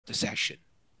the session.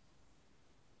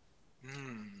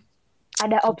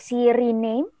 Ada opsi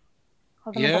rename,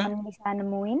 kalau Yeah. teman-teman bisa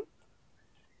nemuin.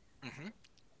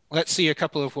 Let's see a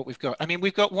couple of what we've got. I mean,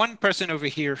 we've got one person over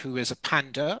here who is a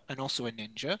panda and also a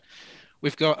ninja.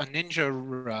 We've got a ninja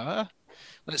Ra.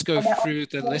 Let's go Ada through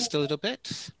the opsi list a little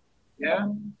bit. Yeah.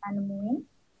 Bisa nemuin.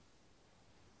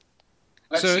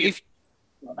 So if,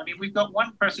 I mean, we've got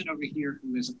one person over here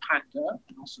who is a panda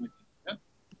and also a ninja.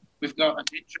 We've got a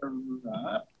ninja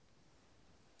Ra.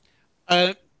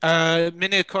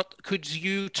 Minna, could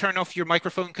you turn off your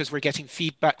microphone because we're getting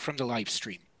feedback from the live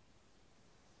stream?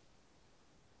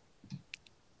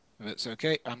 That's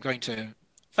okay. I'm going to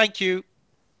thank you.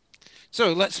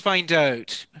 So let's find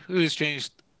out who's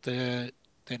changed the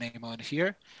name on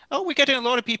here. Oh, we're getting a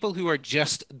lot of people who are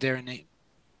just their name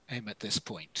at this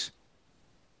point.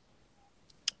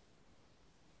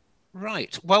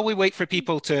 Right. While we wait for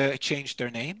people to change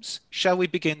their names, shall we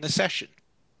begin the session?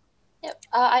 Yep.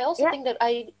 I also think that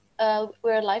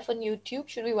we're live on YouTube.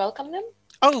 Should we welcome them?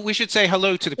 Oh, we should say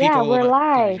hello to the people. Yeah, we're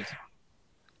live.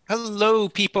 Hello,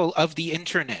 people of the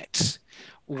internet.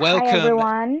 Welcome. Hi,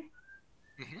 everyone.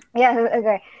 Yeah,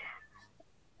 okay.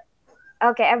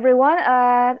 Okay, everyone.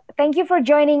 Thank you for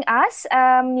joining us.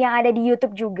 Yang ada di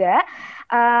YouTube juga.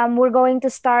 We're going to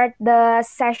start the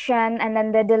session and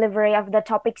then the delivery of the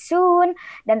topic soon.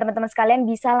 Dan teman-teman sekalian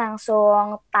bisa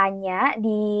langsung tanya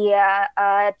di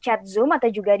chat Zoom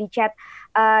atau juga di chat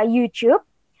YouTube.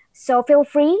 So feel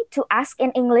free to ask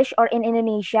in English or in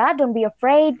Indonesia. Don't be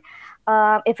afraid.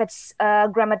 If it's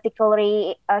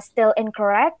grammatically still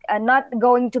incorrect, not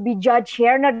going to be judged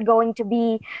here, not going to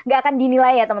be, nggak akan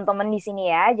dinilai ya teman-teman di sini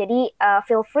ya. Jadi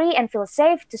feel free and feel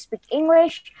safe to speak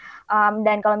English.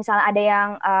 Dan kalau misalnya ada yang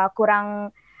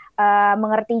kurang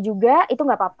mengerti juga, itu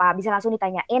nggak apa-apa, bisa langsung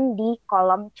ditanyain di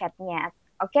kolom chatnya.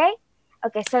 Okay?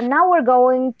 Okay, so now we're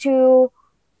going to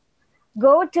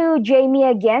go to Jamie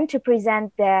again to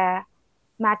present the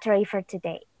material for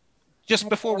today. Just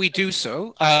before we do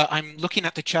so, I'm looking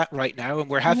at the chat right now, and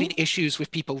we're having issues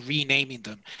with people renaming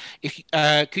them. If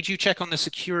could you check on the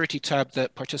security tab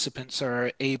that participants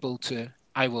are able to?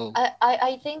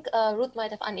 I think Ruth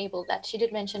might have enabled that. She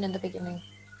did mention in the beginning.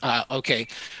 Okay.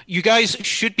 You guys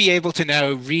should be able to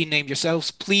now rename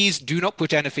yourselves. Please do not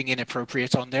put anything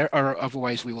inappropriate on there, or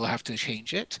otherwise we will have to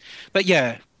change it. But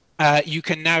yeah, you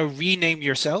can now rename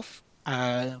yourself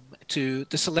to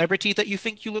the celebrity that you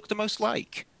think you look the most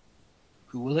like.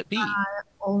 Who will it be? I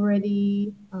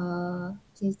already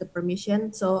changed the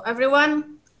permission. So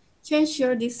everyone, change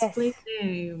your display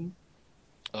name.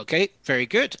 Okay, very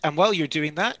good. And while you're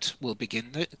doing that, we'll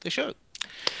begin the show.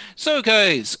 So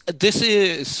guys, this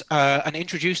is an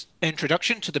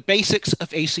introduction to the basics of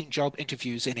acing job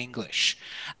interviews in English.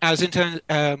 As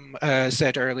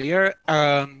said earlier,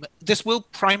 this will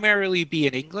primarily be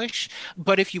in English,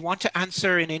 but if you want to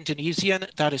answer in Indonesian,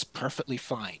 that is perfectly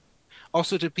fine.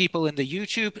 Also, to people in the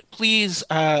YouTube, please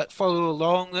follow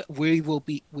along. We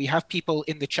have people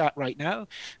in the chat right now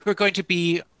who are going to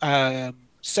be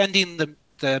sending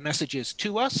the messages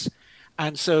to us.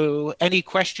 And so any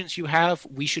questions you have,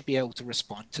 we should be able to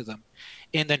respond to them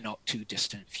in the not too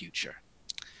distant future.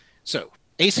 So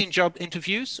acing job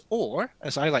interviews, or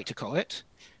as I like to call it,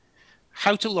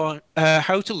 how to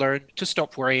learn to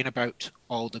stop worrying about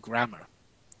all the grammar.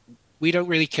 We don't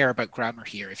really care about grammar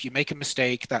here. If you make a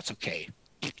mistake, that's okay.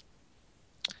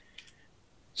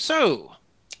 So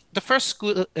the first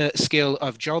skill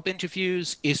of job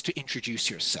interviews is to introduce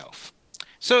yourself.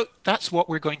 So that's what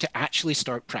we're going to actually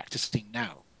start practicing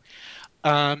now.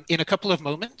 In a couple of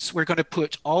moments, we're going to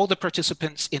put all the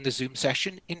participants in the Zoom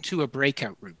session into a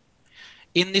breakout room.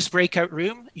 In this breakout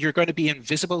room, you're going to be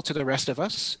invisible to the rest of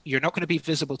us. You're not going to be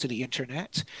visible to the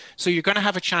internet. So you're going to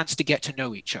have a chance to get to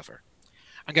know each other.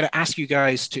 I'm going to ask you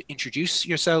guys to introduce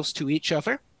yourselves to each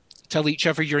other, tell each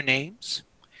other your names.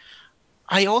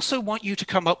 I also want you to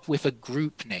come up with a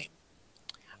group name.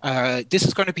 This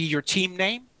is going to be your team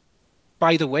name.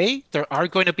 By the way, there are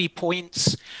going to be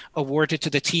points awarded to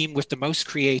the team with the most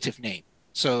creative name.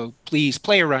 So please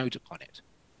play around on it.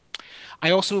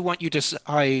 I also want you to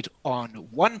decide on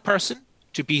one person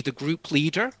to be the group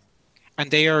leader, and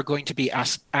they are going to be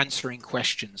answering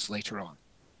questions later on.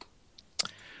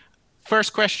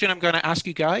 First question I'm going to ask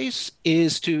you guys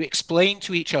is to explain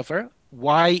to each other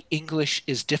why English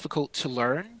is difficult to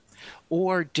learn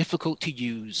or difficult to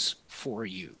use for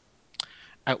you.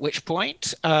 At which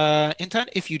point, Intan,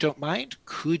 if you don't mind,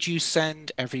 could you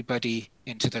send everybody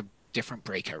into the different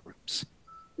breakout rooms?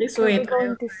 Please So wait. we're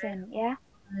going to send, yeah?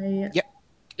 Yep.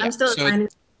 I'm still signing.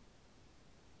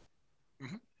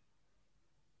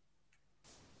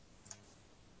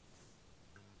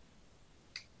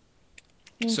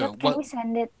 Ninja, can we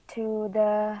send it to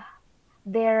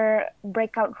their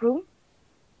breakout room?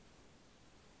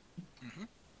 Mm-hmm.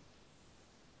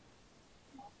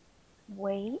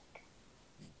 Wait.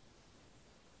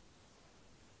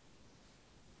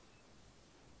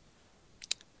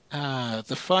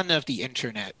 The fun of the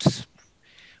internet.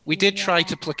 We did try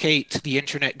to placate the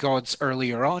internet gods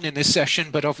earlier on in this session,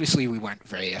 but obviously we weren't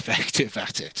very effective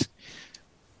at it.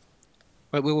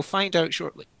 But we will find out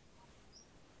shortly.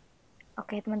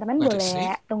 Oke, teman-teman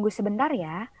boleh tunggu sebentar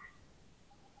ya.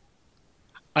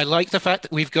 I like the fact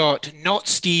that we've got not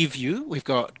Steve Yu, we've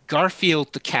got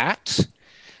Garfield the cat,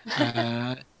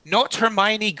 not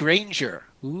Hermione Granger.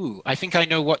 Ooh, I think I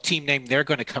know what team name they're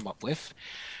going to come up with.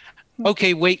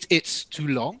 Okay, wait, it's too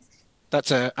long.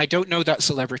 I don't know that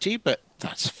celebrity, but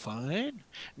that's fine.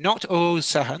 Not O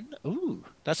Sahan. Ooh,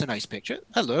 that's a nice picture.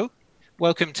 Hello.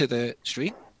 Welcome to the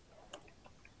stream.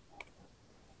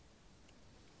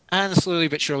 And slowly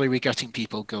but surely we're getting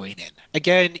people going in.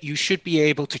 Again, you should be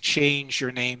able to change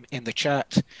your name in the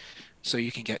chat so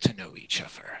you can get to know each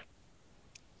other.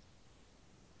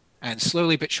 And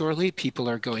slowly but surely people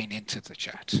are going into the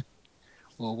chat.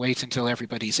 We'll wait until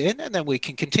everybody's in and then we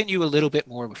can continue a little bit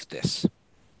more with this.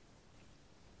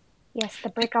 Yes, the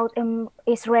breakout room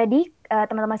is ready.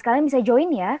 Teman-teman sekalian bisa join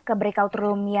ya ke breakout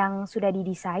room yang sudah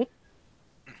di-decide.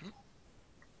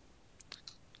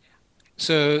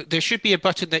 So there should be a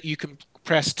button that you can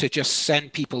press to just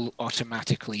send people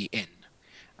automatically in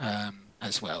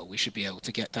as well. We should be able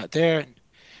to get that there.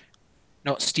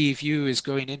 Not Steve Yu is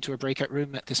going into a breakout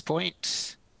room at this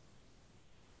point.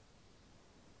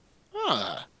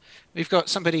 We've got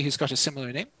somebody who's got a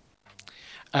similar name.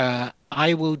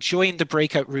 I will join the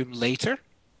breakout room later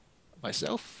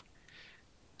myself.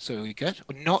 So we get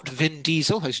not Vin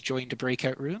Diesel has joined a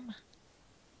breakout room.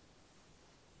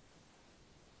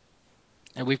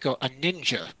 And we've got a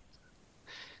ninja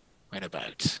went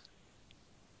about.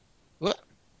 What?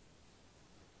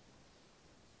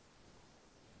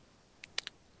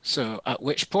 So at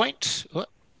which point? What?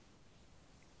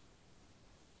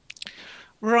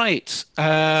 Right.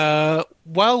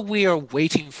 While we are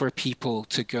waiting for people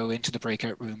to go into the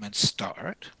breakout room and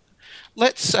start,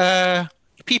 let's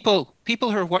people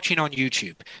who are watching on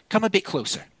YouTube, come a bit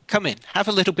closer. Come in. Have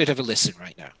a little bit of a listen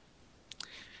right now.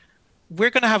 We're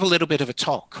going to have a little bit of a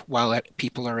talk while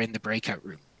people are in the breakout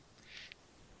room.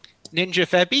 Ninja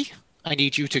Febby, I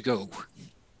need you to go.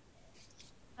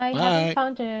 I haven't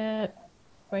found a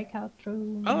breakout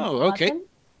room. Oh, okay. Button.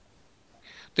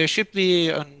 There should be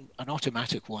an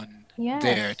automatic one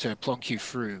there to plonk you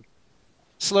through.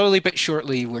 Slowly but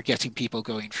shortly, we're getting people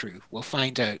going through. We'll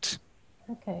find out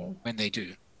when they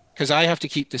do. Because I have to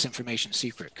keep this information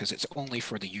secret because it's only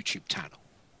for the YouTube channel.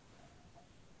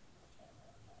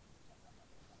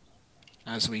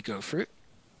 As we go through.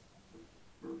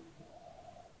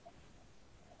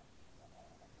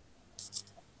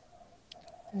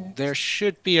 There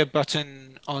should be a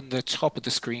button on the top of the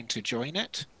screen to join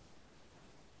it.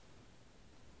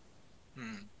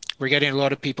 We're getting a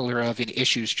lot of people who are having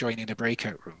issues joining the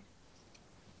breakout room.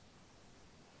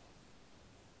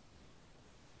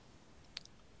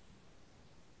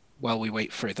 While we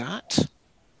wait for that,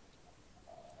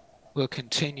 we'll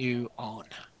continue on.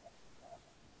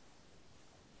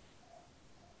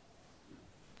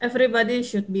 Everybody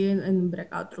should be in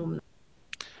breakout room.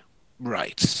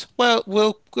 Right. Well,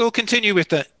 we'll continue with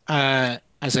that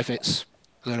as if it's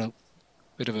a little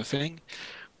bit of a thing.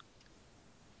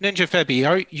 Ninja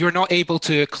Febby, you're not able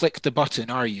to click the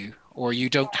button, are you? Or you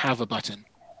don't have a button?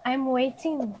 I'm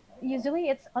waiting. Usually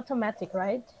it's automatic,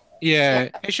 right? Yeah,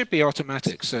 it should be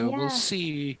automatic. So we'll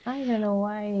see. I don't know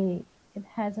why it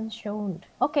hasn't shown.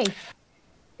 Okay.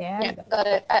 There. Got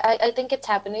it. I think it's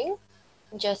happening.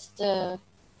 Just. There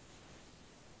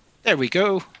we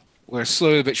go. We're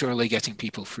slowly but surely getting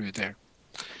people through there.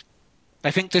 I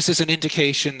think this is an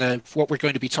indication of what we're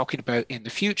going to be talking about in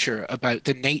the future about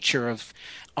the nature of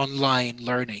online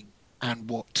learning and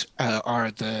what are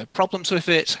the problems with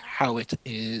it, how it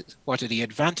is, what are the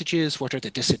advantages, what are the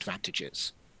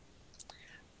disadvantages.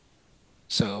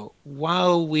 So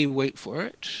while we wait for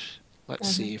it, let's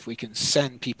see if we can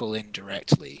send people in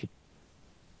directly.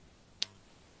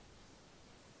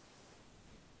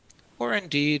 Or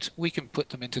indeed, we can put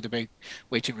them into the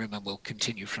waiting room and we'll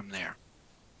continue from there.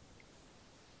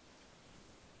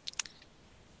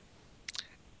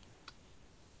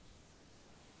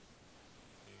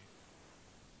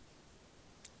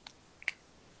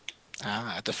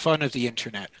 The fun of the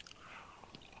internet.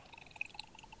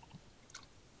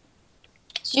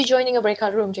 So you're joining a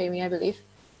breakout room, Jamie, I believe.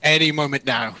 Any moment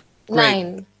now. Great.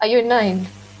 9. Are you 9?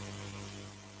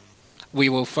 We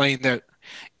will find out.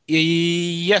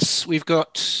 Yes, we've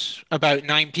got about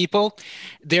 9 people.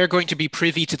 They're going to be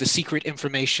privy to the secret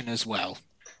information as well.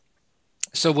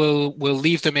 So we'll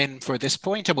leave them in for this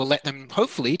point, and we'll let them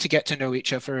hopefully to get to know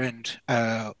each other and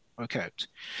work out.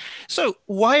 So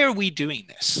why are we doing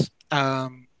this?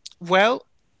 Well,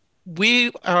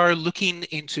 we are looking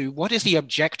into what is the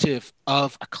objective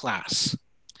of a class.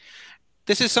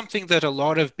 This is something that a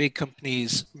lot of big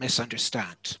companies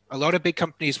misunderstand. A lot of big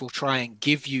companies will try and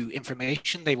give you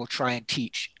information, they will try and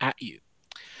teach at you.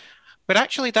 But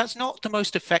actually, that's not the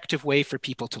most effective way for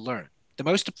people to learn. The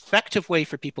most effective way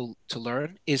for people to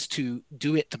learn is to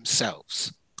do it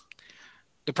themselves.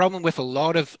 The problem with a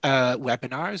lot of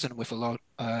webinars and with a lot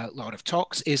of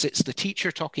talks is it's the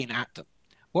teacher talking at them.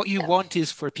 What you want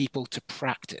is for people to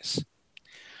practice.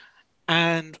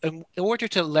 And in order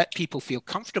to let people feel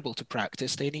comfortable to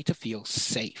practice, they need to feel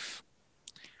safe.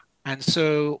 And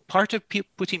so part of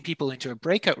putting people into a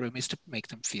breakout room is to make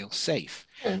them feel safe,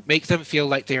 make them feel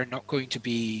like they are not going to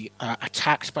be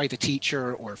attacked by the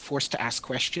teacher or forced to ask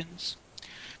questions.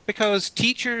 Because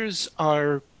teachers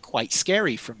are quite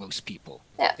scary for most people.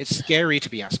 Yeah. It's scary to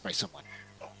be asked by someone.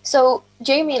 So,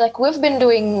 Jamie, like we've been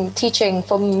doing teaching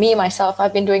for me, myself,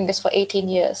 I've been doing this for 18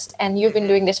 years, and you've been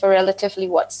doing this for relatively,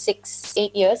 what, 6,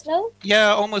 8 years now?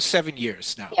 Yeah, almost 7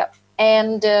 years now. Yeah.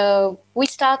 And we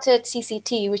started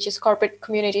CCT, which is Corporate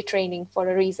Community Training, for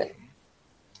a reason.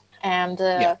 And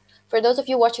for those of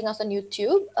you watching us on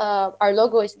YouTube, our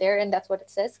logo is there, and that's what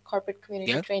it says, Corporate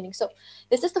Community Training. So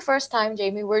this is the first time,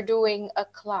 Jamie, we're doing a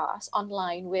class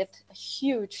online with a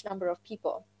huge number of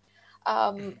people.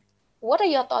 What are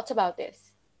your thoughts about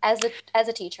this as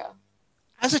a teacher?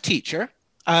 As a teacher,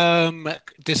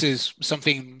 this is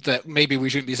something that maybe we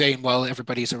shouldn't be saying while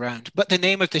everybody's around, but the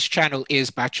name of this channel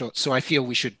is Bachot, so I feel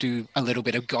we should do a little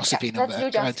bit of gossiping. Let's do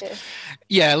justice.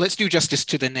 Yeah, let's do justice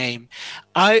to the name.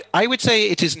 I would say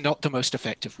it is not the most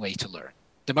effective way to learn.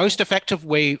 The most effective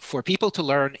way for people to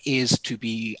learn is to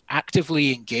be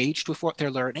actively engaged with what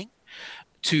they're learning,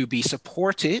 to be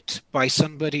supported by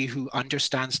somebody who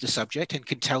understands the subject and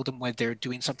can tell them when they're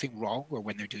doing something wrong or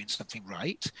when they're doing something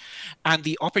right, and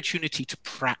the opportunity to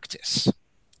practice.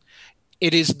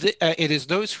 It is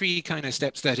those 3 kind of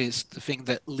steps that is the thing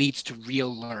that leads to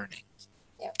real learning.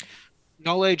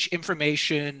 Knowledge,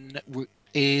 information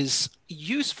is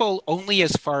useful only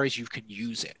as far as you can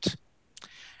use it.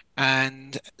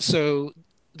 And so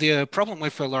the problem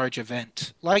with a large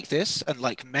event like this, and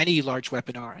like many large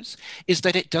webinars, is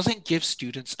that it doesn't give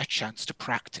students a chance to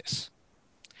practice.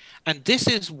 And this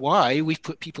is why we've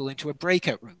put people into a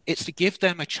breakout room. It's to give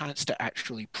them a chance to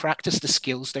actually practice the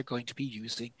skills they're going to be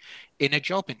using in a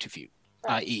job interview,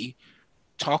 i.e.,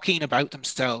 talking about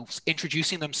themselves,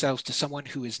 introducing themselves to someone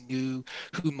who is new,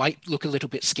 who might look a little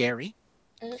bit scary,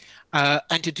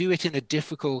 and to do it in a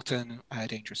difficult and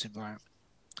dangerous environment.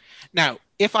 Now,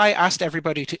 if I asked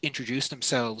everybody to introduce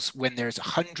themselves when there's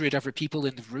 100 other people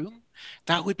in the room,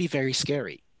 that would be very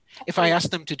scary. If I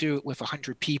asked them to do it with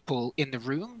 100 people in the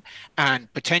room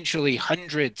and potentially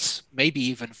hundreds, maybe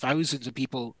even thousands of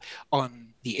people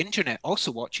on the internet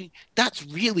also watching, that's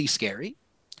really scary.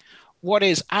 What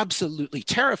is absolutely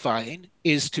terrifying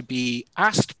is to be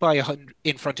asked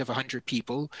in front of 100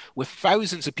 people with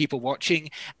thousands of people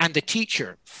watching and the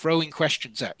teacher throwing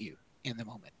questions at you in the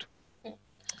moment.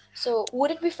 So would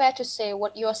it be fair to say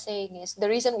what you're saying is the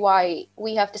reason why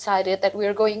we have decided that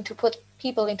we're going to put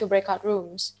people into breakout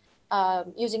rooms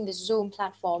using this Zoom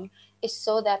platform is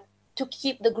so that to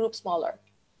keep the group smaller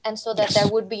and so that there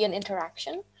would be an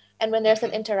interaction. And when there's an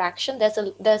interaction,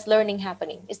 there's learning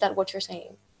happening. Is that what you're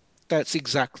saying? That's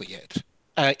exactly it.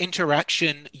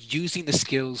 Interaction using the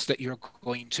skills that you're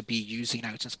going to be using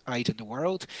outside in the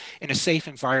world in a safe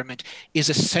environment is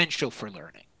essential for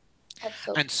learning.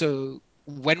 Absolutely. And so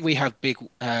when we have big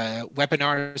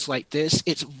webinars like this,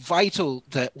 it's vital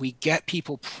that we get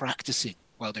people practicing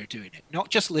while they're doing it, not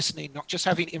just listening, not just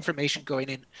having information going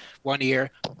in one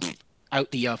ear,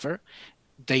 out the other.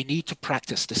 They need to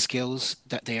practice the skills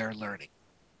that they are learning.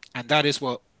 And that is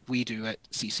what we do at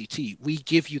CCT. We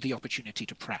give you the opportunity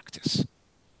to practice.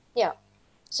 Yeah.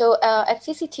 So at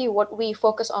CCT, what we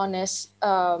focus on is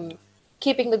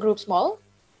keeping the group small.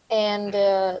 And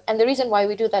the reason why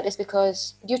we do that is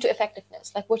because due to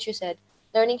effectiveness, like what you said,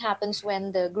 learning happens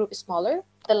when the group is smaller.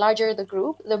 The larger the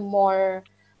group, the more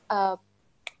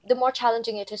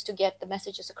challenging it is to get the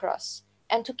messages across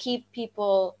and to keep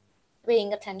people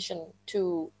paying attention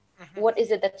to what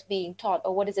is it that's being taught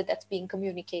or what is it that's being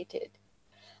communicated.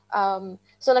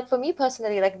 So like for me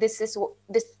personally, like this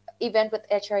event with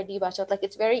HRD Bachot, like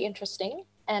it's very interesting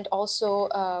and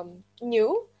also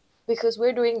new because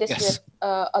we're doing this with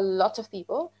a lot of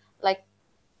people. Like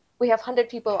we have 100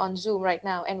 people on Zoom right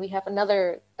now, and we have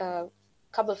another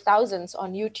couple of thousands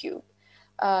on YouTube.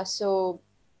 So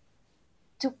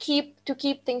to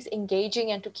keep things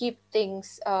engaging and to keep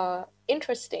things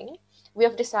interesting, we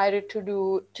have decided to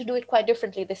do it quite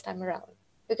differently this time around.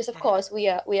 Because of course we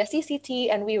are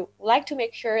CCT, and we like to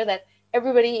make sure that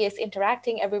everybody is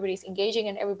interacting, everybody's engaging,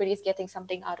 and everybody's getting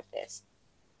something out of this.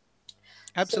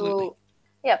 Absolutely. So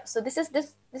yeah, so this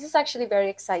is actually very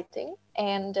exciting,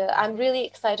 and I'm really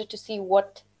excited to see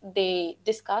what they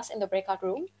discuss in the breakout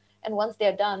room. And once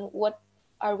they're done, what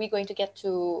are we going to get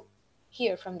to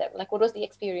hear from them? Like, what was the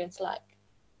experience like?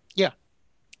 Yeah.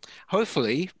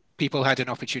 Hopefully, people had an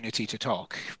opportunity to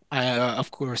talk. Of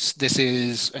course, this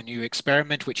is a new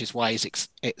experiment, which is why it's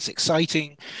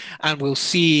exciting, and we'll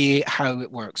see how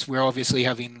it works. We're obviously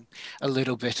having a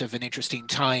little bit of an interesting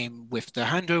time with the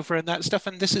handover and that stuff,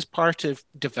 and this is part of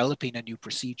developing a new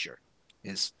procedure,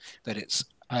 is that it's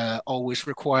always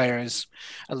requires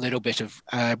a little bit of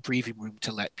breathing room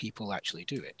to let people actually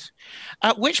do it.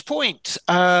 At which point,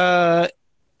 Minigot,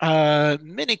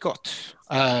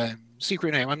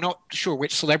 secret name. I'm not sure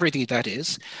which celebrity that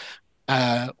is.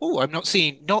 I'm not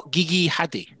seeing, not Gigi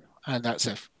Hadid. And that's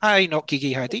a, hi, not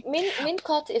Gigi Hadid.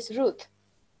 Mincott is Ruth.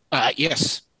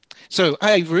 Yes. So,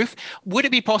 hi, Ruth. Would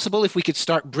it be possible if we could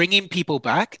start bringing people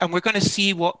back? And we're going to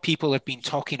see what people have been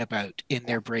talking about in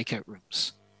their breakout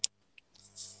rooms.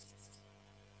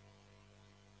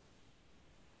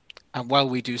 And while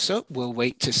we do so, we'll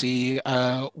wait to see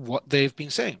what they've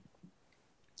been saying.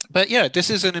 But yeah, this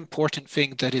is an important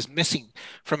thing that is missing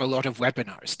from a lot of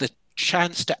webinars, the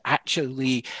chance to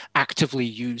actually actively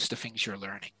use the things you're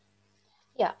learning.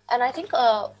 Yeah, and I think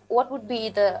what would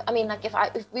be I mean, like if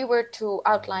we were to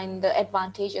outline the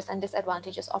advantages and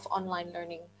disadvantages of online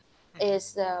learning,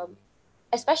 is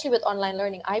especially with online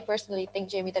learning, I personally think,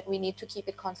 Jamie, that we need to keep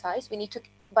it concise. We need to,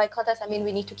 by concise, I mean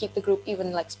we need to keep the group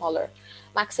even like smaller,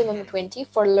 maximum 20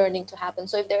 for learning to happen.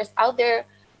 So if there's out there,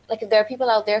 like if there are people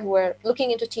out there who are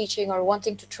looking into teaching or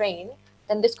wanting to train,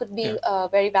 then this could be a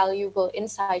very valuable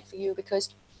insight for you, because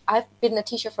I've been a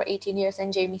teacher for 18 years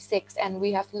and Jamie 6, and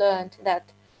we have learned that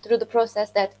through the process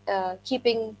that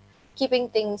keeping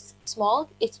things small,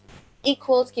 it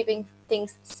equals keeping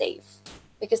things safe.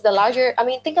 Because the larger, I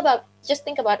mean, think about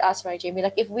us, right, Jamie?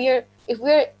 Like if we're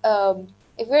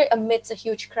amidst a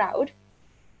huge crowd,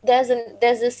 there's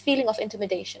this feeling of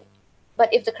intimidation.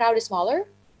 But if the crowd is smaller,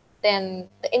 then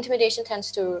the intimidation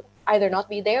tends to either not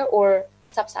be there or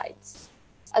subsides.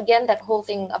 Again, that whole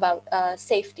thing about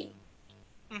safety.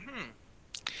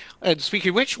 And speaking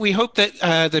of which, we hope that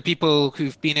the people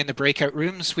who've been in the breakout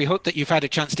rooms, we hope that you've had a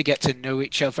chance to get to know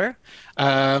each other.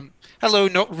 Hello,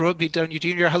 not Robert Downey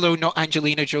Jr. Hello, not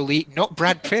Angelina Jolie. Not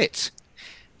Brad Pitt.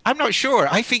 I'm not sure.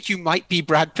 I think you might be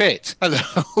Brad Pitt.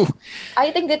 Hello.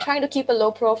 I think they're trying to keep a low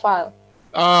profile.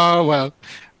 Oh, well.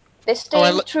 They're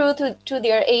staying true to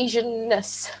their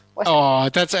Asianness. Oh,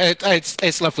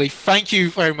 it's lovely. Thank you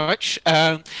very much.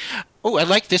 I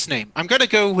like this name. I'm going to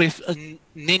go with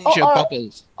Ninja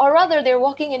Bubbles. Or rather, they're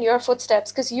walking in your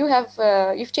footsteps, because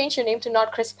you've changed your name to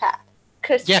not Chris Pratt.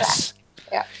 Chris Yes. Pratt.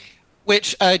 Yeah.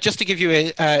 Which, just to give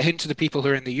you a hint to the people who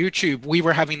are in the YouTube, we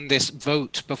were having this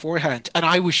vote beforehand, and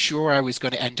I was sure I was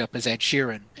going to end up as Ed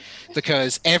Sheeran,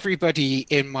 because everybody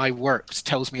in my works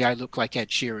tells me I look like Ed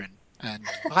Sheeran, and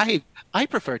I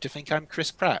prefer to think I'm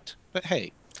Chris Pratt. But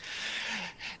hey.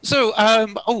 So,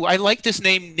 I like this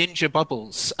name, Ninja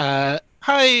Bubbles. Hi,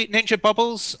 Ninja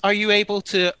Bubbles. Are you able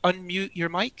to unmute your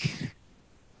mic?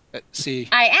 Let's see.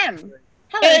 I am.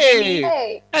 Hello, hey! Jamie.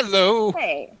 Hey. Hello.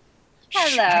 Hey.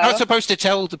 Shh, Hello. you're not supposed to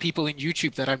tell the people in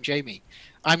YouTube that I'm Jamie.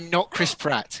 I'm not Chris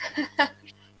Pratt. Okay.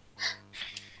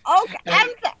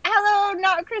 Hello,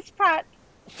 not Chris Pratt.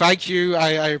 Thank you.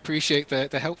 I appreciate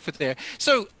the help for there.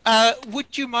 So,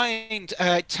 would you mind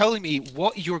telling me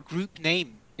what your group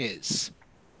name is?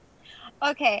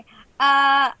 Okay.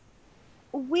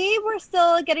 We were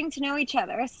still getting to know each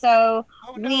other, so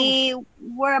we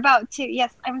were about to.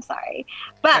 Yes, I'm sorry,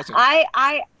 but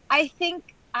I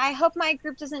think, I hope my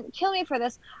group doesn't kill me for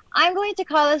this. I'm going to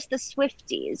call us the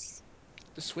Swifties.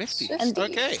 The Swifties. Swifties.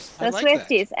 Okay. The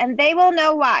Swifties, and they will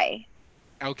know why.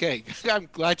 Okay, I'm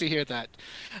glad to hear that.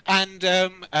 And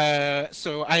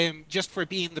so I am, just for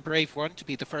being the brave one, to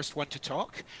be the first one to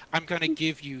talk, I'm going to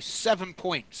give you 7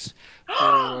 points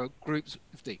for groups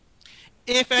 50.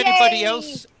 If anybody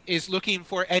else is looking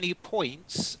for any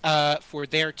points for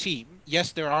their team,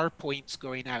 yes, there are points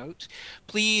going out.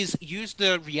 Please use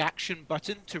the reaction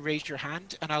button to raise your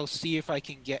hand, and I'll see if I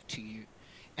can get to you.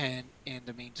 And in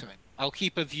the meantime, I'll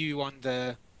keep a view on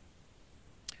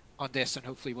this, and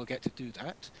hopefully we'll get to do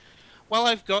that. while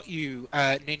I've got you,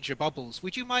 Ninja Bubbles,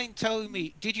 would you mind telling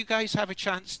me, did you guys have a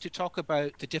chance to talk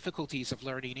about the difficulties of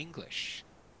learning English?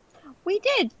 We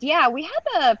did, yeah. We had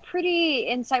a pretty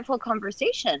insightful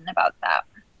conversation about that.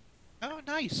 Oh,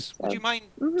 nice. Would So, you mind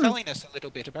mhm. telling us a little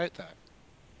bit about that?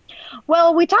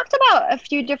 Well, we talked about a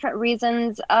few different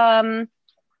reasons. There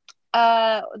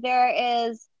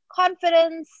is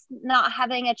confidence, not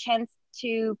having a chance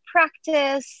to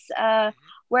practice,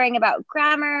 worrying about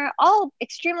grammar, all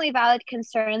extremely valid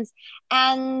concerns.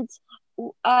 And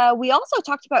we also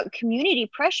talked about community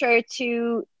pressure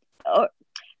to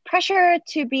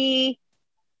be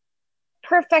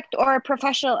perfect or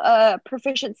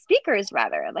proficient speakers,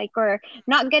 rather, like we're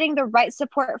not getting the right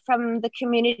support from the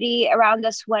community around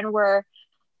us when we're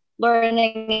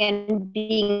learning and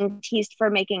being teased for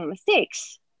making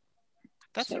mistakes.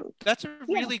 That's So, a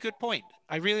yeah, really good point.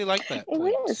 I really like that it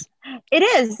point. is.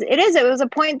 It was a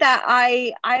point that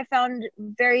I found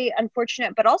very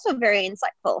unfortunate, but also very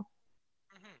insightful.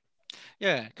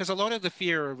 Yeah, because a lot of the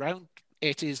fear around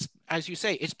it is, as you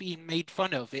say, it's being made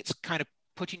fun of. It's kind of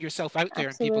putting yourself out there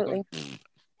and people going Absolutely.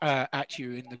 at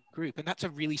you in the group. And that's a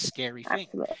really scary thing.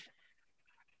 Absolutely.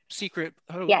 Secret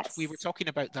note, we were Yes. talking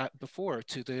about that before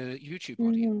to the YouTube Mm-hmm.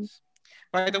 audience.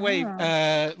 By the way,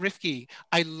 Ah. Rifki,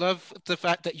 I love the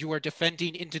fact that you are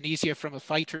defending Indonesia from a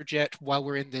fighter jet while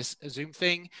we're in this Zoom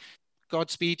thing.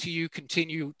 Godspeed to you.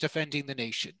 Continue defending the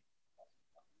nation.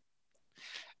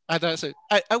 That's it.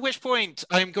 At which point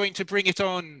I'm going to bring it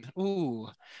on. Ooh,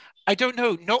 I don't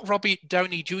know. Not Robert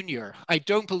Downey Jr. I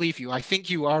don't believe you. I think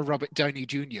you are Robert Downey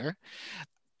Jr.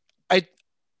 I,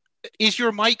 is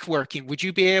your mic working? Would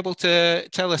you be able to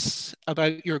tell us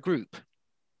about your group?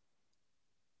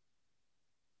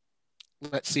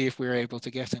 Let's see if we're able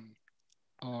to get him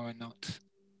or not.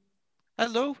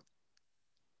 Hello?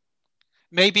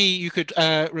 Maybe you could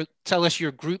tell us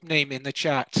your group name in the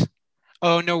chat.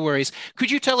 Oh, no worries.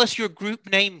 Could you tell us your group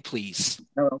name, please?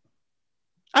 Hello.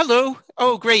 Hello.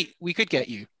 Oh, great. We could get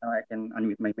you. Now I can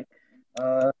unmute my mic.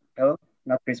 Hello,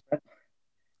 not Chris Pratt.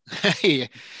 Hey,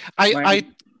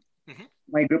 Mhm.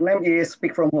 My group name is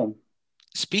Speak From Home.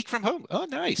 Speak From Home. Oh,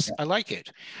 nice. Yeah. I like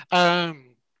it.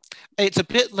 It's a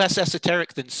bit less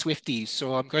esoteric than Swifties,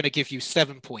 so I'm going to give you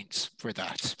 7 points for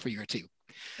that, for your team.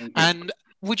 And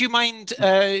would you mind,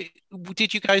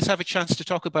 did you guys have a chance to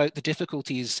talk about the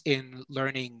difficulties in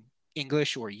learning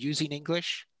English or using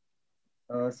English?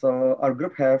 So our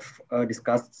group have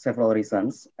discussed several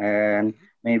reasons, and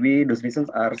maybe those reasons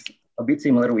are a bit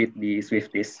similar with the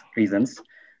Swifties reasons.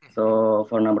 So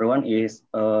for number one is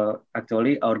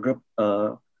actually our group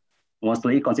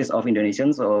mostly consists of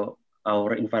Indonesians, so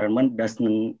our environment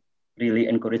doesn't really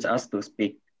encourage us to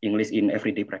speak English in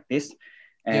everyday practice.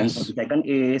 And Yes. the second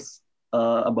is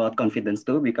about confidence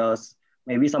too, because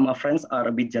maybe some of friends are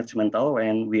a bit judgmental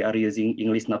when we are using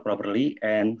English not properly,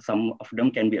 and some of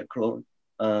them can be a cruel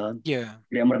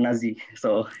grammar Nazi.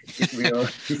 So it will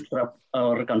disrupt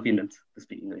our confidence to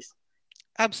speak English.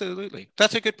 Absolutely.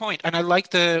 That's a good point. And I like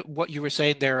what you were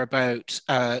saying there about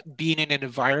being in an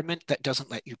environment that doesn't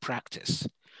let you practice.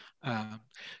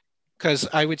 Because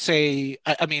I would say,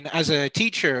 I mean, as a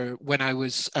teacher, when I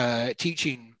was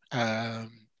teaching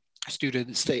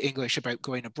students the English about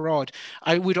going abroad,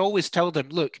 I would always tell them,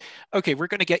 look, okay, we're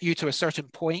going to get you to a certain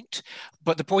point,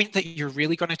 but the point that you're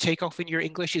really going to take off in your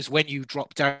English is when you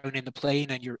drop down in the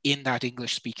plane and you're in that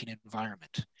English speaking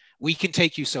environment. We can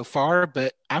take you so far,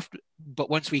 but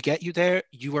once we get you there,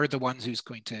 you are the ones who's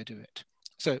going to do it.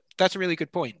 So that's a really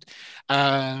good point.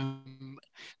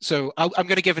 So I'm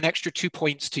going to give an extra 2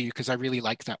 points to you because I really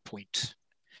like that point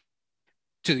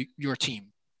to your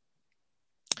team.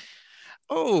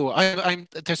 Oh,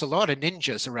 there's a lot of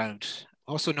ninjas around.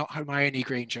 Also not Hermione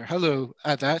Granger. Hello,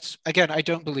 that. Again, I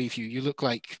don't believe you. You look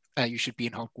like you should be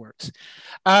in Hogwarts.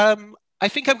 I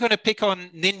think I'm going to pick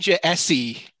on Ninja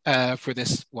Essie for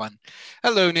this one.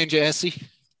 Hello, Ninja Essie.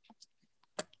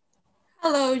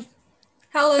 Hello.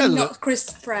 Hello, not Chris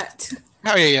Pratt.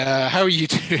 How are you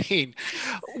doing?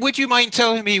 Would you mind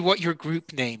telling me what your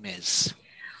group name is?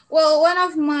 Well, one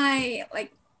of my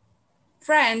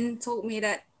friend told me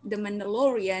that The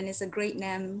Mandalorian is a great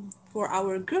name for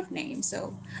our group name,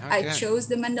 so I chose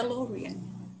The Mandalorian.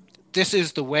 This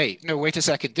is the way. No, wait a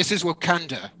second. This is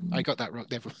Wakanda. I got that wrong.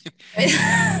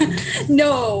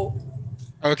 No.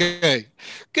 Okay,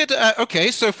 good.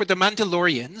 Okay, so for the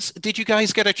Mandalorians, did you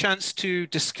guys get a chance to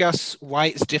discuss why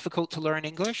it's difficult to learn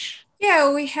English?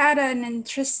 Yeah, we had an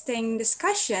interesting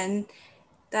discussion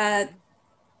that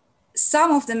some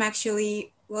of them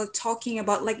actually were talking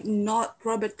about not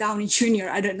Robert Downey Jr.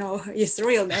 I don't know his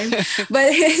real name,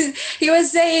 but he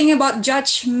was saying about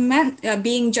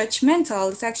being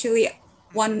judgmental. It's actually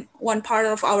one part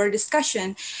of our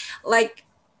discussion. Like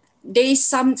they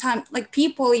sometimes, like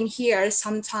people in here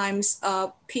sometimes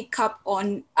pick up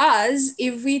on us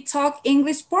if we talk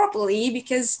English properly,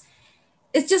 because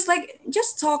it's just like,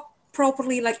 just talk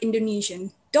properly like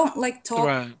Indonesian. Don't like talk,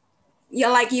 Right. yeah,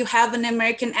 like you have an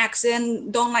American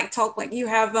accent. Don't like talk like you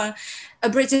have a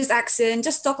British accent.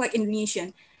 Just talk like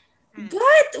Indonesian.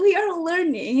 But we are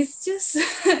learning. It's just,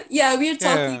 yeah, we're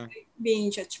talking Yeah. like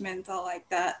being judgmental like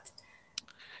that.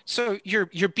 So you're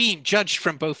being judged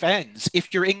from both ends.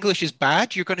 If your English is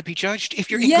bad, you're going to be judged. If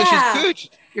your English is Yeah, good,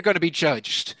 you're going to be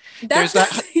judged. that's There's the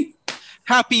that thing.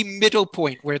 happy middle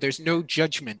point where there's no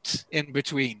judgment in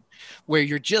between, where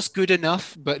you're just good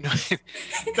enough, but no.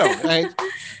 No.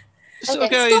 So Okay. It's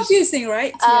guys, confusing,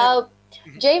 right? Yeah.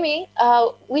 Jamie,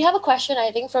 we have a question,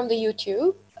 I think, from the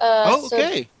YouTube. oh,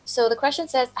 okay. So the question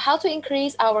says, how to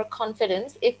increase our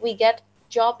confidence if we get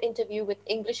job interview with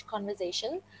English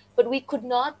conversation, but we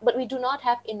do not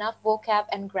have enough vocab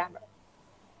and grammar.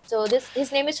 So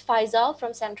his name is Faisal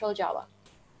from Central Java.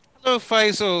 Hello,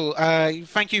 Faisal.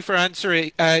 Thank you for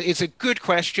answering. It's a good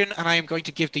question, and I am going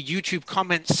to give the YouTube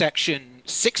comments section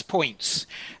 6 points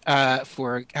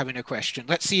for having a question.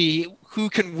 Let's see who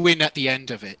can win at the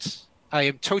end of it. I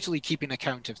am totally keeping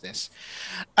account of this.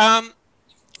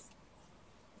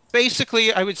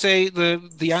 Basically, I would say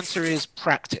the answer is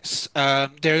practice.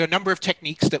 There are a number of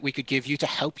techniques that we could give you to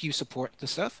help you support the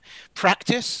stuff.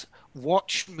 Practice,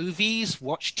 watch movies,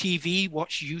 watch TV,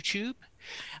 watch YouTube.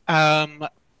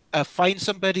 Find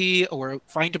somebody or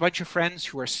find a bunch of friends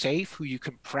who are safe, who you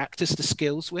can practice the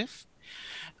skills with.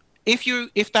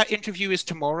 If that interview is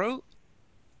tomorrow,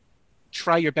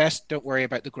 try your best. Don't worry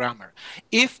about the grammar.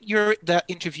 If that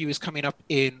interview is coming up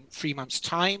in 3 months'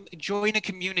 time, join a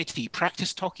community,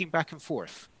 practice talking back and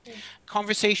forth.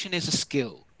 Conversation is a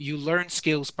skill. You learn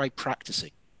skills by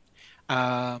practicing.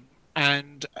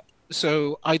 And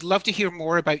so I'd love to hear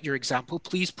more about your example.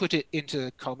 Please put it into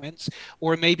comments,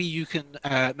 or maybe you can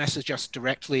message us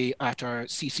directly at our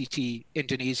CCT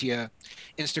Indonesia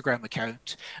Instagram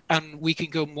account, and we can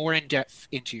go more in depth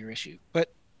into your issue.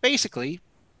 But basically,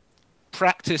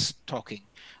 practice talking.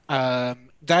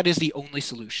 That is the only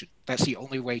solution. That's the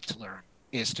only way to learn,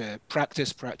 is to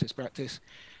practice, practice, practice.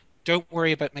 Don't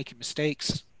worry about making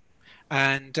mistakes,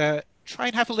 and try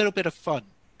and have a little bit of fun.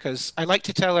 Because I like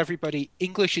to tell everybody,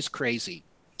 English is crazy.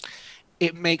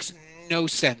 It makes no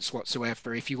sense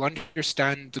whatsoever. If you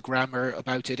understand the grammar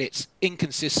about it, it's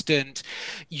inconsistent.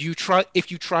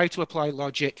 If you try to apply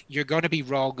logic, you're going to be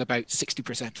wrong about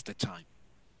 60% of the time.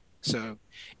 So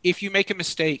if you make a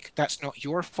mistake, that's not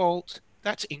your fault,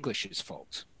 that's English's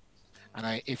fault.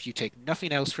 And if you take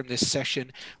nothing else from this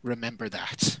session, remember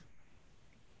that.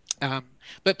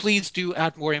 But please do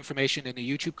add more information in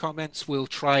the YouTube comments. We'll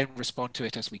try and respond to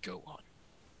it as we go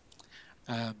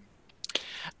on.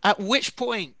 At which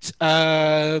point,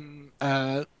 Manager,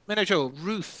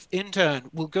 Ruth, intern,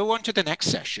 will go on to the next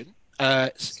session.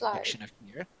 Section of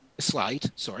here. Slide,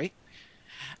 sorry.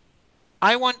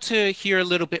 I want to hear a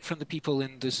little bit from the people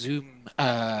in the Zoom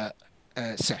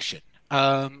session.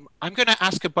 I'm going to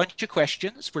ask a bunch of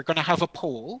questions. We're going to have a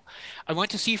poll. I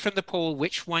want to see from the poll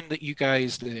which one that you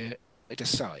guys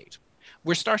decide.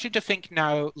 We're starting to think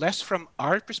now less from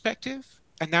our perspective,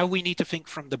 and now we need to think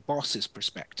from the boss's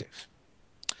perspective.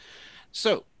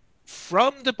 So,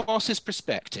 from the boss's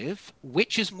perspective,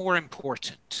 which is more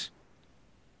important?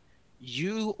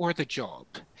 You or the job?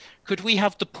 Could we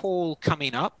have the poll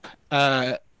coming up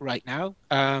right now?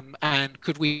 And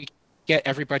could we get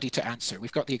everybody to answer?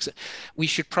 We've got we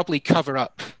should probably cover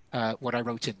up what I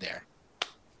wrote in there.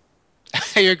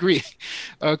 I agree.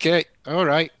 Okay, all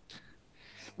right.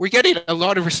 We're getting a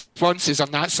lot of responses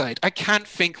on that side. I can't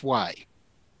think why.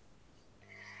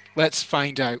 Let's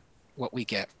find out what we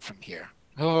get from here.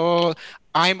 Oh,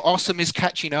 I'm awesome is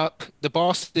catching up. The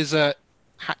boss is a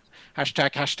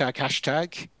hashtag, hashtag,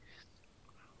 hashtag.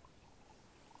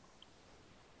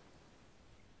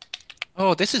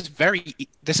 Oh, this is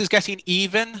getting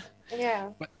even. Yeah.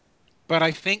 But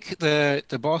I think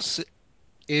the boss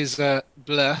is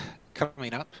blah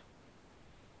coming up.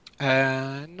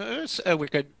 No, we're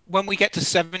good. When we get to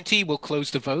 70, we'll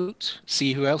close the vote.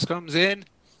 See who else comes in.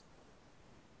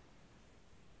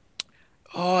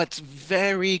 Oh, it's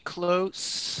very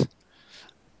close.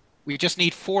 We just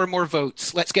need 4 more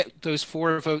votes. Let's get those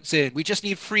 4 votes in. We just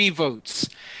need 3 votes.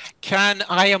 Can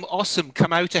I Am Awesome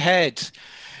come out ahead?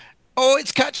 Oh,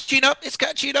 it's catching up. It's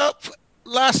catching up.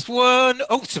 Last one.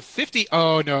 Oh, it's a 50.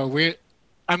 Oh, no.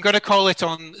 I'm going to call it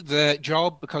on the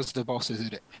job because the boss is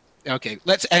in it. Okay,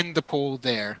 let's end the poll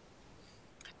there.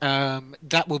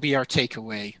 That will be our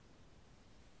takeaway.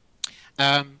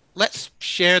 let's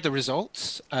share the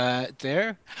results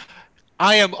there.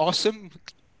 I am awesome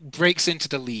breaks into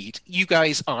the lead. You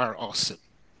guys are awesome.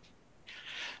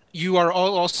 You are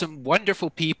all awesome, wonderful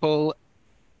people.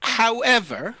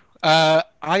 However,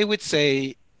 I would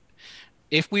say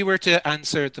if we were to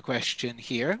answer the question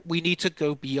here, we need to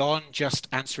go beyond just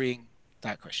answering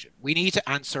that question. We need to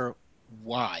answer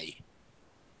why.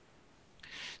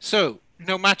 So,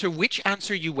 no matter which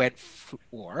answer you went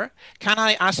for, can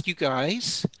I ask you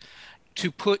guys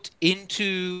to put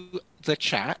into the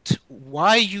chat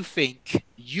why you think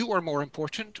you are more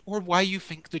important or why you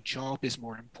think the job is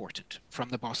more important from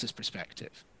the boss's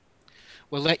perspective?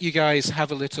 We'll let you guys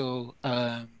have a little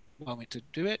moment to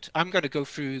do it. I'm going to go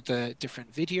through the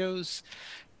different videos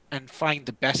and find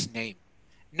the best name.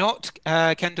 Not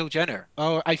Kendall Jenner.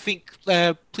 Oh, I think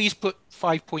please put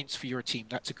 5 points for your team.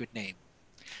 That's a good name.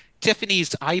 Tiffany's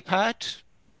iPad.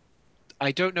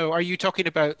 I don't know. Are you talking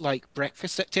about like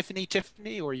breakfast at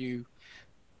Tiffany, or are you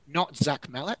not Zach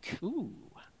Malik? Ooh.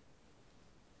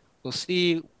 We'll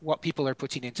see what people are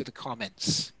putting into the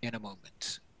comments in a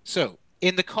moment. So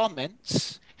in the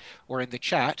comments or in the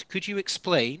chat, could you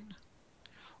explain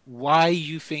why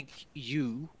you think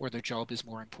you or the job is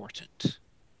more important?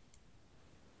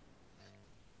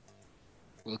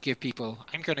 We'll give people,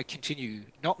 I'm going to continue,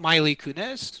 not Miley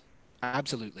Kunis,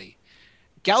 absolutely.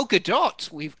 Gal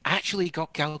Gadot, we've actually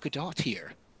got Gal Gadot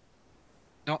here.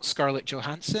 Not Scarlett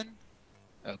Johansson.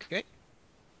 Okay.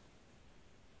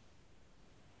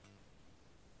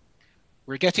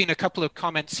 We're getting a couple of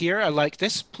comments here. I like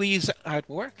this. Please add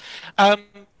more.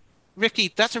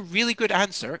 Ricky, that's a really good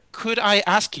answer. Could I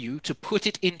ask you to put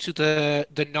it into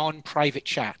the non-private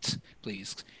chat,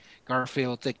 please?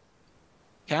 Garfield the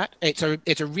cat. It's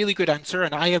a really good answer,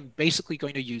 and I am basically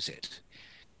going to use it.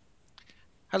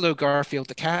 Hello, Garfield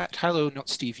the cat. Hello, not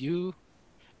Steve you.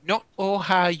 Not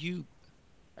Oha you.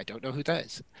 I don't know who that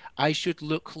is. I should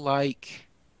look like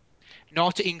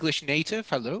not English native.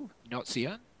 Hello, not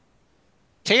Sion.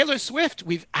 Taylor Swift.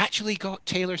 We've actually got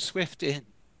Taylor Swift in.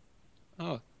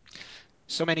 Oh,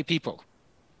 so many people.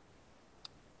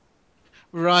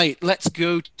 Right, let's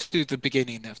go to the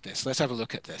beginning of this. Let's have a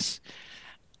look at this.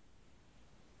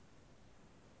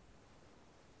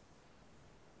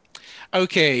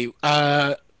 Okay,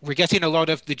 we're getting a lot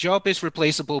of the job is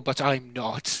replaceable, but I'm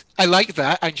not. I like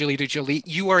that, Angelina Jolie.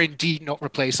 You are indeed not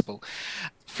replaceable.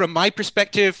 From my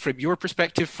perspective, from your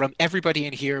perspective, from everybody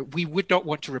in here, we would not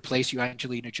want to replace you,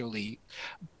 Angelina Jolie.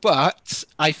 But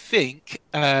I think,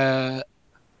 I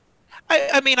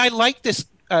mean, I like this,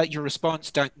 your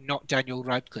response, not Daniel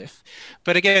Radcliffe.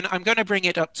 But again, I'm going to bring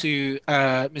it up to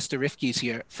Mr. Rifki's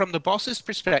here. From the boss's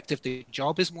perspective, the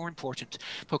job is more important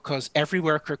because every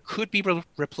worker could be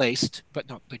replaced, but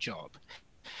not the job.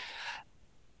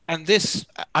 And this,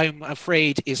 I'm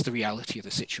afraid, is the reality of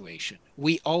the situation.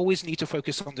 We always need to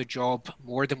focus on the job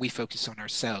more than we focus on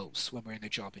ourselves when we're in a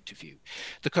job interview.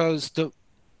 Because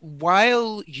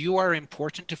while you are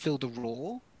important to fill the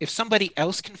role, if somebody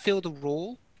else can fill the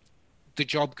role, the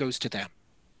job goes to them.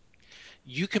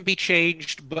 You can be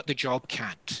changed, but the job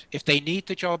can't. If they need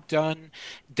the job done,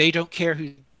 they don't care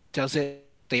who does it.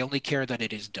 They only care that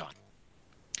it is done.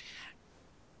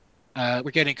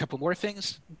 We're getting a couple more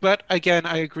things. But again,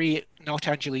 I agree, not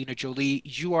Angelina Jolie.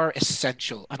 You are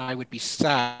essential, and I would be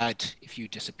sad if you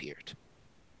disappeared.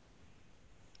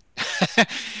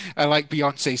 I like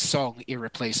Beyonce's song,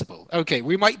 Irreplaceable. Okay,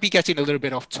 we might be getting a little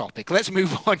bit off topic. Let's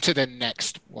move on to the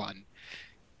next one.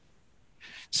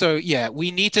 So yeah, we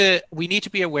need to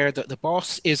be aware that the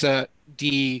boss is a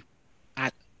D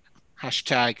at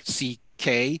hashtag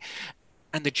CK,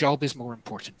 and the job is more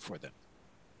important for them.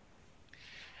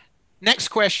 Next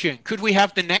question, could we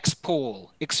have the next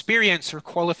poll? Experience or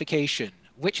qualification?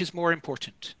 Which is more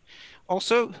important?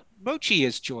 Also, Mochi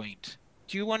is joined.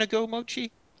 Do you want to go,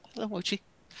 Mochi? Hello, Mochi.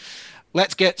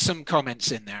 Let's get some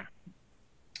comments in there.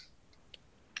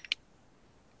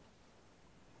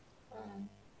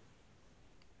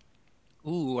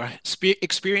 Ooh,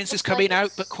 experience is coming out,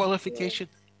 but qualification.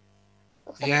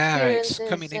 Yeah, it's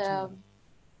coming in.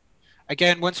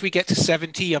 Again, once we get to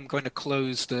 70, I'm going to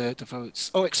close the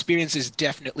votes. Oh, experience is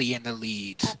definitely in the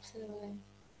lead. Absolutely.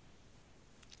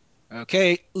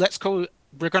 Okay, let's call.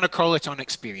 We're going to call it on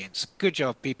experience. Good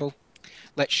job, people.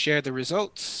 Let's share the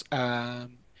results.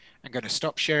 I'm going to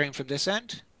stop sharing from this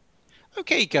end.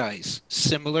 Okay, guys,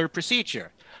 similar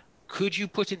procedure. Could you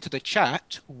put into the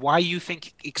chat why you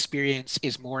think experience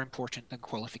is more important than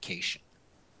qualification?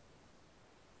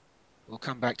 We'll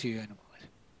come back to you in a moment.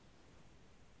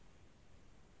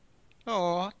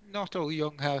 Oh, not all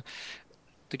young.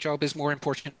 The job is more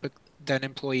important than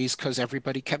employees because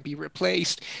everybody can be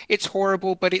replaced. It's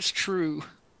horrible, but it's true.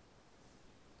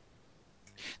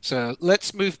 So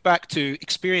let's move back to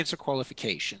experience or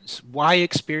qualifications. Why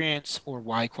experience or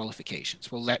why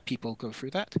qualifications? We'll let people go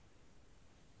through that.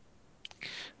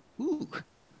 Ooh,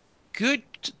 good,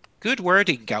 good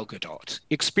wording, Gal Gadot.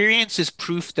 Experience is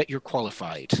proof that you're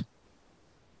qualified.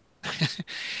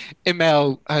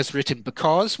 Emel has written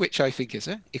because, which I think is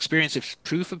it. Experience is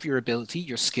proof of your ability,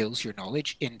 your skills, your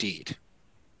knowledge. Indeed.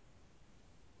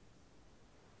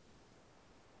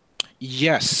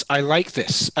 Yes, I like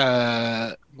this.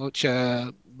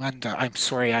 Mocha Manda, I'm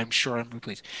sorry, I'm sure I'm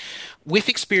replaced. With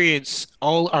experience,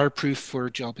 all our proof for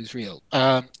a job is real.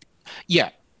 Yeah,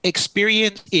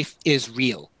 experience if is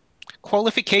real.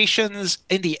 Qualifications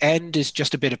in the end is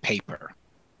just a bit of paper.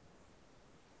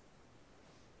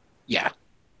 Yeah.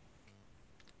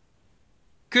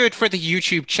 Good for the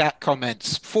YouTube chat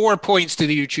comments. 4 points to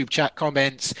the YouTube chat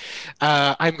comments.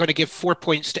 I'm going to give 4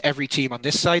 points to every team on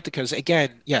this side because,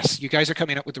 again, yes, you guys are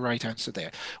coming up with the right answer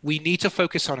there. We need to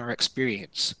focus on our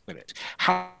experience with it.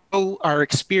 How our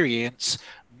experience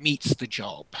meets the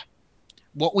job.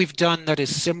 What we've done that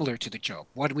is similar to the job.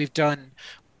 What we've done,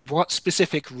 what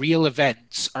specific real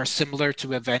events are similar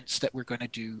to events that we're going to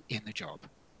do in the job.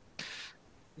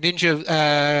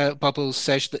 Ninja Bubbles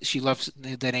says that she loves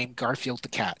the name Garfield the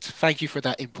cat. Thank you for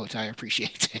that input. I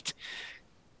appreciate it.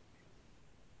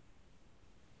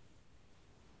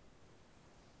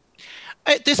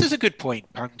 This is a good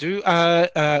point, Pandu.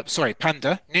 Sorry,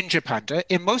 Panda, Ninja Panda.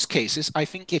 In most cases, I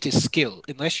think it is skill,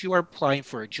 unless you are applying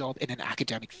for a job in an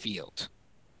academic field.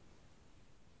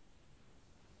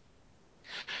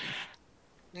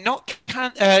 Not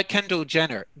Kendall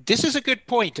Jenner. This is a good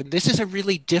point, and this is a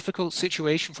really difficult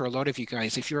situation for a lot of you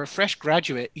guys. If you're a fresh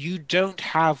graduate, you don't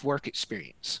have work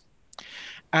experience.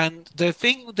 And the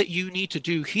thing that you need to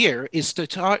do here is to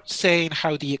start saying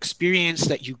how the experience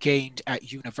that you gained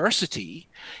at university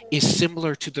is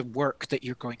similar to the work that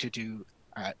you're going to do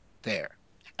there.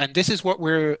 And this is what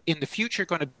we're in the future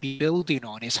going to be building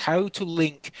on, is how to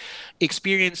link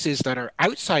experiences that are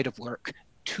outside of work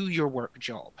to your work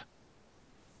job.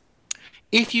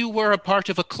 If you were a part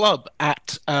of a club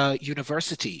at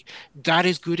university, that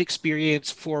is good experience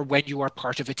for when you are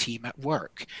part of a team at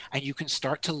work, and you can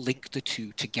start to link the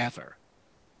two together.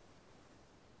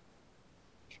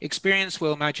 Experience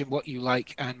will imagine what you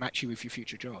like and match you with your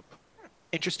future job.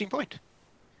 Interesting point.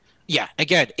 Yeah,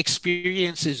 again,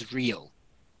 experience is real.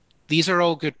 These are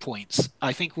all good points.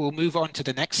 I think we'll move on to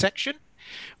the next section,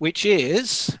 which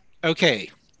is,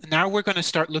 okay, now we're going to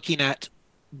start looking at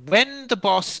when the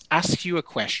boss asks you a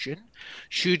question,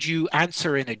 should you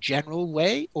answer in a general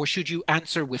way or should you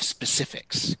answer with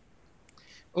specifics?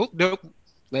 Oh, no,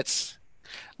 let's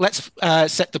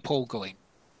set the poll going.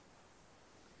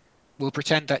 We'll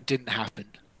pretend that didn't happen.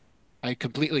 I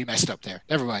completely messed up there.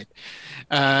 Never mind.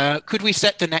 Could we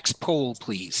set the next poll,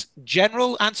 please?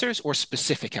 General answers or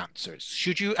specific answers?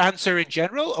 Should you answer in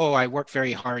general? Oh, I work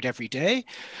very hard every day.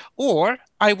 Or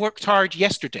I worked hard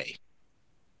yesterday.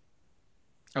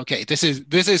 Okay, this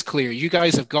is clear. You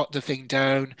guys have got the thing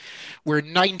down. We're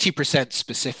 90%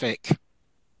 specific.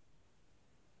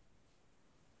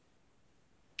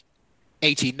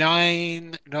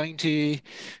 89, 90.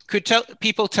 Could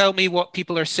people tell me what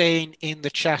people are saying in the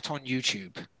chat on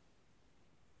YouTube?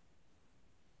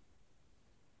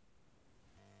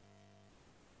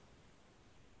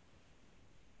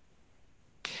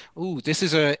 Oh, this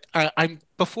is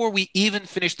before we even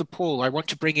finish the poll, I want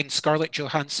to bring in Scarlett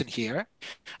Johansson here.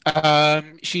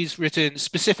 She's written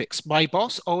specifics. My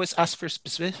boss always asks for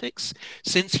specifics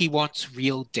since he wants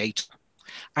real data.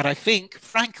 And I think,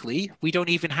 frankly, we don't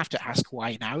even have to ask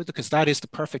why now, because that is the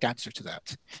perfect answer to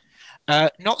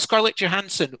that. Not Scarlett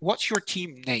Johansson. What's your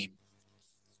team name?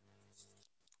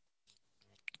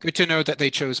 Good to know that they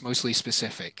chose mostly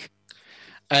specific.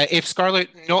 If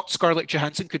not Scarlett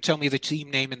Johansson could tell me the team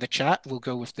name in the chat, we'll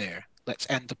go with there. Let's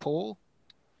end the poll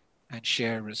and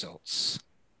share results.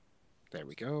 There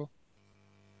we go.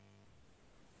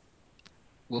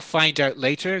 We'll find out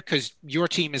later because your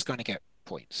team is going to get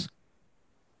points.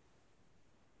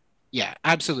 Yeah,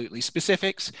 absolutely.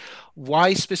 Specifics.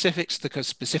 Why specifics? Because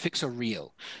specifics are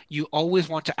real. You always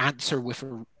want to answer with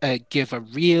give a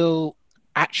real,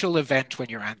 actual event when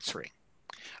you're answering.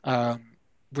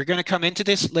 We're going to come into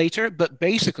this later, but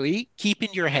basically keep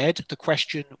in your head the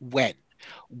question when.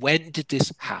 When did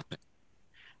this happen?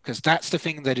 Because that's the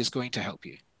thing that is going to help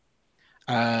you.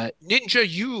 Ninja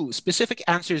U, specific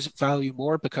answers value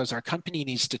more because our company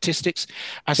needs statistics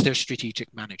as their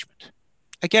strategic management.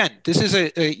 Again, this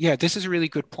is a really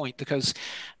good point because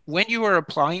when you are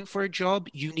applying for a job,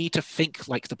 you need to think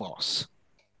like the boss.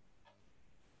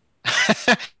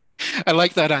 I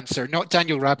like that answer. Not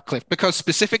Daniel Radcliffe, because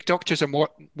specific doctors are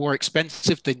more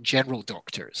expensive than general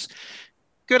doctors.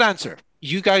 Good answer.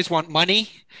 You guys want money.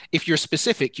 If you're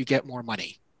specific, you get more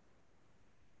money.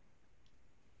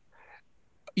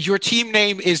 Your team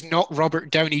name is not Robert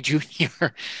Downey Jr.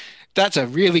 That's a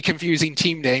really confusing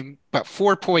team name, but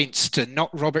 4 points to not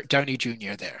Robert Downey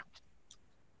Jr. there.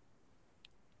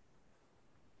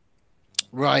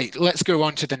 Right, let's go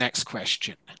on to the next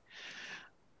question.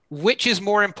 Which is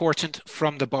more important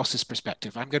from the boss's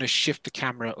perspective? I'm going to shift the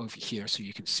camera over here so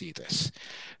you can see this.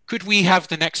 Could we have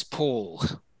the next poll?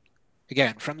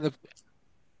 Again, from the...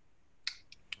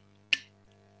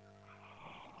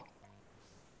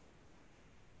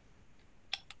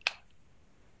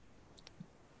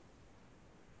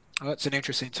 Oh, that's an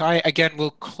interesting tie. Again,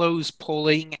 we'll close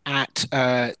polling at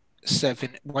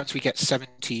 7 once we get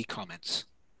 70 comments.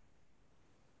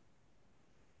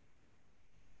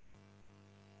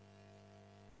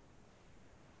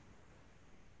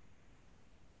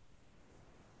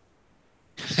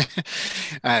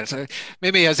 So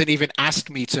Mimi hasn't even asked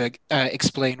me to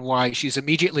explain why. She's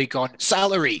immediately gone,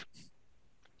 salary.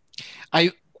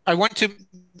 I want to,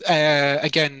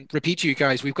 again, repeat to you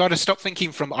guys, we've got to stop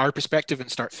thinking from our perspective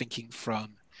and start thinking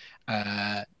from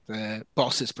the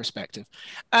boss's perspective.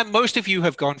 And most of you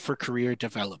have gone for career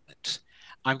development.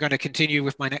 I'm going to continue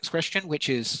with my next question, which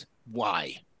is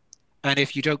why? And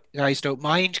if you guys don't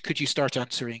mind, could you start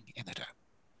answering in the chat?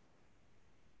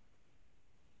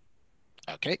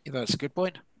 Okay, that's a good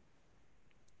point.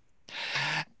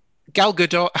 Gal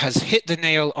Gadot has hit the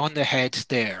nail on the head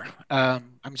there.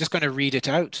 I'm just going to read it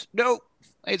out. No,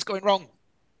 it's going wrong.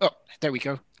 Oh, there we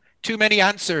go. Too many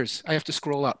answers. I have to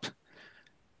scroll up.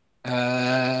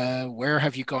 Where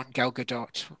have you gone, Gal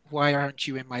Gadot? Why aren't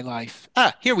you in my life?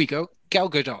 Ah, here we go. Gal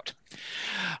Gadot.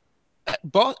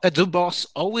 The boss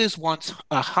always wants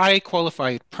a high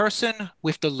qualified person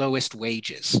with the lowest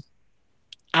wages.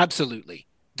 Absolutely.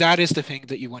 That is the thing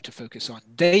that you want to focus on.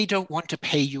 They don't want to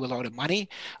pay you a lot of money,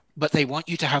 but they want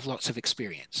you to have lots of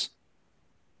experience.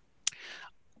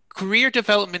 Career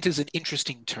development is an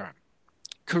interesting term.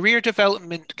 Career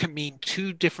development can mean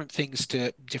two different things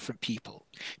to different people.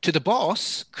 To the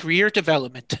boss, career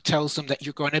development tells them that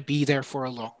you're going to be there for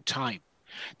a long time.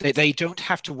 They don't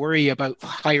have to worry about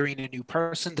hiring a new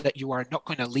person, that you are not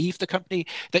going to leave the company,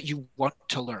 that you want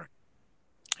to learn.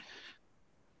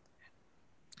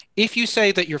 If you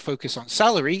say that you're focused on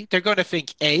salary, they're going to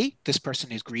think A, this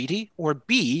person is greedy, or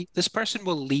B, this person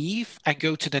will leave and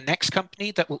go to the next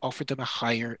company that will offer them a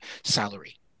higher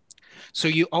salary. So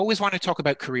you always want to talk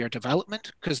about career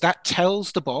development because that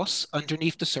tells the boss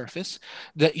underneath the surface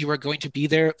that you are going to be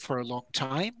there for a long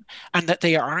time and that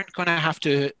they aren't going to have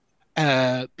to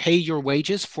pay your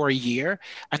wages for a year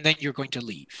and then you're going to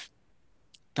leave.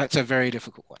 That's a very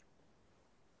difficult one.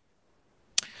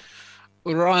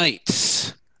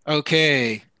 Right.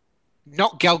 Okay.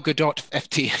 Not Gal Gadot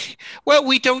FTA. Well,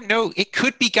 we don't know. It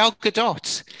could be Gal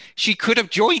Gadot. She could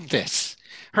have joined this.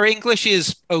 Her English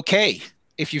is okay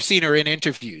if you've seen her in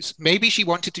interviews. Maybe she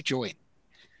wanted to join.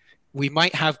 We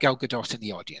might have Gal Gadot in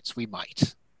the audience. We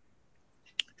might.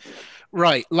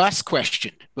 Right. Last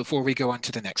question before we go on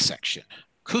to the next section.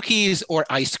 Cookies or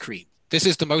ice cream? This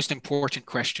is the most important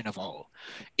question of all.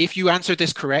 If you answer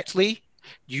this correctly,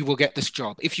 you will get this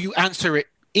job. If you answer it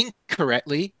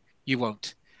incorrectly, you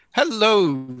won't.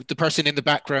 Hello, the person in the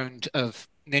background of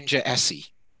Ninja Essie.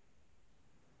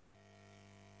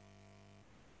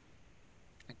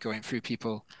 Going through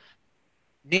people.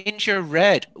 Ninja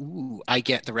Red. Ooh, I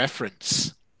get the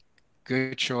reference.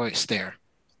 Good choice there.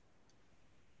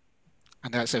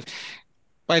 And that's a...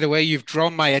 By the way, you've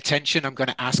drawn my attention. I'm going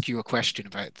to ask you a question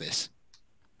about this.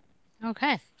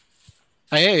 Okay.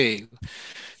 Hey.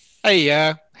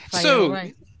 Hey,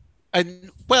 so...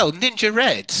 well, Ninja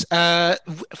Red,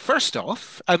 first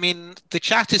off, I mean, the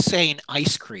chat is saying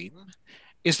ice cream.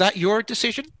 Is that your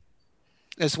decision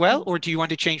as well, or do you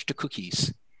want to change to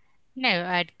cookies? No,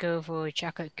 I'd go for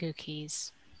chocolate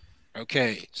cookies.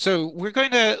 Okay, so we're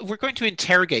going to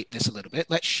interrogate this a little bit.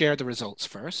 Let's share the results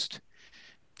first.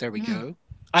 There we go.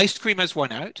 Ice cream has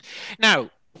won out. Now,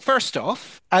 first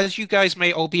off, as you guys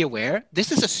may all be aware,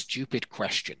 this is a stupid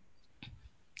question.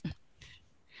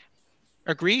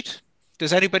 Agreed?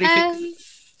 Does anybody think?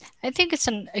 I think it's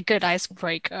a good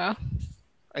icebreaker.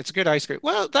 It's a good icebreaker.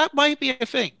 Well, that might be a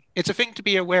thing. It's a thing to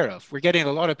be aware of. We're getting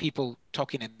a lot of people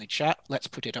talking in the chat. Let's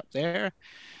put it up there.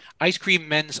 Ice cream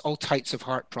mends all types of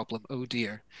heart problem. Oh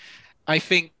dear. I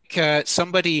think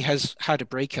somebody has had a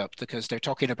breakup because they're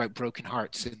talking about broken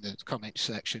hearts in the comment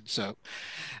section. So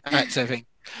that's a thing.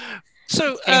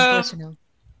 So personal.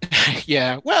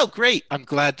 Yeah, well, great. I'm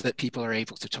glad that people are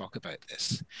able to talk about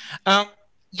this.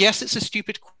 Yes, it's a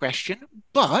stupid question,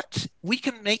 but we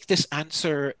can make this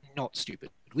answer not stupid.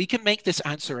 We can make this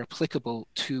answer applicable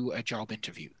to a job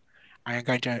interview. I am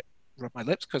going to rub my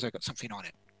lips because I got something on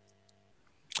it.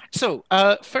 So,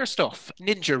 first off,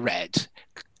 Ninja Red.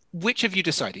 Which have you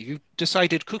decided? You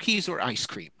decided cookies or ice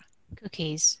cream?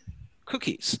 Cookies.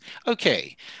 Cookies.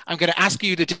 Okay, I'm going to ask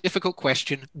you the difficult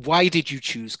question. Why did you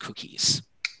choose cookies?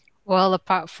 Well,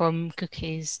 apart from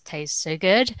cookies taste so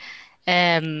good,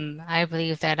 I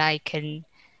believe that I can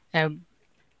um,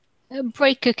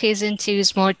 break cookies into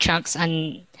small chunks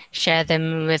and share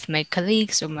them with my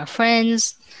colleagues or my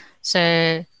friends.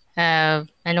 So, and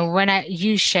when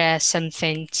you share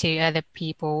something to other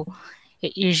people,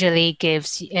 it usually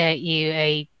gives you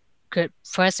a good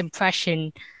first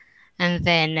impression, and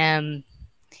then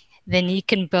you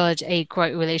can build a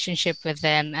great relationship with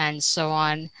them and so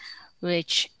on,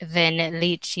 which then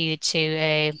leads you to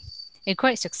a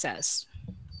great success.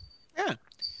 Yeah,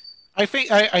 I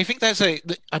think that's a.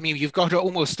 I mean, you've got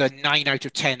almost a 9 out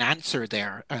of 10 answer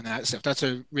there, and that's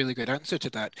a really good answer to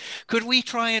that. Could we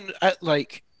try and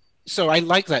like? So I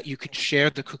like that you can share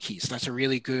the cookies. That's a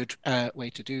really good way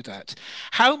to do that.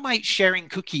 How might sharing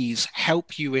cookies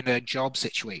help you in a job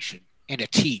situation in a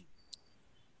team?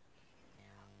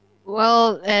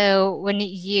 Well, when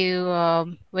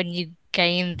you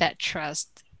gain that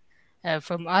trust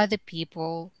from other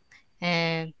people,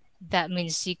 and that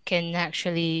means you can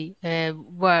actually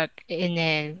work in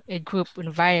a group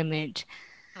environment,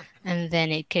 and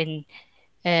then it can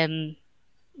um,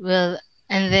 well,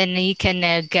 and then you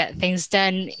can get things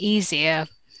done easier.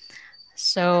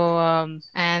 So,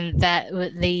 and that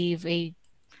would leave a,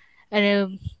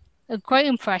 a great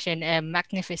impression, a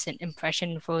magnificent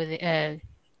impression for the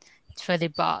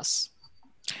boss.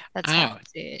 That's how I Ah,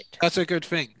 see it. that's a good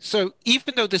thing. So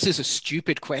even though this is a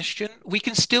stupid question, we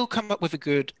can still come up with a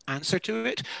good answer to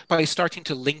it by starting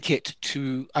to link it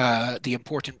to the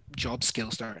important job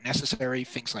skills that are necessary,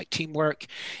 things like teamwork.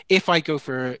 If I go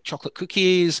for chocolate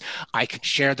cookies, I can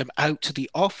share them out to the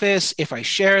office. If I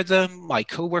share them, my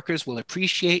coworkers will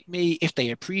appreciate me. If they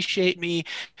appreciate me,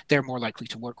 they're more likely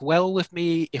to work well with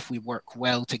me. If we work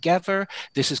well together,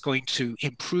 this is going to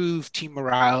improve team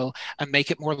morale and make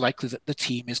it more likely that the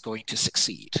team is going to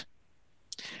succeed.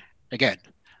 Again,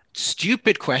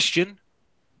 stupid question,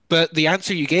 but the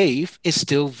answer you gave is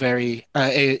still very,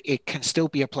 it can still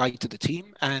be applied to the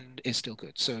team and is still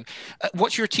good. So,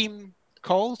 what's your team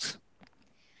called?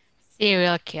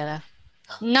 Serial killer.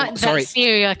 Not that Sorry,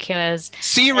 serial killers.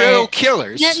 serial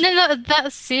No, killers, no, no.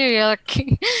 That cereal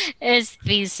is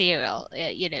the cereal.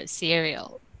 You know,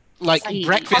 cereal. like Like C.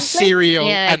 breakfast cornflakes? cereal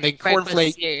Yeah, and like then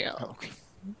breakfast cornflake. cereal. Okay,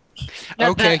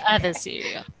 Not the okay, other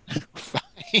cereal. fine.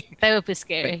 That would be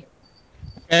scary.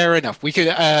 Fair enough. We could.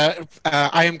 I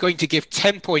am going to give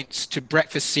 10 points to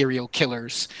breakfast cereal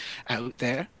killers out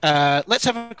there. Let's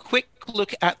have a quick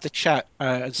look at the chat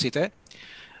and see there.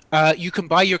 You can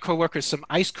buy your coworkers some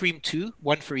ice cream too,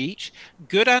 one for each.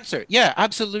 Good answer. Yeah,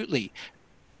 absolutely.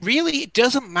 Really, it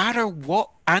doesn't matter what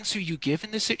answer you give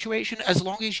in this situation as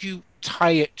long as you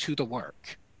tie it to the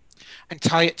work and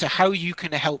tie it to how you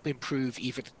can help improve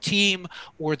either the team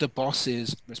or the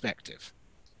boss's perspective.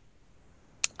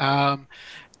 Um,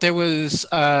 there was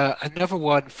another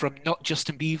one from Not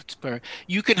Justin Bieber.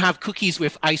 You can have cookies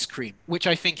with ice cream, which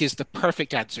I think is the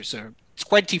perfect answer. So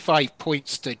 25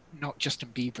 points to Not Justin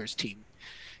Bieber's team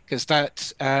because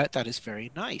that is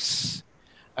very nice.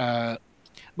 Uh,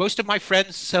 Most of my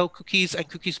friends sell cookies, and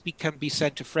cookies can be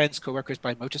sent to friends, coworkers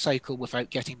by motorcycle without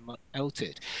getting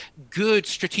melted. Good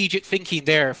strategic thinking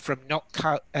there from not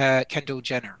Kendall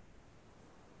Jenner.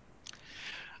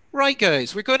 Right,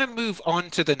 guys, we're going to move on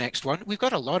to the next one. We've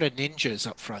got a lot of ninjas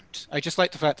up front. I just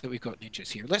like the fact that we've got ninjas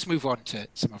here. Let's move on to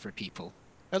some other people.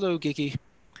 Hello, Giggy.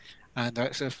 And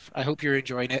I hope you're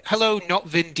enjoying it. Hello, not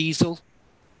Vin Diesel.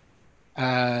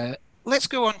 Let's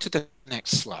go on to the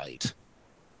next slide.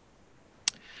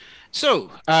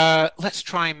 So let's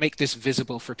try and make this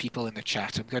visible for people in the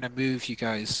chat. I'm going to move you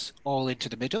guys all into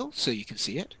the middle so you can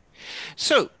see it.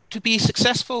 So to be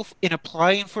successful in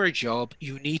applying for a job,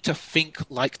 you need to think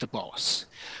like the boss.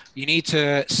 You need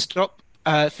to stop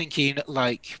thinking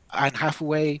like Anne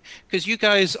Hathaway, because you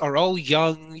guys are all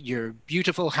young, you're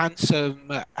beautiful,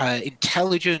 handsome,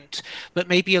 intelligent, but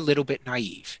maybe a little bit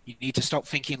naive. You need to stop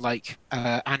thinking like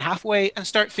Anne Hathaway and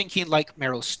start thinking like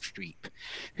Meryl Streep,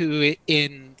 who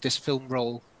in this film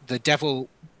role, The Devil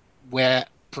Wear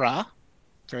Prada,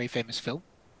 very famous film.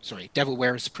 Sorry, Devil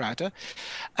Wears Prada.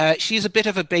 She's a bit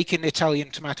of a bacon, Italian,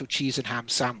 tomato, cheese, and ham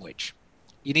sandwich.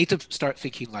 You need to start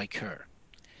thinking like her.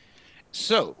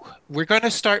 So we're going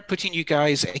to start putting you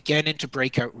guys again into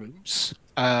breakout rooms.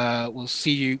 We'll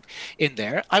see you in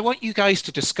there. I want you guys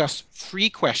to discuss 3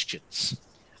 questions.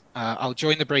 I'll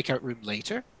join the breakout room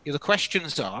later. The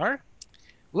questions are,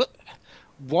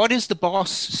 what is the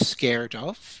boss scared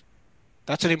of?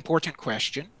 That's an important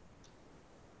question.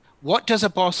 What does a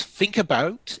boss think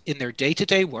about in their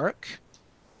day-to-day work?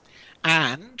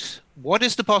 And what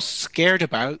is the boss scared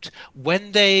about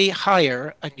when they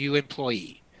hire a new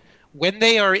employee? When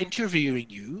they are interviewing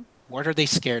you, what are they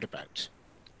scared about?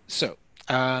 So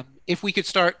if we could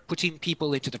start putting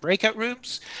people into the breakout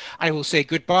rooms, I will say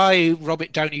goodbye,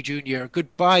 Robert Downey Jr.,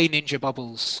 goodbye, Ninja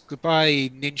Bubbles,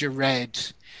 goodbye, Ninja Red,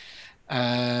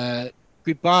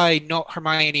 goodbye, not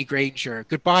Hermione Granger,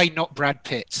 goodbye, not Brad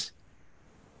Pitt.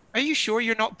 Are you sure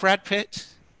you're not Brad Pitt?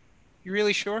 You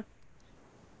really sure?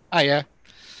 Ah, yeah.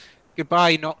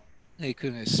 Goodbye, not. Hey,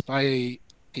 goodness, bye,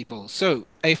 people. So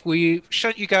if we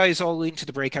shut you guys all into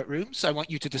the breakout rooms, I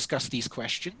want you to discuss these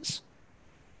questions.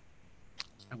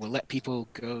 And we'll let people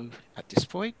go at this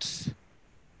point.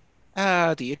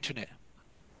 The internet.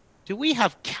 Do we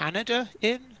have Canada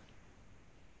in?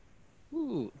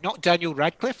 Ooh, not Daniel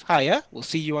Radcliffe. Hiya. We'll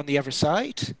see you on the other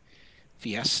side.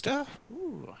 Fiesta.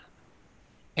 Ooh.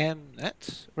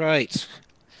 Mnet. Right.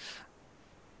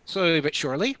 Slowly but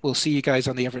surely, we'll see you guys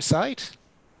on the other side.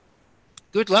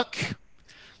 Good luck.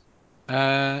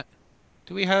 Do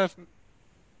we have...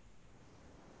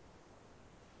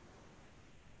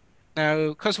 Now,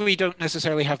 because we don't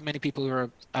necessarily have many people who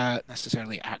are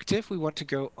necessarily active, we want to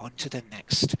go on to the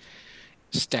next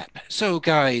step. So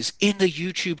guys, in the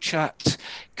YouTube chat,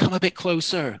 come a bit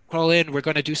closer, crawl in, we're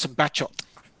going to do some bachot.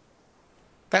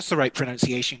 That's the right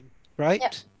pronunciation, right?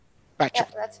 Yep. Bachot. Yeah,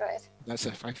 that's right. That's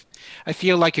I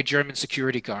feel like a German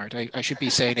security guard. I should be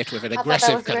saying it with an aggressive...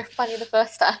 I thought that was very funny the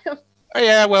first time. Oh,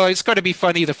 yeah, well, it's got to be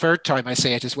funny the third time I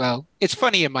say it as well. It's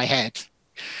funny in my head.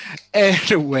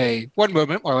 Anyway, one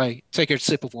moment while I take a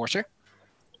sip of water.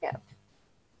 Yeah.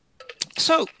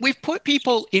 So we've put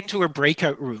people into a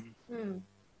breakout room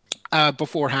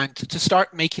beforehand to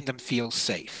start making them feel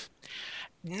safe.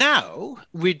 Now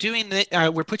we're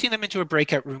putting them into a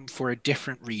breakout room for a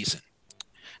different reason.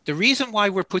 The reason why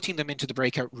we're putting them into the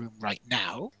breakout room right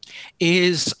now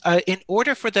is in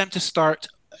order for them to start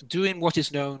doing what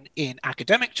is known in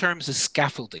academic terms as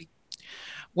scaffolding.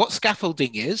 What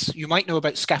scaffolding is, you might know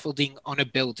about scaffolding on a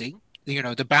building, you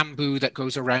know, the bamboo that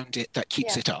goes around it that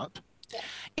keeps it up. Yeah.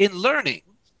 In learning,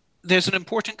 there's an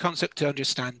important concept to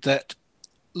understand that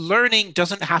learning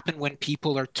doesn't happen when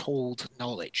people are told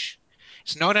knowledge.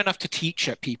 It's not enough to teach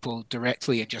at people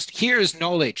directly and just, here's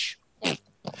knowledge,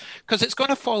 because it's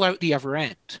going to fall out the other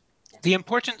end. The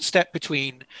important step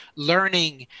between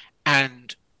learning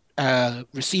and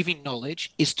receiving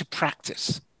knowledge is to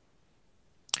practice.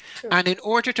 True. And in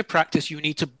order to practice, you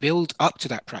need to build up to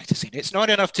that practicing. It's not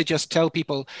enough to just tell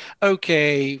people,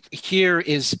 okay, here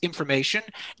is information,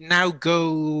 now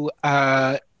go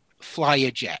fly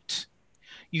a jet.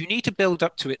 You need to build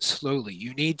up to it slowly.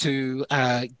 You need to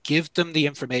give them the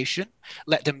information,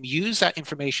 let them use that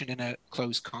information in a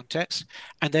closed context,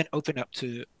 and then open up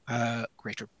to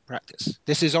greater practice.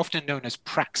 This is often known as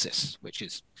praxis, which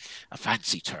is a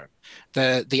fancy term.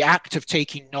 The act of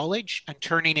taking knowledge and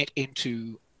turning it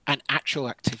into an actual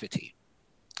activity.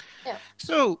 Yeah.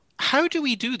 So how do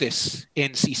we do this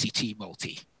in CCT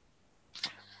Multi?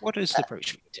 What is the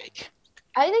approach we take?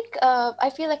 I think I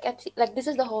feel like this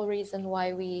is the whole reason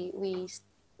why we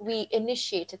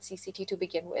initiated CCT to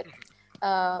begin with.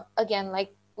 Again,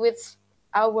 like with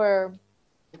our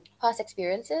past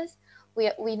experiences,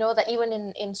 we know that even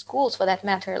in schools, for that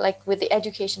matter, like with the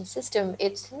education system,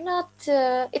 it's not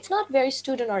very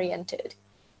student oriented.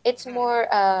 It's more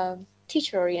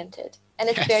teacher oriented, and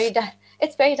it's very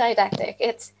didactic.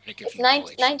 It's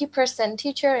 90%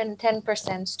 teacher and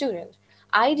 10% student.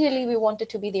 Ideally, we want it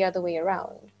to be the other way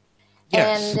around.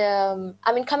 Yes. And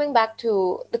I mean, coming back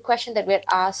to the question that we had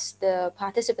asked the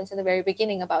participants in the very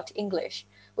beginning about English,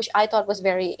 which I thought was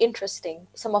very interesting,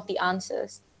 some of the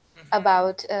answers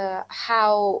about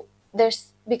how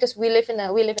because we live in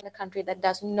a country that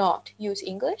does not use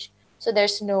English, so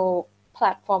there's no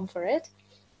platform for it.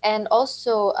 And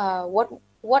also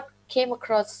what came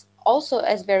across also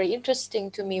as very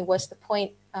interesting to me was the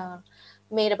point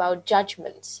made about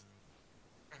judgments.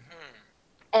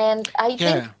 And I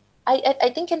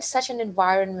think in such an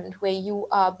environment where you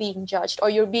are being judged or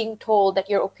you're being told that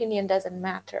your opinion doesn't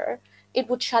matter, it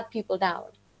would shut people down.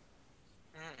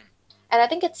 And I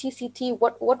think at CCT,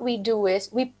 what we do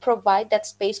is we provide that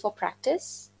space for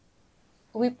practice.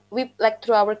 We like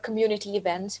through our community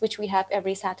events, which we have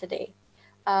every Saturday.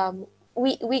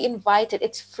 we invite it.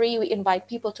 It's free. We invite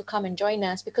people to come and join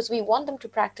us because we want them to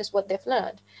practice what they've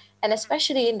learned. And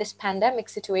especially in this pandemic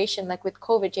situation, like with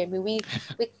COVID, Jamie, we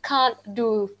can't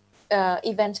do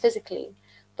events physically.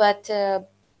 But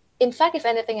in fact, if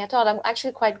anything at all, I'm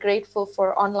actually quite grateful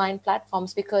for online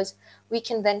platforms because we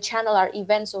can then channel our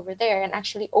events over there and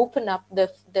actually open up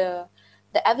the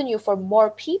avenue for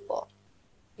more people,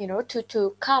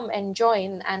 to come and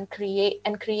join and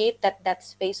create that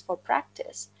space for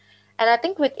practice. And I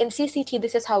think in CCT,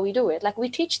 this is how we do it. Like, we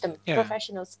teach them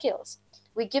professional skills,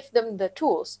 we give them the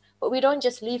tools, but we don't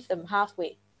just leave them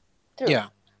halfway through.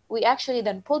 We actually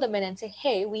then pull them in and say,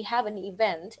 hey, we have an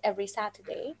event every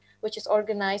Saturday which is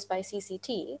organized by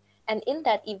CCT, and in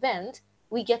that event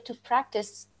we get to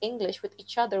practice English with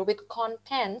each other with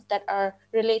contents that are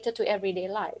related to everyday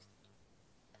life.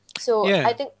 So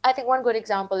I think one good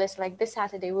example is like this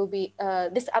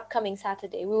upcoming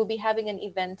Saturday, we will be having an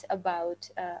event about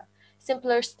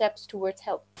simpler steps towards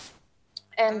health.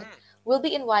 And we'll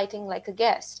be inviting like a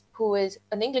guest who is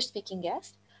an English speaking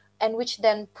guest, and which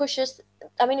then pushes,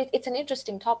 I mean, it's an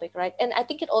interesting topic, right? And I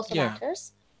think it also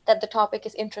matters that the topic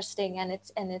is interesting and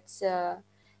it's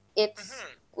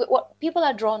what people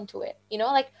are drawn to it,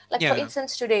 like for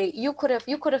instance, today you could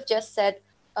have just said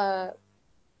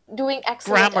doing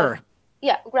excellent grammar.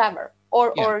 Grammar,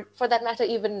 or for that matter,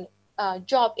 even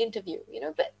job interview,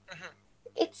 but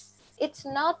it's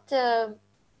not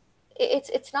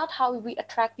it's not how we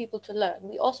attract people to learn.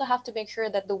 We also have to make sure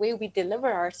that the way we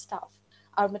deliver our stuff,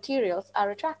 our materials, are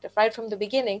attractive right from the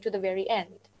beginning to the very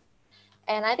end.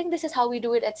 And I think this is how we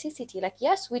do it at CCT. Like,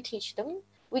 yes, we teach them,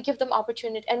 we give them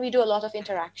opportunity, and we do a lot of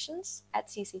interactions at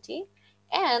CCT.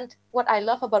 And what I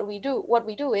love about what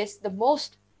we do is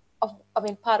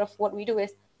part of what we do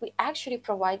is we actually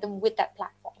provide them with that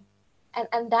platform.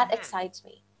 And that excites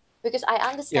me. Because I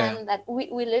understand that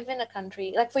we live in a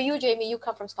country, like for you, Jamie, you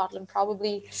come from Scotland,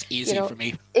 probably. It's easy for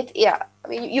me. I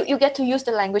mean, you get to use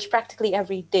the language practically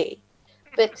every day.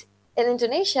 But in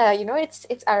Indonesia, it's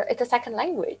a second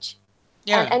language.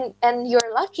 Yeah. And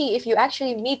you're lucky if you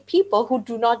actually meet people who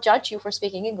do not judge you for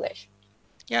speaking English.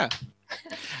 Yeah.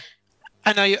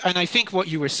 And I think what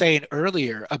you were saying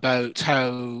earlier about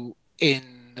how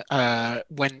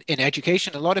when in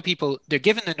education, a lot of people, they're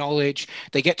given the knowledge,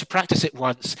 they get to practice it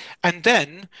once, and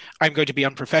then I'm going to be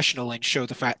unprofessional and show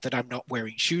the fact that I'm not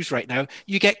wearing shoes right now.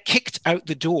 You get kicked out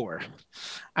the door,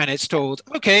 and it's told,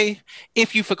 okay,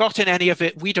 if you've forgotten any of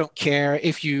it, we don't care.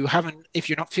 If you're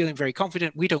not feeling very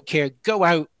confident, we don't care. Go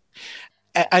out.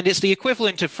 And it's the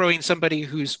equivalent of throwing somebody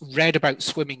who's read about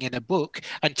swimming in a book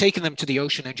and taking them to the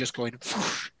ocean and just going,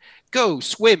 go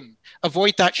swim,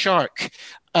 avoid that shark.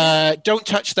 Don't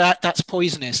touch that. That's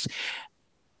poisonous.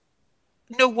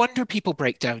 No wonder people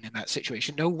break down in that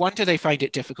situation. No wonder they find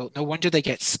it difficult. No wonder they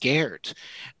get scared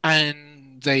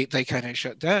and they kind of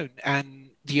shut down.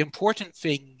 And the important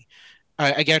thing,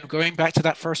 again, going back to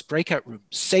that first breakout room,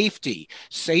 safety,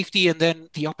 and then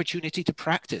the opportunity to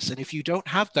practice. And if you don't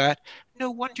have that,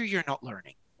 no wonder you're not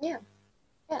learning. Yeah.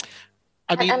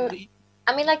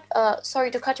 I mean, like,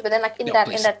 sorry to cut you, but then like in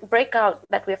that breakout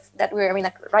that we're, I mean,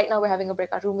 like right now we're having a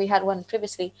breakout room. We had one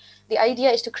previously. The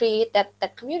idea is to create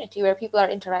that community where people are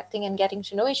interacting and getting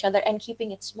to know each other and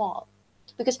keeping it small,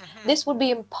 because this would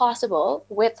be impossible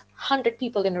with 100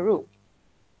 people in a room.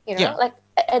 Like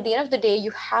at the end of the day, you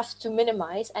have to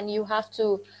minimize and you have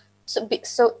to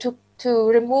to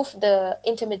remove the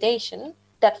intimidation,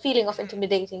 that feeling of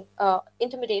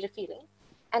intimidated feeling,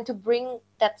 and to bring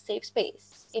that safe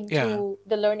space into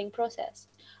the learning process.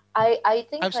 I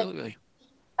think absolutely.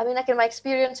 Like in my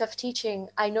experience of teaching,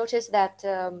 I noticed that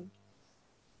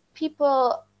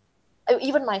people,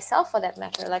 even myself for that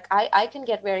matter, like I can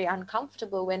get very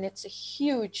uncomfortable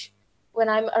when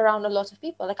I'm around a lot of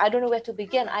people. Like, I don't know where to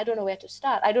begin. I don't know where to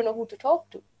start. I don't know who to talk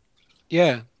to.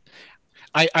 Yeah.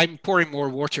 I'm pouring more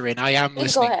water in. I am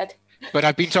listening. Go ahead. But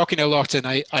I've been talking a lot,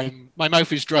 and my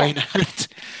mouth is drying out.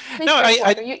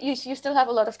 You still have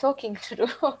a lot of talking to do.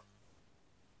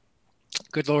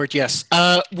 Good Lord, yes.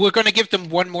 We're going to give them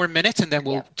one more minute, and then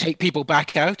we'll take people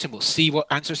back out, and we'll see what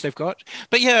answers they've got.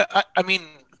 But yeah, I mean,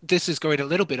 this is going a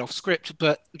little bit off script,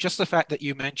 but just the fact that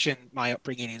you mentioned my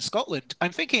upbringing in Scotland,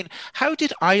 I'm thinking, how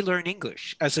did I learn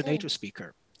English as a native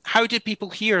speaker? How did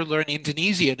people here learn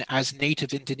Indonesian as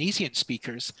native Indonesian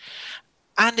speakers?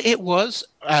 And it was,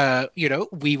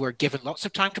 we were given lots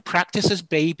of time to practice as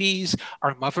babies.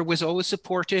 Our mother was always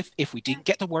supportive. If we didn't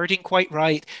get the wording quite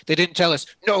right, they didn't tell us,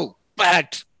 no,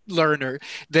 bad learner.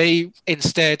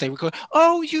 Instead, they would go,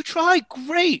 oh, you tried,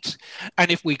 great. And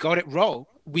if we got it wrong,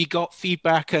 we got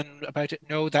feedback about it.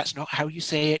 No, that's not how you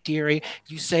say it, dearie.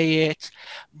 You say it,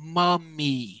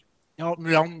 mummy.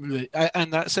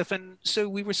 and that stuff. And so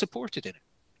we were supported in it.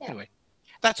 Yeah. Anyway,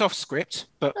 that's off script,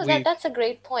 but No, that's a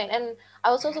great point. And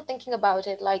I was also thinking about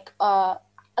it, like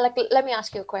let me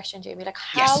ask you a question, Jamie. Like,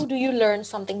 how do you learn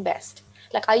something best?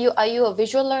 Like, are you a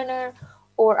visual learner,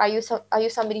 or are you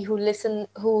somebody who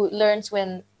learns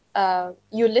when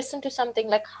you listen to something?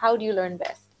 Like, how do you learn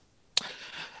best?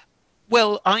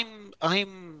 Well, I'm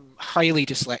highly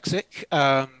dyslexic.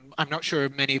 I'm not sure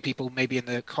many people maybe in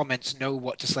the comments know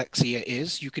what dyslexia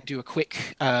is. You can do a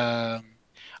quick.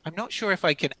 I'm not sure if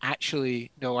I can actually.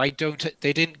 No, I don't.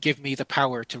 They didn't give me the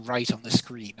power to write on the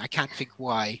screen. I can't think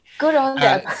why. Good on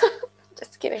them.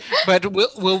 Just kidding. But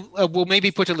we'll maybe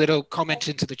put a little comment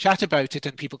into the chat about it,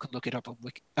 and people can look it up on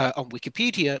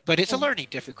Wikipedia. But it's a learning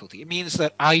difficulty. It means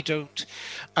that I don't.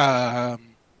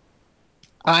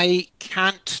 I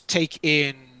can't take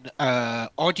in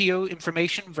audio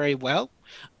information very well,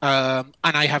 and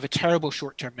I have a terrible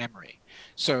short-term memory.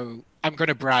 So I'm going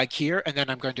to brag here, and then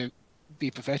I'm going to be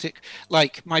pathetic.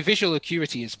 Like, my visual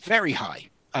acuity is very high.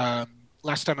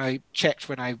 Last time I checked,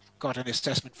 when I got an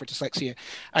assessment for dyslexia,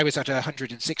 I was at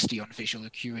 160 on visual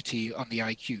acuity on the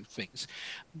IQ things,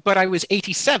 but I was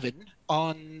 87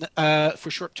 on for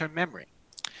short-term memory.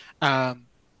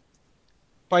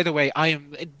 By the way, I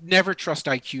never trust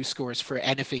IQ scores for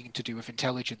anything to do with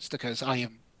intelligence, because I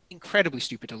am incredibly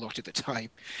stupid a lot of the time.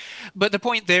 But the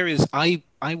point there is, I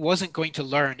wasn't going to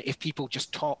learn if people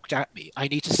just talked at me. I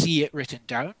need to see it written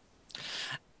down.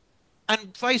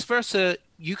 And vice versa,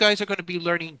 you guys are going to be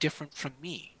learning different from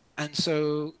me. And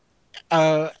so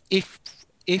if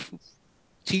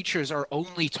teachers are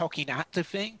only talking at the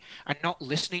thing and not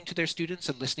listening to their students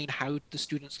and listening how the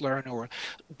students learn, or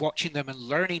watching them and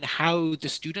learning how the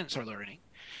students are learning,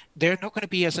 they're not going to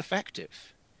be as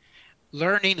effective.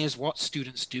 Learning is what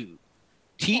students do.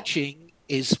 Teaching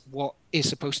is what is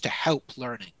supposed to help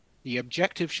learning. The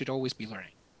objective should always be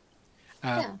learning.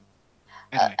 Anyway.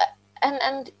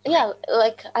 And yeah,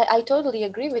 like I totally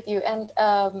agree with you. And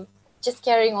just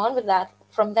carrying on with that,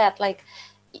 from that, like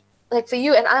for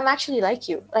you, and I'm actually like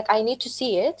you, like I need to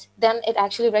see it, then it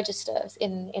actually registers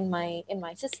in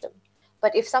my system.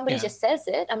 But if somebody just says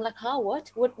it, I'm like, huh,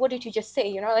 what did you just say?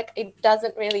 You know, like it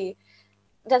doesn't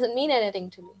mean anything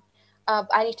to me.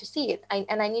 I need to see it,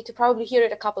 and I need to probably hear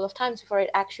it a couple of times before it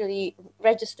actually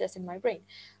registers in my brain.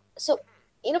 So,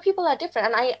 you know, people are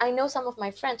different. And I know some of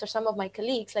my friends or some of my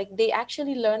colleagues, like they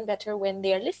actually learn better when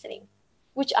they are listening,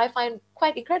 which I find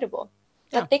quite incredible.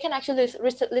 Like they can actually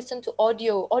listen to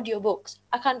audio books.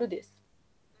 I can't do this.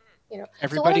 You know,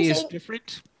 everybody is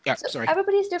different. Yeah, sorry.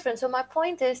 Everybody is different. So my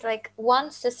point is, like,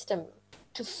 one system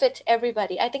to fit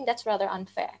everybody, I think that's rather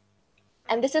unfair.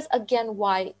 And this is again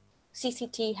why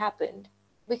CCT happened,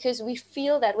 because we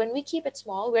feel that when we keep it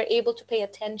small, we're able to pay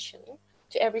attention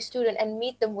to every student and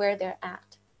meet them where they're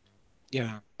at.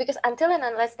 Yeah. Because until and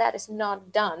unless that is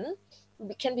not done,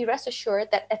 we can be rest assured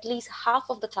that at least half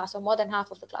of the class, or more than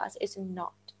half of the class, is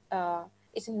not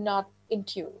in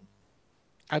tune.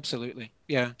 Absolutely.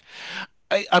 Yeah.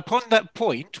 Upon that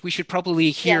point, we should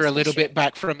probably hear a little bit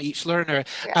back from each learner.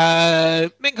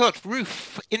 Mingkot,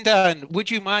 Roof, Indan, would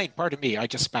you mind, pardon me, I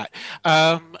just spat.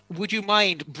 Would you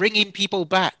mind bringing people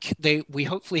back? We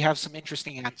hopefully have some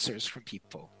interesting answers from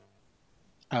people.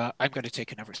 I'm going to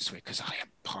take another swig because I am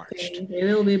parched. Okay, they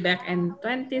will be back in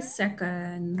 20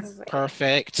 seconds.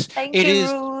 Perfect. Thank you,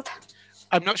 Ruth.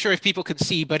 I'm not sure if people can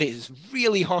see, but it is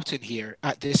really hot in here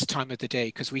at this time of the day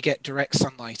because we get direct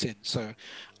sunlight in. So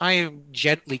I am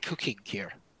gently cooking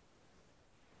here.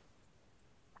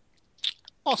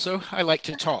 Also, I like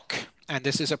to talk, and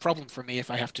this is a problem for me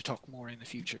if I have to talk more in the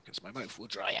future because my mouth will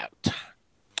dry out.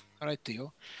 All right,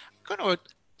 Theo.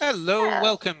 Hello,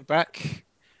 welcome back.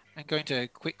 I'm going to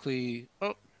quickly...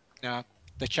 Oh, no,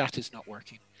 the chat is not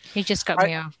working. He just got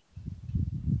me off.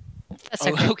 That's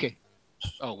okay.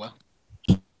 Oh, well.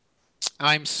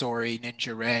 I'm sorry,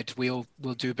 Ninja Red. We'll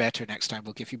do better next time.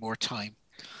 We'll give you more time.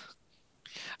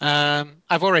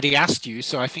 I've already asked you,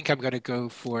 so I think I'm going to go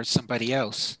for somebody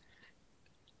else.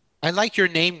 I like your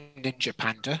name, Ninja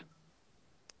Panda.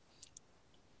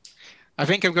 I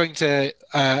think I'm going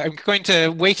to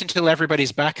wait until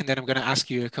everybody's back, and then I'm going to ask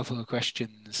you a couple of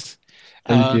questions.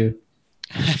 Thank you.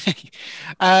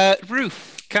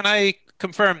 Ruth, can I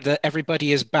confirm that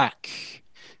everybody is back?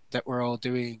 That we're all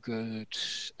doing good.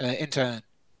 Intern.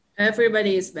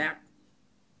 Everybody is back.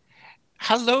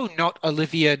 Hello, not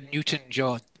Olivia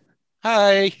Newton-John.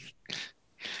 Hi.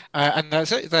 And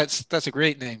that's a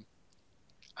great name.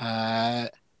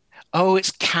 Oh,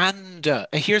 it's Canada.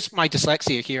 Here's my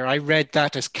dyslexia here. I read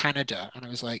that as Canada, and I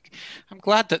was like, I'm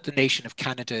glad that the nation of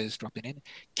Canada is dropping in.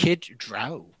 Kid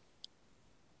Drow.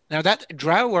 Now that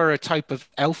drow are a type of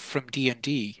elf from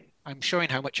D&D. I'm showing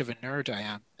how much of a nerd I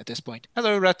am at this point.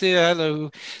 Hello, Ratia. Hello.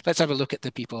 Let's have a look at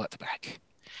the people at the back.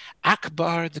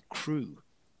 Akbar the crew.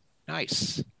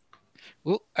 Nice.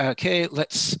 Oh, okay,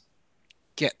 let's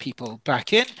get people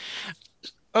back in.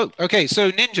 Oh, okay.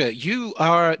 So Ninja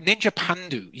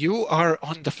Pandu. You are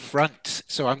on the front.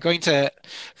 So I'm going to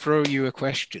throw you a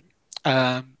question.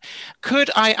 Could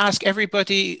I ask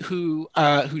everybody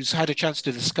who's had a chance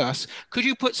to discuss, could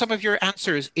you put some of your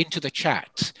answers into the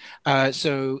chat?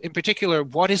 So in particular,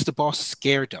 what is the boss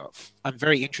scared of? I'm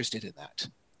very interested in that.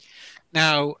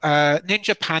 Now,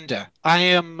 Ninja Panda, I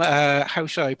am, how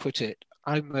shall I put it?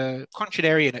 I'm a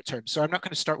contrarian at terms, so I'm not going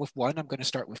to start with one, I'm going to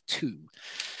start with two.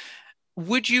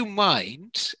 Would you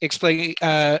mind explaining,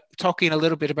 talking a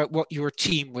little bit about what your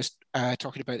team was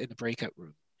talking about in the breakout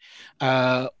room?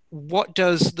 What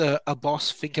does a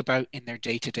boss think about in their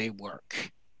day-to-day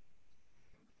work?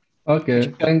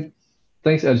 Okay,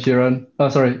 thanks, Ed Sheeran. Oh,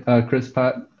 sorry, Chris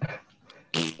Pat.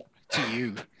 To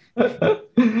you.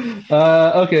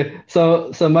 Okay,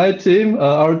 so my team,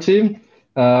 our team,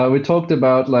 we talked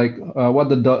about like what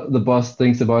the boss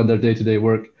thinks about their day-to-day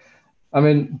work. I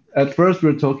mean, at first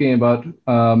we're talking about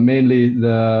mainly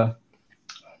the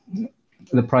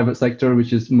private sector,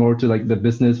 which is more to like the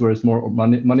business, where it's more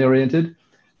money oriented.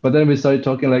 But then we started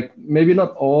talking like maybe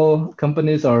not all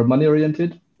companies are money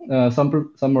oriented.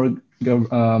 Some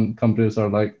companies are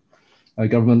like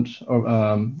government or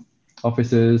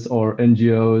offices or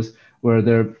NGOs where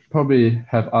they probably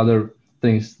have other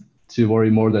things to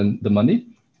worry more than the money.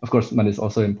 Of course, money is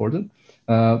also important.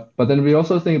 But then we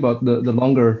also think about the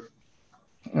longer,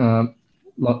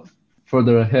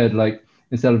 further ahead, like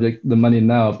instead of like the money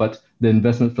now, but the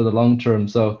investment for the long term.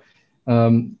 So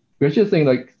we actually think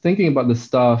like thinking about the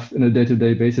staff in a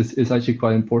day-to-day basis is actually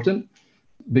quite important,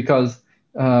 because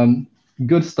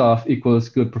good staff equals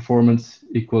good performance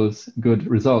equals good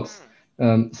results.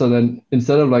 So then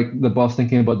instead of like the boss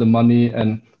thinking about the money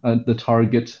and the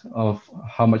target of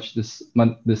how much this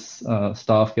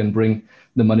staff can bring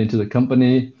the money into the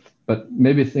company, but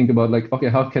maybe think about like, okay,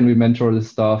 how can we mentor the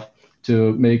staff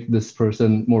to make this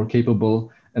person more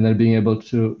capable, and then being able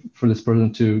to, for this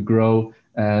person to grow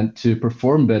and to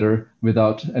perform better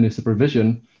without any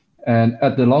supervision. And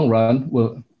at the long run,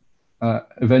 will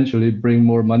eventually bring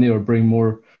more money or bring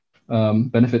more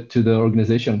benefit to the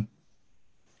organization.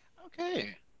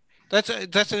 Okay.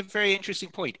 That's a very interesting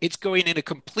point. It's going in a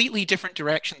completely different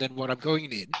direction than what I'm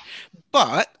going in,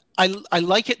 but I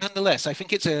like it nonetheless. I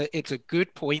think it's a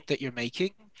good point that you're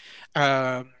making.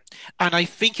 And I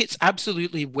think it's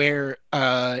absolutely where,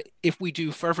 if we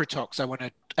do further talks, I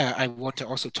want to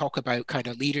also talk about kind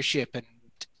of leadership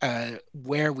and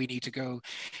where we need to go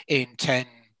in 10,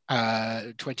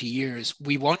 20 years.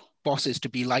 We want bosses to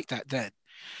be like that then.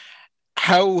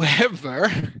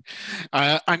 However,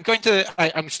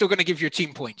 I'm still going to give your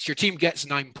team points. Your team gets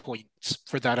 9 points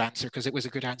for that answer because it was a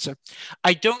good answer.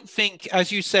 I don't think,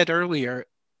 as you said earlier,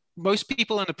 most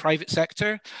people in the private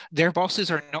sector, their bosses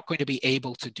are not going to be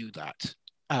able to do that.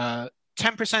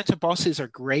 10% of bosses are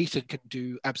great and can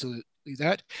do absolutely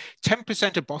that.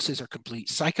 10% of bosses are complete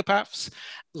psychopaths,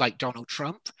 like Donald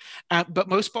Trump, but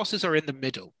most bosses are in the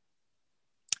middle.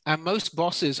 And most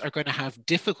bosses are going to have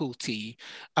difficulty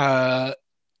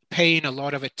paying a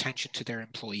lot of attention to their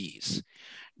employees.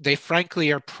 They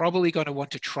frankly are probably going to want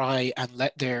to try and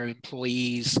let their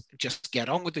employees just get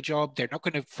on with the job. They're not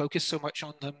going to focus so much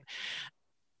on them.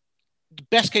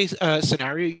 Best case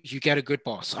scenario, you get a good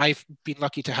boss. I've been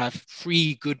lucky to have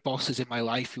 3 good bosses in my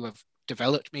life who have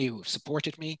developed me, who have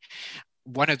supported me.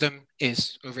 One of them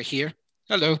is over here.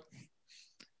 Hello.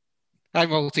 Hi,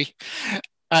 Multi.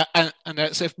 And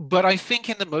that's it. But I think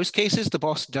in the most cases, the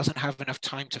boss doesn't have enough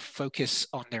time to focus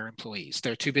on their employees.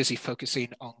 They're too busy focusing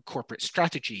on corporate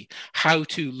strategy, how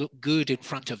to look good in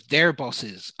front of their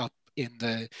bosses up in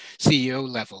the CEO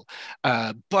level,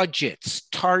 budgets,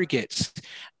 targets.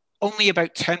 Only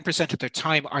about 10% of their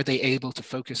time are they able to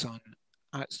focus on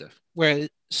that stuff.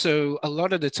 So a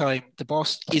lot of the time, the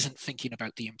boss isn't thinking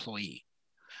about the employee,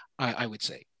 I would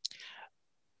say.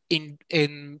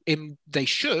 They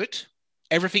should.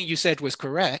 Everything you said was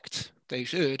correct. They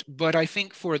should. But I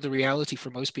think for the reality for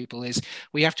most people is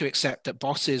we have to accept that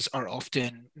bosses are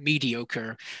often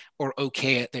mediocre or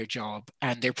okay at their job,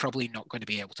 and they're probably not going to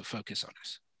be able to focus on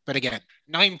us. But again,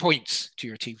 9 points to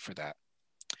your team for that.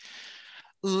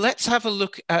 Let's have a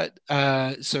look at,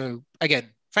 so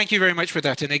again, thank you very much for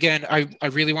that. And again, I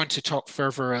really want to talk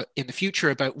further in the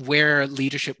future about where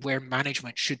leadership, where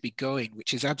management should be going,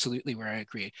 which is absolutely where I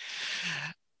agree.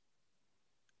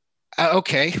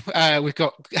 Okay,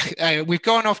 we've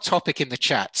gone off topic in the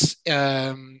chats.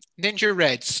 Ninja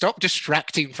Red, stop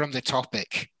distracting from the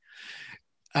topic.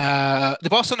 The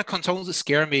boss on the consoles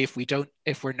scare me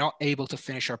if we're not able to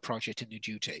finish our project in the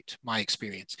due date. My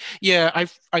experience. Yeah,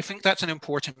 I think that's an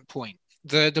important point.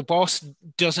 The boss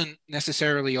doesn't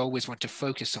necessarily always want to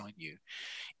focus on you.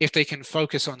 If they can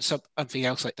focus on something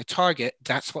else like the target,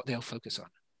 that's what they'll focus on.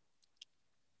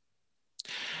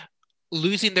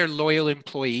 Losing their loyal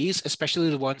employees, especially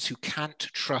the ones who can't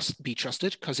be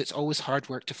trusted, because it's always hard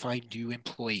work to find new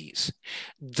employees.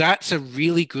 That's a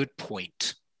really good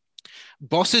point.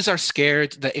 Bosses are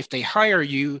scared that if they hire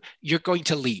you, you're going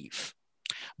to leave.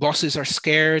 Bosses are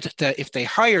scared that if they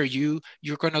hire you,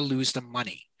 you're going to lose the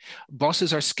money.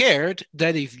 Bosses are scared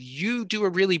that if you do a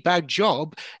really bad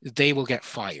job, they will get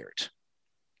fired.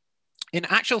 In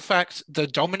actual fact, the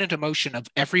dominant emotion of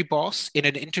every boss in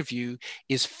an interview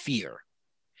is fear.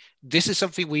 This is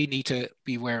something we need to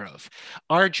be aware of.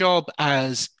 Our job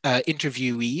as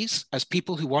interviewees, as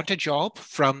people who want a job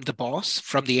from the boss,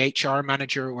 from the HR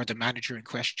manager or the manager in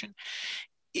question,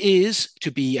 is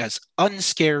to be as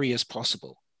unscary as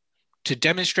possible, to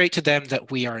demonstrate to them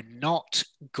that we are not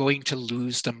going to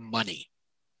lose the money.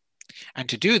 And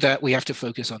to do that, we have to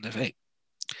focus on the thing.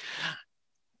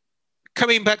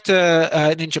 Coming back to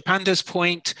Ninja Panda's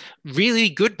point, really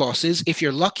good bosses, if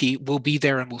you're lucky, will be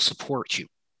there and will support you.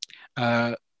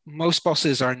 Most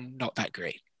bosses are not that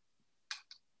great.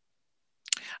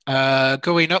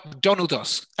 Going up, Donald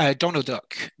Duck.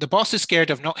 The boss is scared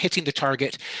of not hitting the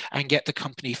target and get the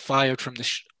company fired from the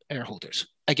shareholders.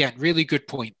 Again, really good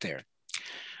point there.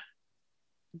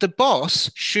 The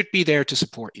boss should be there to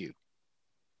support you.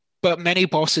 But many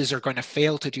bosses are going to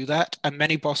fail to do that, and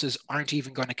many bosses aren't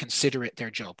even going to consider it their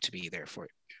job to be there for you.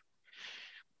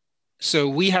 So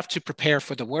we have to prepare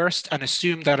for the worst and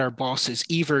assume that our boss is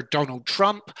either Donald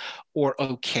Trump or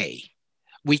okay.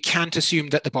 We can't assume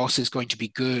that the boss is going to be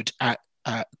good at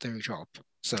their job.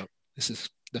 So this is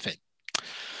the thing.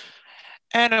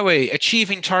 Anyway,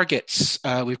 achieving targets.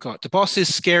 We've got the boss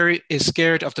is scared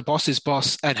of the boss's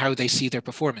boss and how they see their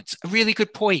performance. A really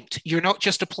good point. You're not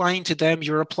just applying to them,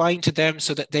 you're applying to them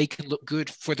so that they can look good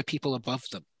for the people above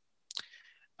them.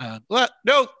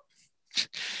 No,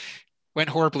 went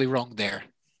horribly wrong there.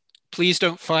 Please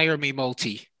don't fire me,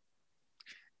 Multi.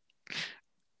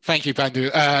 Thank you,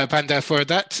 Panda, for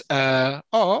that.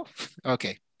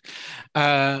 Okay.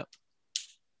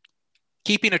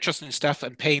 Keeping a trusting staff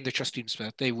and paying the trusting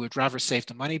staff, they would rather save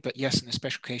the money, but yes, in a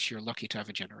special case, you're lucky to have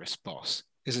a generous boss.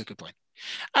 This is a good point.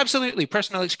 Absolutely,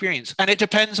 personal experience. And it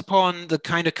depends upon the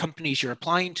kind of companies you're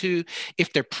applying to.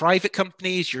 If they're private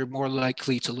companies, you're more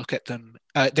likely to look at them.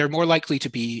 They're more likely to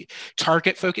be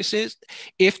target focuses.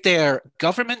 If they're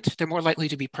government, they're more likely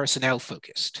to be personnel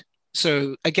focused.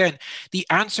 So again, the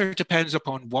answer depends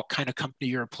upon what kind of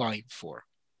company you're applying for.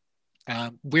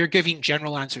 We're giving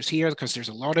general answers here because there's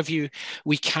a lot of you.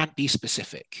 We can't be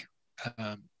specific.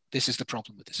 This is the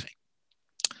problem with this thing.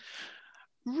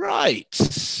 Right.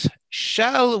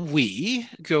 Shall we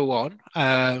go on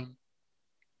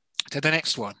to the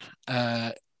next one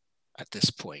at this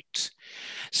point?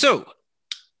 So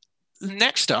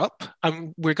next up,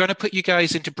 we're going to put you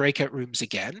guys into breakout rooms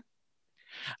again.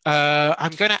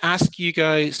 I'm going to ask you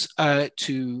guys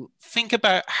to think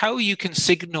about how you can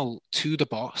signal to the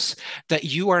boss that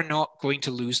you are not going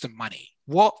to lose the money.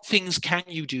 What things can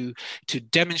you do to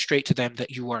demonstrate to them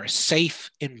that you are a safe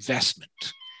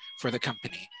investment for the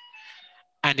company?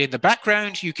 And in the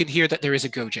background, you can hear that there is a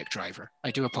Gojek driver. I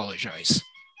do apologize.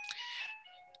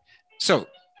 So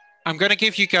I'm going to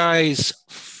give you guys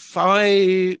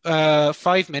 5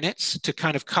 minutes to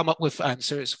kind of come up with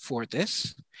answers for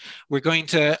this.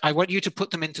 I want you to put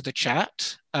them into the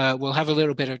chat. We'll have a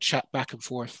little bit of chat back and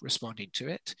forth responding to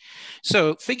it.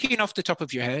 So thinking off the top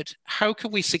of your head, how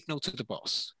can we signal to the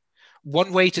boss?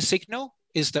 One way to signal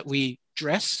is that we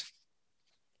dress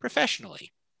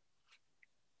professionally.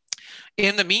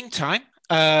 In the meantime,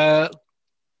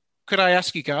 could I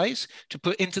ask you guys to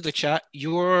put into the chat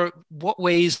what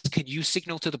ways can you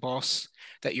signal to the boss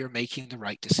that you're making the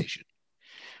right decision?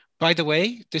 By the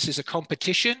way, this is a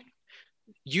competition.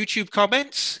 YouTube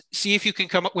comments, see if you can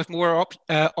come up with more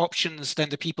options than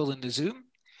the people in the Zoom.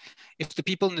 If the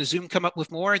people in the Zoom come up with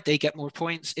more, they get more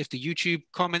points. If the YouTube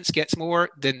comments gets more,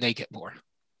 then they get more.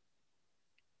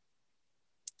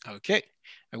 Okay,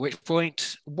 at which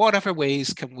point, what other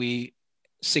ways can we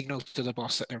signal to the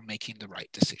boss that they're making the right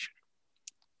decision?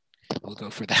 We'll go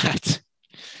for that.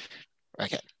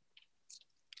 Okay.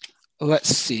 Let's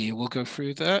see, we'll go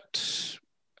through that.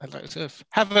 I'd like to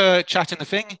have a chat in the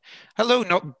thing. Hello,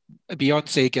 not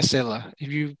Beyonce Gisela.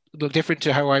 You look different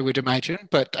to how I would imagine,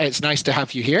 but it's nice to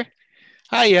have you here.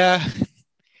 Hi,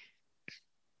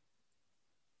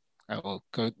 I will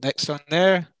go next on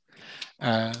there.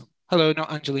 Hello,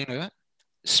 not Angelina.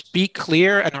 Speak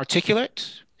clear and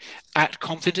articulate. Act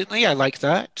confidently. I like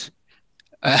that.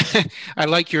 I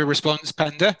like your response,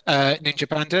 Panda, Ninja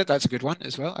Panda. That's a good one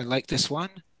as well. I like this one.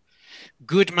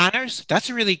 Good manners.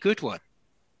 That's a really good one.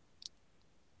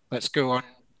 Let's go on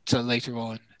to later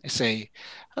on. I say,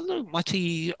 hello,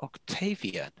 Mutty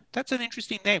Octavian. That's an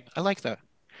interesting name. I like that.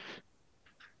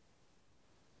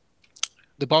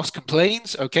 The boss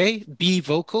complains. Okay. Be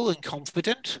vocal and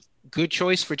confident. Good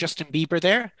choice for Justin Bieber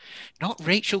there. Not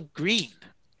Rachel Green.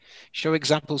 Show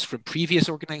examples from previous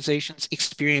organizations,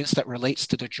 experience that relates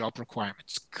to the job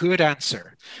requirements. Good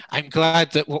answer. I'm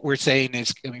glad that what we're saying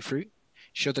is coming through.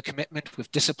 Show the commitment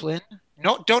with discipline.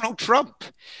 Not Donald Trump.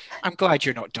 I'm glad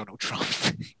you're not Donald Trump.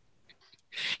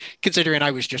 Considering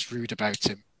I was just rude about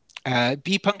him.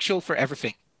 Be punctual for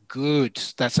everything. Good.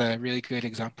 That's a really good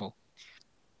example.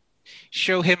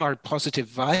 Show him our positive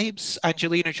vibes.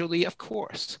 Angelina Jolie, of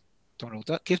course. Donald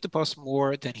Duck, give the boss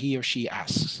more than he or she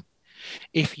asks.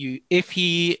 If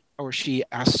he or she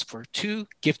asks for 2,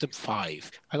 give them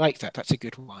 5. I like that. That's a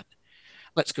good one.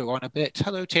 Let's go on a bit.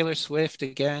 Hello, Taylor Swift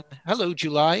again. Hello,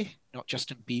 July, not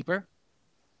Justin Bieber.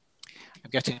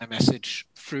 I'm getting a message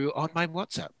through on my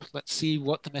WhatsApp. Let's see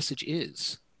what the message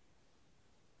is.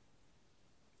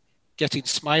 Getting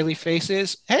smiley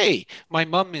faces. Hey, my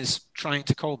mum is trying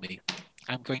to call me.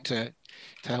 I'm going to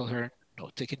tell her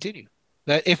not to continue.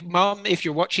 But if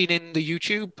you're watching in the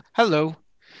YouTube, hello.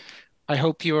 I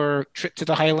hope your trip to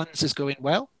the Highlands is going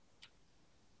well.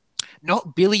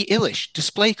 Not Billie Eilish.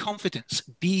 Display confidence.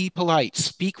 Be polite.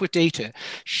 Speak with data.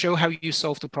 Show how you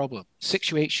solve the problem.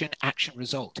 Situation, action,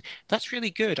 result. That's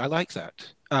really good. I like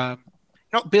that.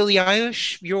 Not Billie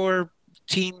Eilish. Your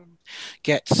team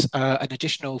gets an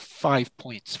additional 5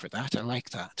 points for that. I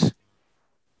like that.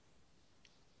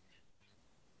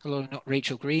 Hello, not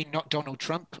Rachel Green. Not Donald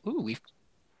Trump. Ooh,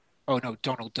 oh no,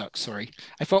 Donald Duck, sorry.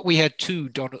 I thought we had 2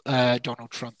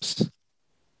 Donald Trumps.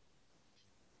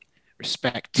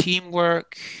 Respect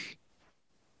teamwork.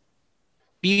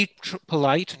 Be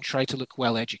polite and try to look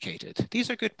well educated. These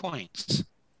are good points.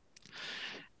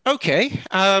 Okay.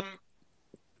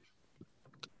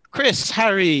 Chris,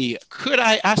 Harry, could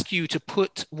I ask you to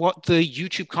put what the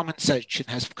YouTube comment section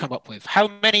has come up with? How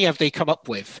many have they come up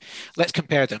with? Let's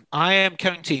compare them. I am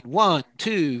counting 1,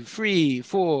 2, 3,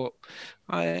 4,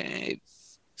 5,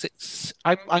 6.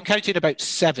 I'm counting about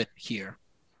 7 here.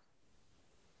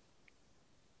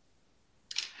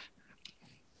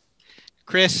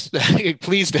 Chris,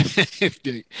 please.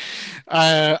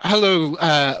 Hello,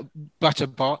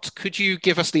 Butterbot. Could you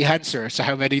give us the answer to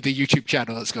how many the YouTube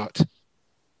channel has got?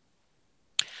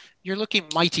 You're looking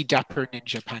mighty dapper,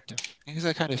 Ninja Panda.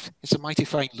 It's a mighty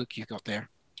fine look you got there.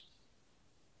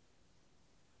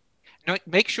 Now,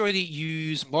 make sure that you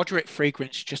use moderate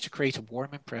fragrance just to create a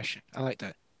warm impression. I like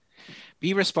that.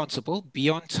 Be responsible, be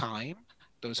on time.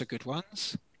 Those are good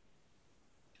ones.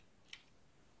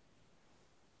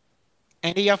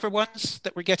 Any other ones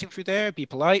that we're getting through there? Be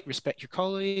polite, respect your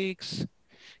colleagues,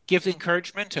 give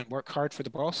encouragement and work hard for the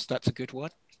boss. That's a good one.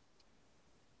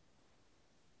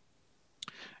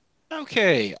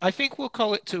 Okay, I think we'll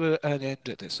call it to an end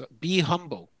at this. Be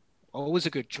humble. Always a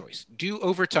good choice. Do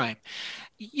overtime.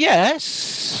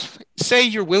 Yes, say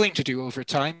you're willing to do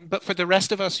overtime, but for the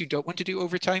rest of us who don't want to do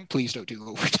overtime, please don't do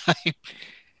overtime.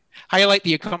 Highlight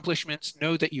the accomplishments.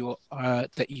 Know that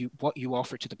what you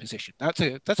offer to the position. That's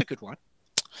a good one.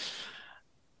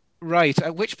 Right,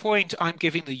 at which point I'm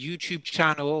giving the YouTube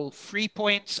channel 3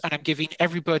 points and I'm giving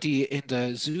everybody in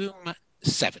the Zoom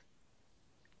 7.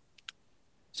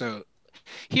 So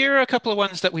here are a couple of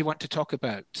ones that we want to talk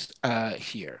about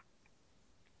here.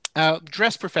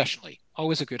 Dress professionally,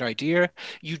 always a good idea.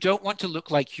 You don't want to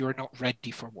look like you're not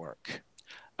ready for work.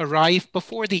 Arrive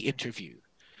before the interview.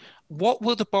 What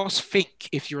will the boss think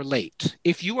if you're late?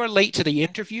 If you are late to the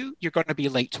interview, you're going to be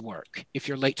late to work. If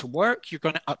you're late to work, you're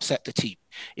going to upset the team.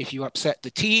 If you upset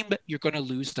the team, you're going to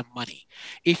lose the money.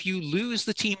 If you lose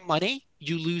the team money,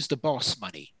 you lose the boss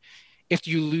money. If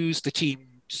you lose the team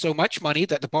so much money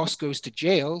that the boss goes to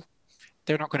jail,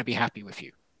 they're not going to be happy with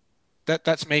you.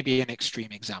 That's maybe an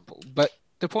extreme example. But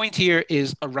the point here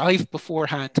is arrive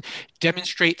beforehand,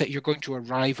 demonstrate that you're going to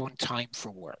arrive on time for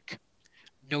work.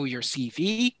 Know your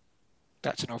CV.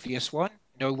 That's an obvious one.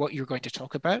 Know what you're going to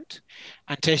talk about.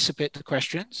 Anticipate the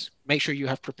questions. Make sure you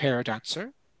have prepared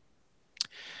answer.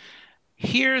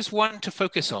 Here's one to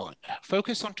focus on.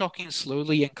 Focus on talking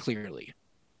slowly and clearly.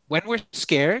 When we're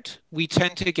scared, we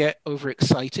tend to get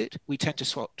overexcited. We tend to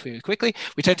swap too quickly.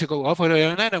 We tend to go off on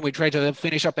that, and we try to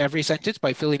finish up every sentence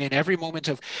by filling in every moment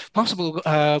of possible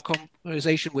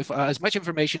conversation with as much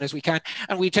information as we can.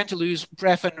 And we tend to lose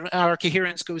breath, and our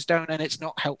coherence goes down, and it's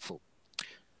not helpful.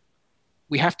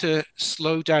 We have to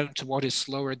slow down to what is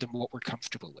slower than what we're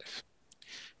comfortable with.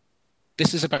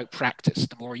 This is about practice.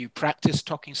 The more you practice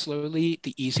talking slowly,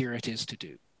 the easier it is to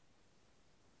do.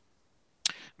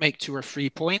 Make 2 or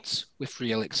 3 points with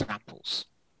real examples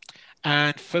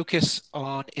and focus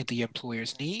on the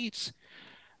employer's needs.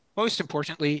 Most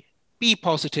importantly, be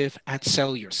positive and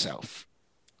sell yourself.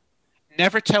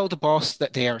 Never tell the boss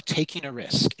that they are taking a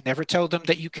risk. Never tell them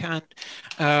that you can't,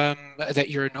 that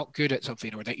you're not good at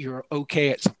something or that you're okay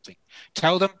at something.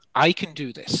 Tell them, I can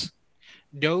do this.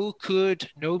 No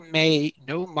could, no may,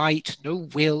 no might, no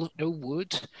will, no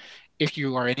would. If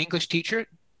you are an English teacher,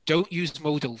 don't use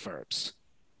modal verbs.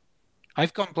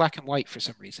 I've gone black and white for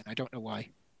some reason. I don't know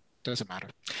why. Doesn't matter.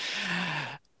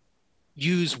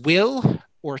 Use will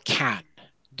or can.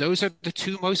 Those are the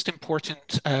 2 most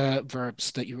important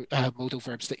verbs that you modal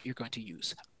verbs that you're going to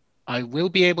use. I will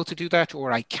be able to do that,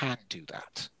 or I can do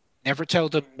that. Never tell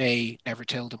them may, never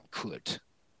tell them could,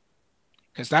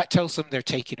 because that tells them they're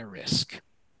taking a risk.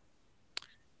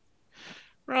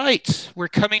 Right, we're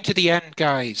coming to the end,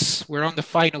 guys. We're on the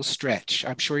final stretch.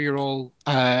 I'm sure you're all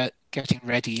getting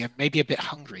ready and maybe a bit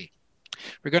hungry.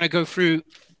 We're going to go through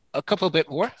a couple bit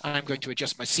more. I'm going to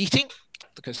adjust my seating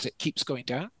because it keeps going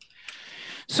down.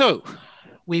 So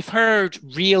we've heard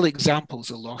real examples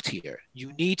a lot here.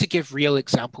 You need to give real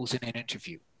examples in an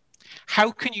interview. How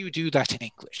can you do that in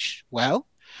English? Well,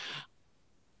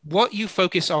 what you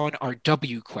focus on are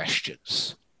W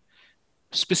questions,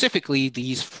 specifically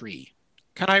these 3.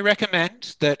 Can I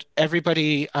recommend that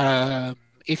everybody,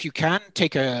 if you can,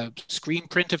 take a screen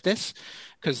print of this,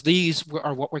 because these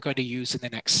are what we're going to use in the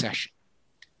next session.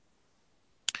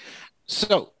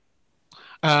 So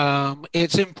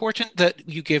it's important that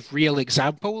you give real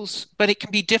examples, but it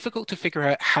can be difficult to figure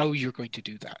out how you're going to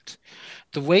do that.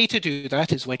 The way to do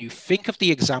that is when you think of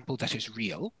the example that is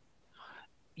real,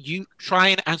 you try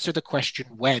and answer the question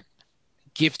when.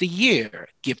 Give the year,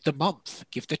 give the month,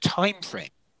 give the time frame.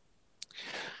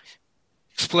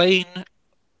 Explain,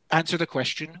 answer the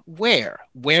question where.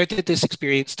 Where did this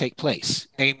experience take place?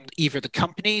 Name either the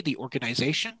company, the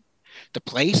organization, the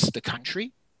place, the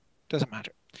country, doesn't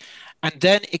matter. And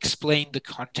then explain the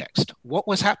context. What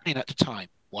was happening at the time?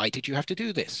 Why did you have to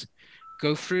do this?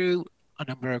 Go through a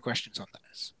number of questions on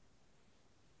this.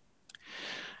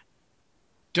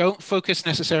 Don't focus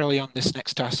necessarily on this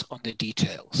next task on the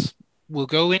details. We'll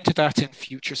go into that in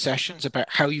future sessions about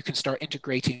how you can start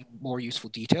integrating more useful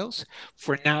details.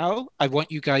 For now, I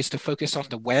want you guys to focus on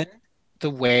the when, the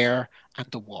where, and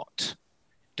the what.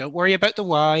 Don't worry about the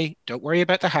why, don't worry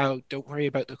about the how, don't worry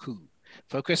about the who.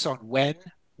 Focus on when,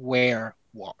 where,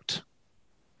 what.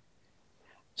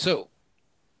 So,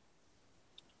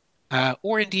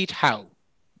 or indeed how.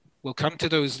 We'll come to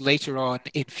those later on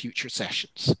in future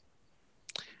sessions.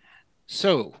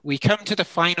 So we come to the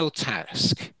final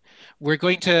task. We're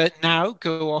going to now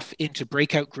go off into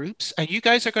breakout groups, and you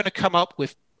guys are going to come up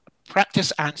with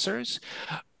practice answers,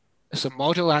 some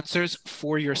model answers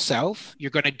for yourself. You're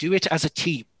going to do it as a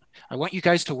team. I want you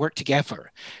guys to work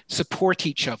together, support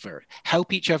each other,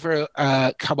 help each other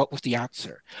come up with the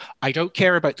answer. I don't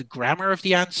care about the grammar of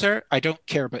the answer. I don't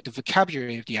care about the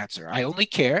vocabulary of the answer. I only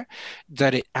care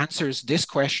that it answers this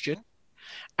question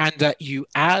and that you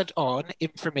add on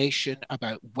information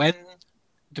about when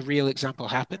the real example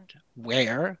happened,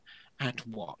 where, and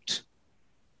what.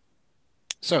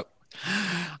 So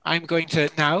I'm going to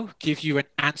now give you an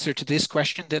answer to this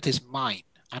question that is mine.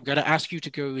 I'm going to ask you to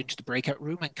go into the breakout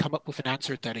room and come up with an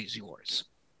answer that is yours.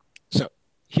 So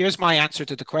here's my answer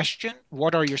to the question.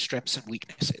 What are your strengths and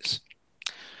weaknesses?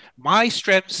 My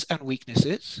strengths and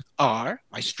weaknesses are,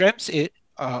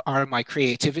 are my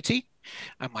creativity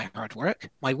and my hard work.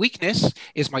 My weakness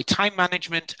is my time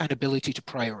management and ability to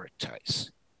prioritize.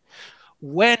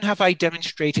 When have I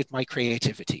demonstrated my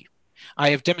creativity?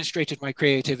 I have demonstrated my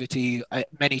creativity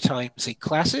many times in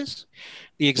classes.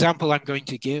 The example I'm going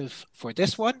to give for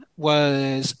this one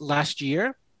was last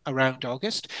year, around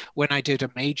August, when I did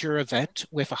a major event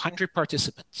with 100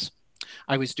 participants.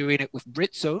 I was doing it with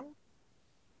BritZone,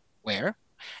 where?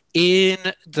 In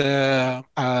the,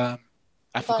 I've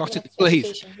forgotten the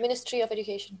place. Ministry of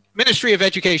Education. Ministry of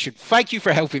Education. Thank you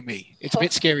for helping me. It's a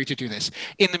bit scary to do this.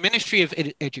 In the Ministry of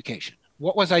Education.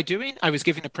 What was I doing? I was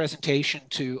giving a presentation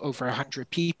to over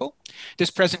 100 people. This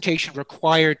presentation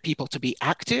required people to be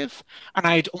active, and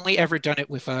I'd only ever done it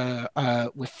with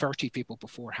 30 people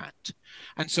beforehand.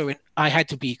 And so I had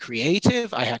to be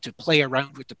creative. I had to play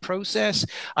around with the process.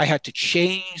 I had to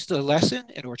change the lesson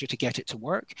in order to get it to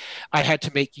work. I had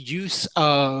to make use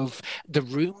of the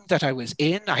room that I was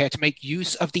in. I had to make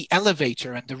use of the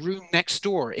elevator and the room next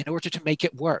door in order to make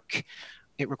it work.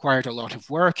 It required a lot of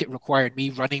work. It required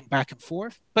me running back and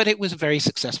forth, but it was a very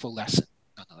successful lesson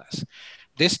nonetheless.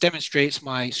 This demonstrates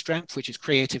my strength, which is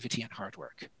creativity and hard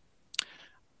work.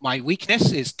 My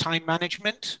weakness is time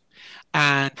management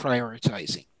and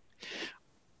prioritizing.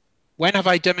 When have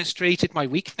I demonstrated my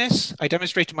weakness? I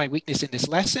demonstrated my weakness in this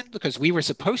lesson because we were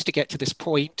supposed to get to this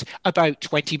point about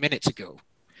 20 minutes ago.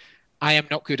 I am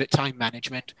not good at time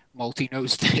management. Multi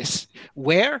knows this.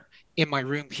 Where? In my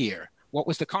room here. What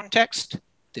was the context?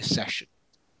 This session.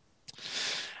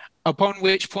 Upon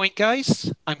which point,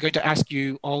 guys, I'm going to ask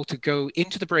you all to go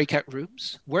into the breakout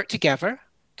rooms, work together,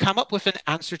 come up with an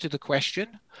answer to the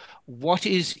question, what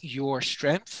is your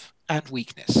strength and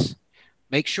weakness?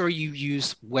 Make sure you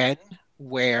use when,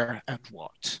 where, and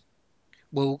what.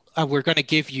 We're going to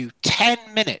give you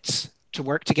 10 minutes to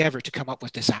work together to come up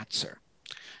with this answer.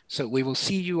 So we will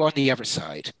see you on the other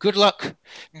side. Good luck,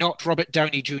 not Robert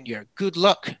Downey Jr. Good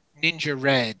luck, Ninja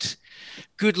Red.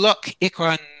 Good luck,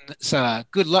 Ikwanza.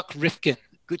 Good luck, Rifkin.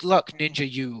 Good luck, Ninja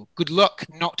Yu. Good luck,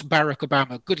 not Barack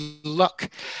Obama. Good luck,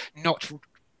 not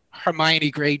Hermione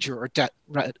Granger or not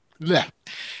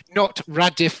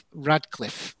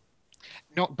Radcliffe.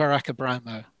 Not Barack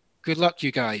Obama. Good luck,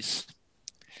 you guys.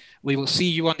 We will see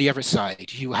you on the other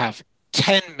side. You have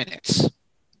 10 minutes.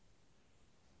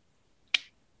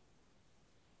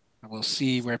 And we'll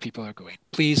see where people are going.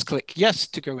 Please click yes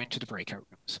to go into the breakout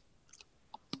rooms.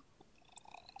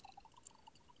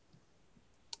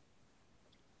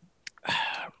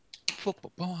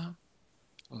 We'll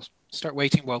start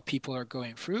waiting while people are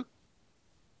going through.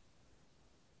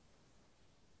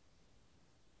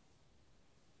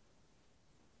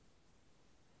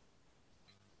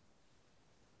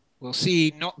 We'll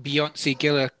see not Beyonce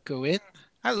Gilla go in.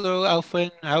 Hello,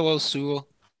 Alfin. Hello, Sewell.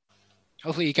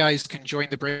 Hopefully you guys can join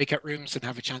the breakout rooms and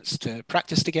have a chance to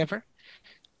practice together.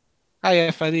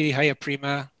 Hiya, Fadi. Hiya,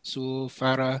 Prima. Sewell,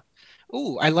 Farah.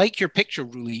 Oh, I like your picture,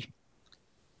 Ruli.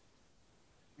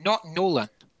 Not Nolan,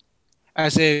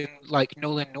 as in like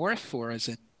Nolan North, or as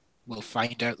in we'll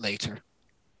find out later.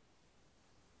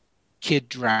 Kid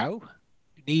Drow,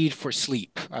 need for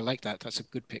sleep. I like that. That's a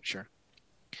good picture.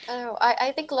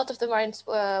 I think a lot of them are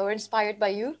were inspired by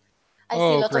you. I see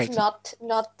a lot of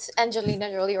not Angelina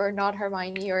Jolie or not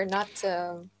Hermione or not.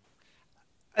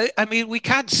 I mean, we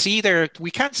can't see their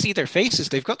faces.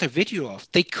 They've got their video off.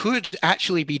 They could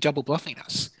actually be double bluffing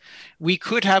us. We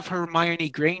could have Hermione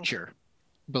Granger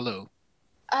below.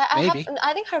 I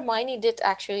think Hermione did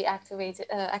actually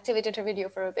activated her video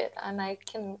for a bit, and I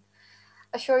can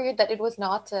assure you that it was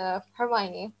not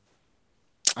Hermione.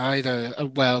 Either,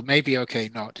 well, maybe, okay,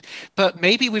 not. But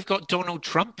maybe we've got Donald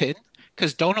Trump in,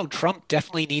 because Donald Trump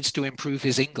definitely needs to improve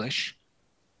his English.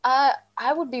 I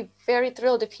would be very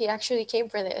thrilled if he actually came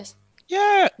for this.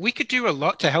 Yeah, we could do a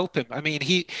lot to help him. I mean,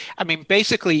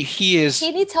 basically he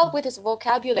needs help with his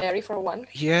vocabulary for one.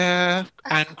 Yeah,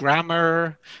 and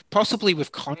grammar, possibly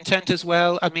with content as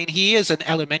well. I mean, he is an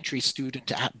elementary student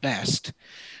at best.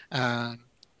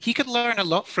 He could learn a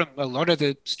lot from a lot of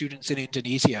the students in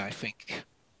Indonesia, I think.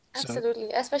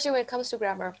 Absolutely, especially when it comes to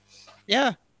grammar.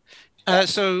 Yeah.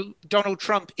 So Donald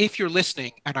Trump, if you're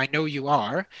listening, and I know you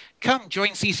are, come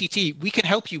join CCT. We can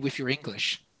help you with your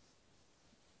English.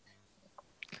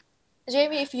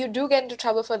 Jamie, if you do get into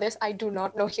trouble for this, I do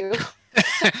not know you.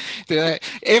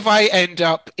 If I end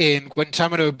up in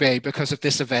Guantanamo Bay because of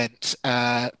this event,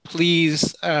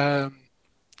 please, I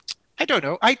don't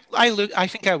know. I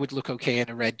think I would look okay in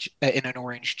an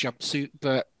orange jumpsuit,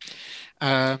 but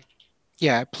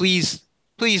yeah, please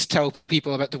tell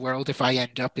people about the world if I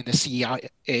end up in the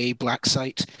CIA black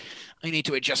site. I need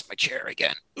to adjust my chair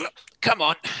again. Come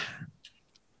on.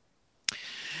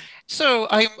 So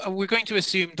we're going to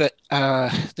assume that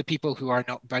the people who are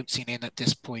not bouncing in at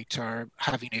this point are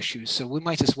having issues. So we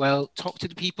might as well talk to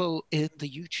the people in the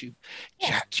YouTube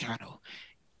chat channel.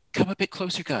 Come a bit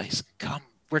closer, guys. Come.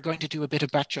 We're going to do a bit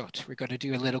of bacchot. We're going to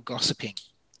do a little gossiping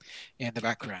in the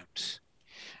background.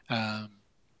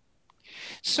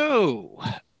 So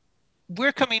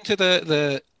we're coming to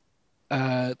the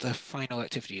final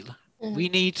activity. We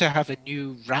need to have a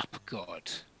new rap god.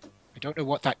 I don't know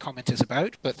what that comment is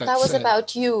about, but that was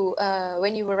about you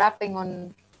when you were rapping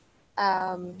on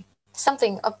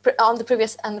something on the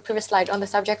previous slide on the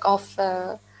subject of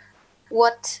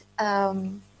what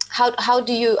how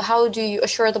do you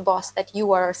assure the boss that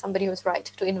you are somebody who's right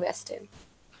to invest in?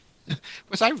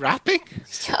 Was I rapping?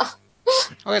 Yeah.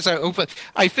 Oh, yes,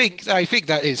 I think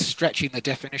that is stretching the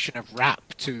definition of rap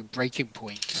to breaking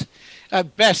point.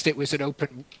 At best, it was an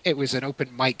open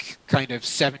mic kind of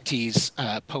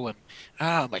 70s poem.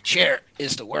 Ah, my chair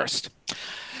is the worst.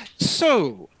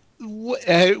 So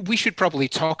we should probably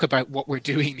talk about what we're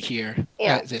doing here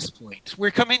at this point.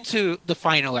 We're coming to the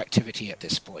final activity at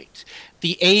this point.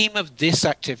 The aim of this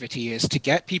activity is to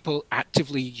get people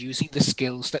actively using the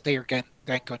skills that they are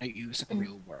then going to use in the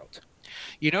real world.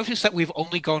 You notice that we've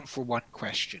only gone for one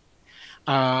question.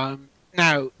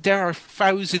 Now, there are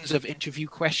thousands of interview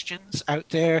questions out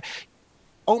there.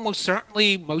 Almost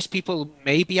certainly, most people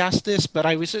may be asked this, but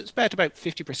I would suspect about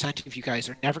 50% of you guys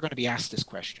are never going to be asked this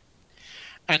question.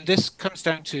 And this comes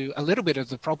down to a little bit of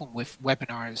the problem with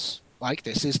webinars like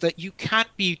this, is that you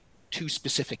can't be too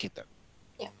specific in them.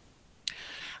 Yeah.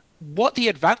 What the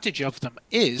advantage of them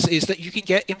is that you can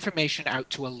get information out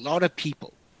to a lot of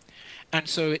people. And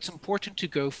so it's important to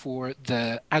go for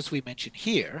the, as we mentioned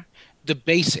here, the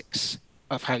basics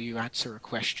of how you answer a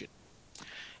question.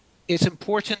 It's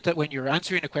important that when you're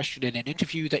answering a question in an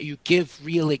interview that you give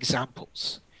real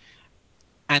examples.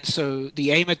 And so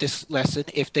the aim of this lesson,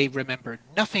 if they remember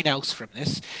nothing else from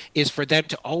this, is for them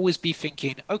to always be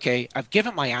thinking, okay, I've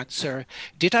given my answer.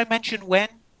 Did I mention when?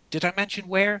 Did I mention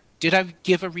where? Did I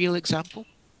give a real example?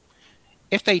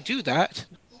 If they do that,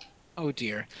 oh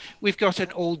dear, we've got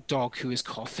an old dog who is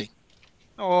coughing.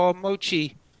 Oh,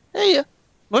 Mochi. Hey,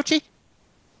 Mochi.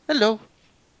 Hello.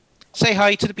 Say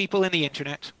hi to the people in the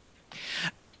internet.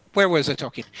 Where was I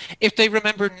talking? If they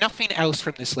remember nothing else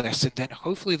from this lesson, then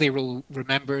hopefully they will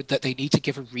remember that they need to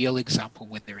give a real example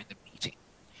when they're in the meeting.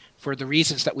 For the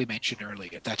reasons that we mentioned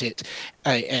earlier, that it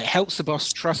helps the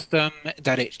boss trust them,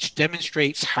 that it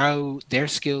demonstrates how their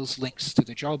skills links to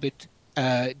the job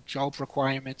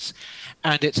requirements,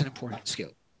 and it's an important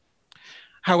skill.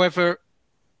 However,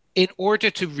 in order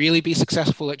to really be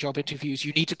successful at job interviews,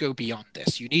 you need to go beyond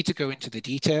this. You need to go into the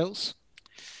details.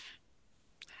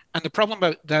 And the problem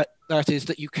about that is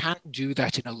that you can't do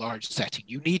that in a large setting.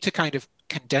 You need to kind of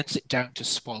condense it down to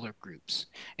smaller groups.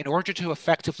 In order to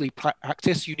effectively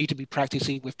practice, you need to be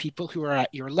practicing with people who are at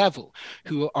your level,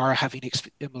 who are having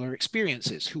similar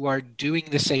experiences, who are doing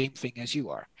the same thing as you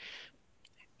are.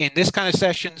 In this kind of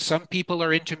session, some people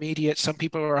are intermediate, some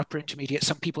people are upper intermediate,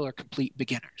 some people are complete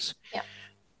beginners. Yeah.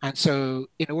 And so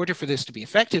in order for this to be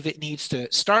effective, it needs to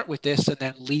start with this and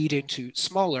then lead into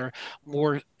smaller,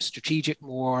 more strategic,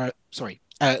 more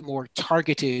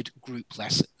targeted group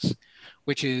lessons,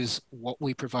 which is what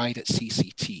we provide at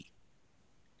CCT.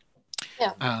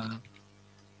 Yeah.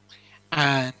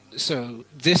 And so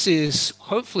this is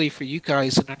hopefully for you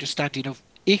guys an understanding of,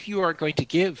 if you are going to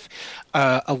give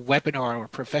a webinar or a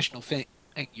professional thing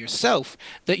yourself,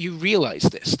 that you realize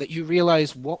this, that you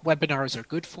realize what webinars are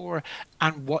good for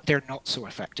and what they're not so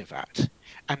effective at,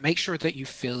 and make sure that you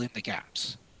fill in the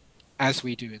gaps, as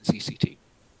we do in CCT.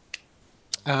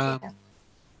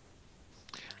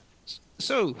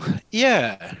 So,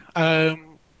 yeah,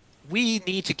 we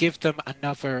need to give them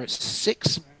another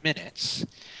 6 minutes.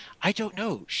 I don't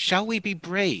know, shall we be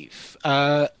brave?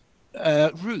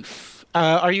 Ruth,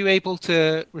 are you able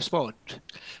to respond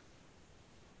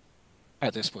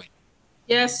at this point?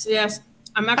 Yes.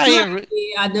 I'm actually in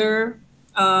the other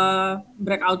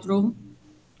breakout room.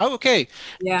 Oh, okay.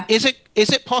 Yeah. Is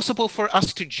it possible for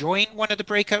us to join one of the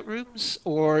breakout rooms,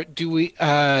 or do we?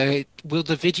 Will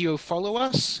the video follow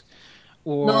us?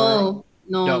 Or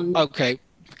no. Okay.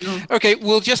 No. Okay.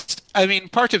 We'll just. I mean,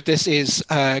 part of this is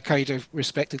kind of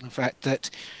respecting the fact that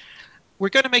we're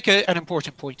going to make an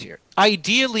important point here.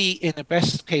 Ideally, in the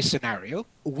best case scenario,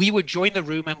 we would join the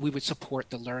room and we would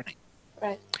support the learning.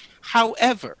 Right.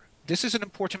 However, this is an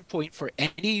important point for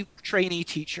any trainee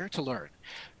teacher to learn.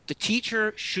 The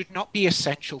teacher should not be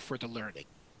essential for the learning.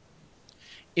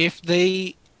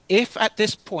 If at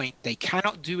this point they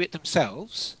cannot do it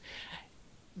themselves,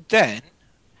 then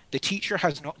the teacher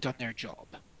has not done their job.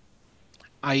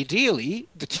 Ideally,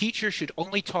 the teacher should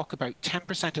only talk about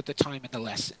 10% of the time in the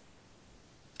lesson.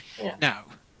 Yeah. Now,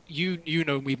 you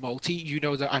know me, Multi. You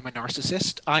know that I'm a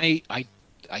narcissist. I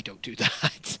don't do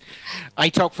that. I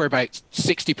talk for about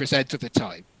 60% of the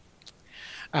time.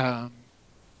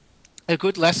 A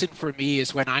good lesson for me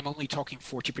is when I'm only talking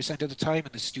 40% of the time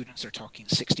and the students are talking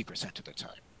 60% of the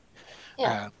time.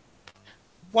 Yeah.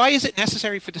 Why is it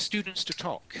necessary for the students to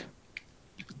talk,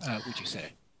 would you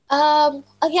say?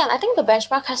 Again, I think the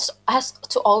benchmark has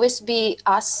to always be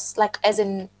us, like as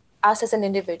in us as an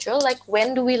individual, like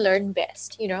when do we learn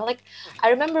best, like I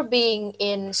remember being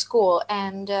in school,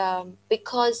 and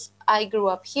because I grew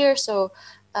up here, so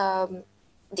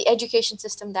the education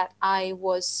system that I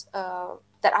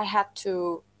had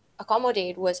to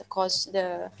accommodate was, of course,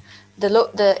 the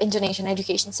Indonesian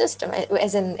education system,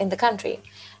 as in the country.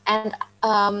 And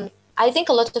I think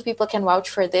a lot of people can vouch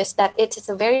for this, that it is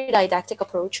a very didactic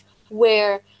approach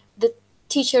where the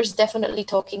teacher is definitely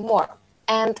talking more.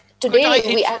 And today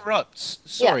Could I interrupt?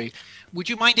 Sorry. Yeah. Would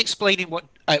you mind explaining what,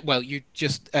 well, you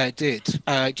just did,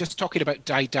 just talking about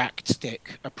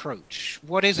didactic approach.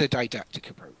 What is a didactic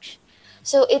approach?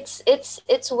 So it's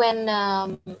when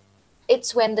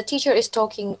the teacher is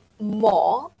talking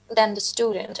more than the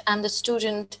student, and the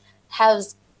student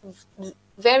has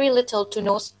very little to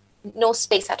no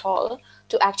space at all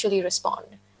to actually respond.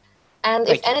 And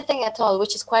if anything at all,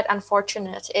 which is quite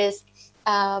unfortunate, is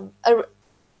a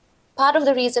part of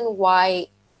the reason why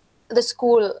the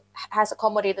school has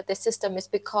accommodated this system is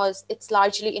because it's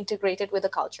largely integrated with the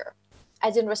culture,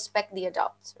 as in respect the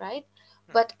adults, right?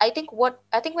 But I think when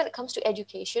it comes to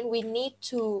education, we need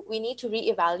to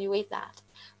reevaluate that,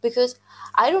 because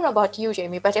I don't know about you,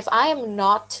 Jamie, but if I am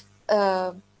not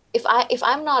if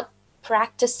I'm not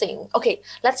practicing, okay,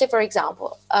 let's say for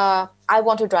example, I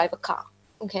want to drive a car,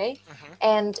 okay,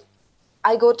 and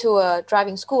I go to a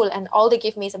driving school and all they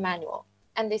give me is a manual,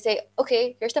 and they say,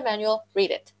 okay, here's the manual,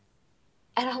 read it.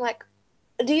 And I'm like,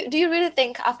 do you really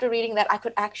think after reading that I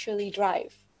could actually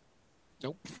drive?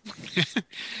 Nope.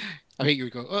 I think you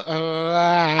would go,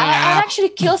 I'd actually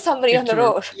kill somebody on the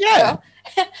road, yeah,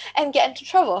 and get into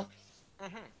trouble.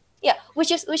 Yeah,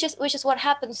 which is what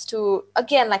happens to,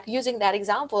 again, like using that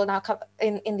example now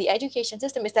in the education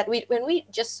system, is that when we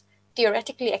just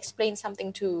theoretically explain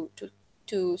something to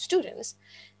students,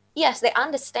 yes, they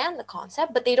understand the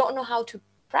concept, but they don't know how to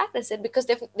practice it because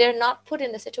they're not put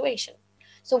in the situation.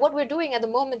 So what we're doing at the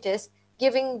moment is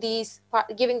giving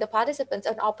the participants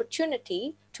an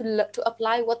opportunity to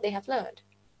apply what they have learned,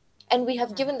 and we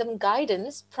have given them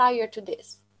guidance prior to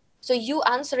this. So you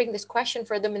answering this question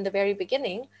for them in the very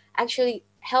beginning actually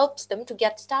helps them to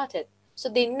get started. So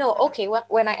they know, okay,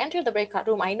 when I enter the breakout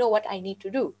room, I know what I need to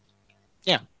do.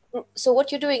 Yeah. So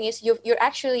what you're doing is you're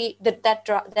actually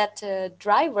that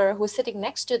driver who's sitting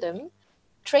next to them,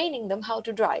 training them how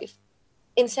to drive,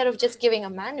 instead of just giving a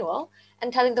manual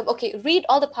and telling them, okay, read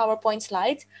all the PowerPoint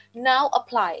slides, now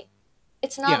apply.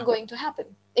 It's not going to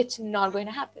happen. It's not going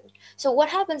to happen. So what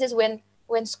happens is when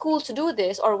schools do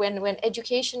this, or when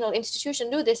educational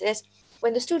institutions do this, is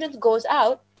when the student goes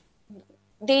out,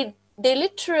 they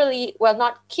literally, well,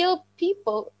 not kill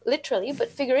people literally, but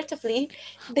figuratively,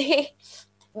 they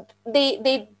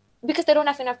because they don't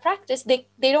have enough practice, they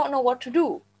don't know what to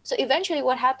do. So eventually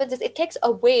what happens is it takes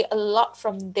away a lot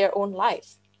from their own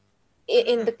life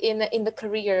in the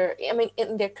career, I mean,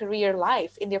 in their career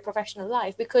life, in their professional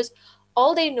life, because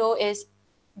all they know is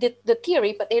the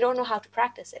theory, but they don't know how to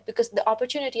practice it because the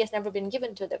opportunity has never been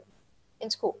given to them in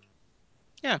school.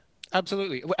 Yeah,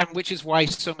 absolutely. And which is why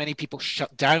so many people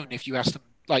shut down if you ask them.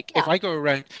 Like, if I go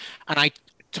around and I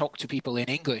talk to people in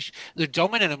English, the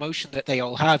dominant emotion that they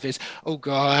all have is, oh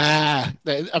God.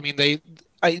 I mean,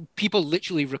 people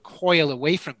literally recoil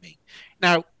away from me.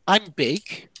 Now, I'm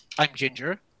big, I'm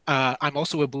ginger, I'm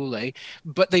also a bule,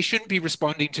 but they shouldn't be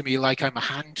responding to me like I'm a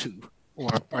hantu, or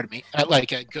pardon me,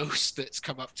 like a ghost that's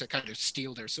come up to kind of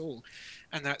steal their soul.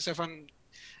 And that's, if I'm,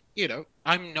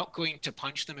 I'm not going to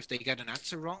punch them if they get an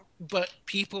answer wrong, but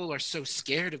people are so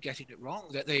scared of getting it wrong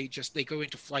that they go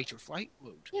into fight or flight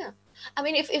mode. Yeah. I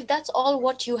mean, if that's all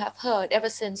what you have heard ever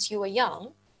since you were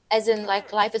young, as in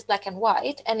like life is black and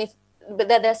white, and but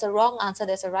there's a wrong answer,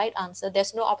 there's a right answer,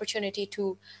 there's no opportunity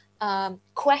to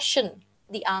question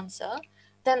the answer,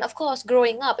 then of course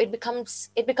growing up it becomes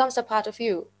a part of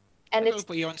you. And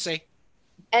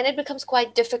and it becomes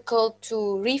quite difficult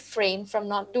to refrain from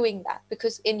not doing that,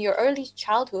 because in your early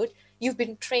childhood you've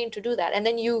been trained to do that, and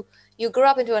then you grow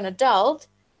up into an adult.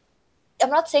 I'm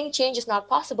not saying change is not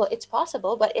possible, it's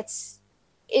possible, but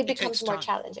it becomes more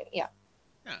challenging. Yeah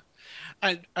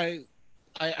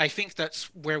I think that's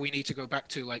where we need to go back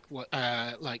to, like what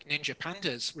like Ninja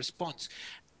Panda's response.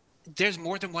 There's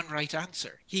more than one right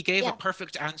answer. He gave a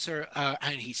perfect answer,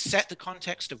 and he set the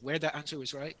context of where that answer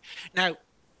was right. Now,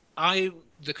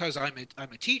 because I'm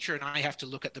a teacher and I have to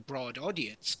look at the broad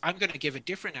audience, I'm going to give a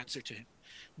different answer to him.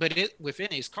 But within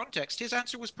his context, his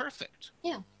answer was perfect.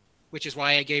 Yeah. Which is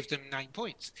why I gave them 9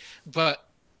 points. But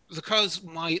because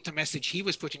the message he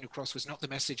was putting across was not the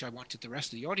message I wanted the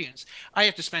rest of the audience, I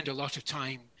have to spend a lot of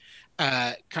time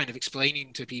kind of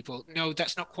explaining to people, no,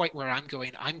 that's not quite where I'm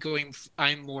going.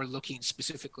 I'm more looking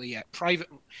specifically at private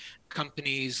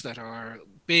companies that are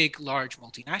big, large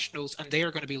multinationals, and they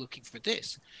are going to be looking for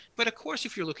this. But of course,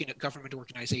 if you're looking at government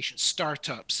organizations,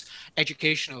 startups,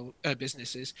 educational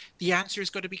businesses, the answer is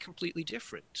going to be completely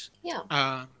different.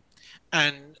 Yeah.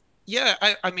 And yeah,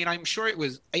 I mean, I'm sure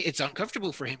it's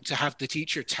uncomfortable for him to have the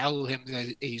teacher tell him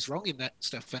that he's wrong in that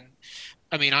stuff. And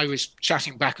I mean, I was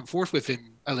chatting back and forth with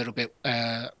him a little bit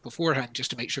beforehand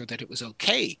just to make sure that it was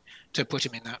okay to put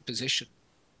him in that position.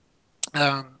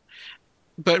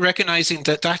 But recognizing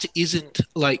that that isn't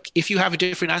like, if you have a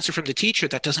different answer from the teacher,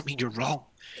 that doesn't mean you're wrong.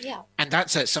 Yeah. And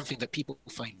that's something that people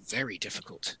find very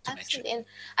difficult to mention. And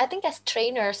I think as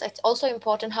trainers, it's also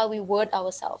important how we word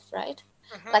ourselves, right?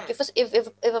 Like if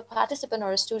a participant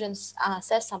or a student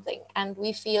says something and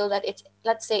we feel that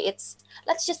let's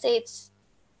just say it's,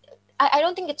 I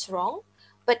don't think it's wrong,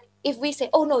 but if we say,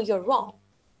 oh no, you're wrong,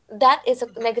 that is a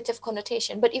negative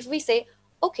connotation. But if we say,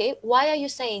 okay, why are you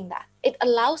saying that? It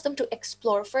allows them to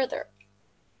explore further,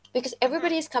 because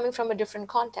everybody is coming from a different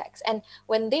context. And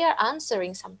when they are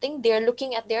answering something, they're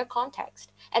looking at their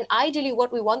context. And ideally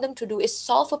what we want them to do is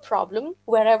solve a problem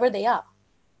wherever they are.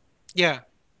 Yeah.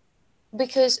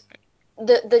 Because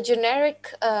the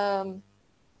generic, the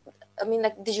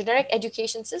generic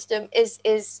education system is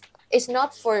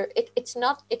not for it. It's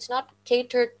not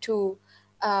catered to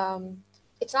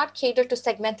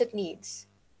segmented needs.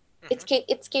 It's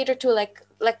catered to like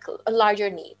a larger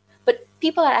need. But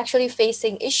people are actually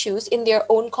facing issues in their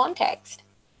own context,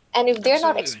 and if they're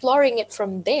not exploring it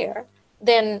from there,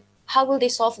 then how will they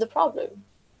solve the problem?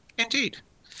 Indeed.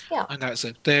 Yeah. And that's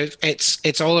it.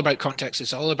 It's all about context.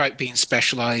 It's all about being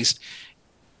specialized.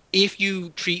 If you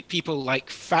treat people like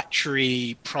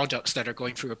factory products that are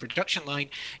going through a production line,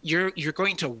 you're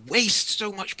going to waste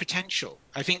so much potential.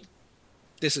 I think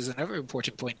this is another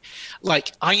important point.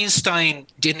 Like, Einstein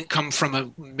didn't come from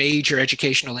a major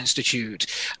educational institute.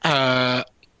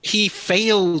 He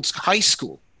failed high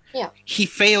school. Yeah. He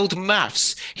failed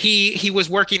maths. He was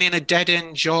working in a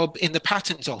dead-end job in the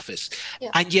patent office,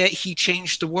 and yet he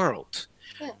changed the world.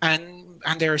 Yeah. And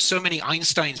there are so many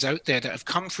Einsteins out there that have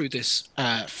come through this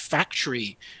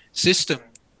factory system,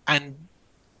 and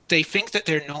they think that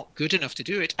they're not good enough to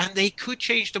do it, and they could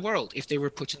change the world if they were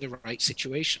put in the right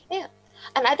situation. Yeah.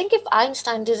 And I think if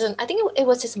Einstein didn't, I think it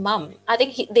was his mom. I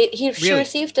think she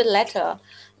received a letter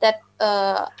that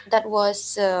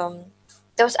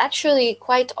was actually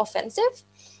quite offensive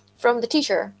from the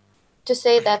teacher, to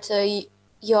say that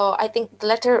I think the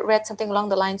letter read something along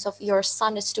the lines of, your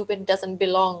son is stupid, doesn't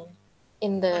belong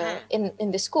in the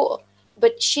in the school.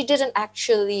 But she didn't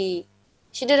actually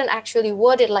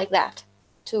word it like that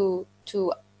to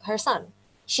her son.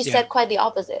 She said quite the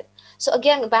opposite. So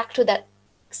again, back to that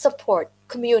support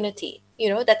community,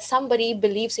 that somebody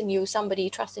believes in you, somebody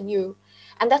trusts in you.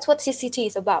 And that's what CCT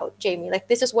is about, Jamie. Like,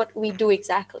 this is what we do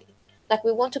exactly. Like,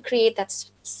 we want to create that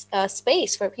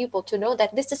space for people to know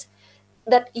that this is,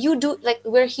 that you do, like,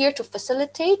 we're here to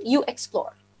facilitate, you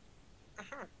explore.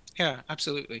 Yeah,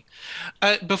 absolutely.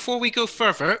 Before we go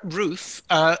further, Ruth,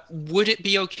 would it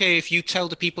be okay if you tell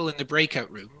the people in the breakout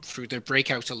room through their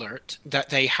breakout alert that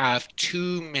they have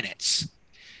 2 minutes?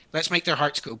 Let's make their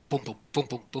hearts go boom, boom, boom,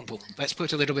 boom, boom, boom. Let's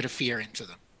put a little bit of fear into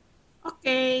them.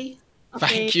 Okay.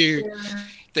 Thank you.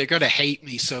 They're going to hate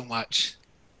me so much.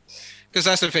 Because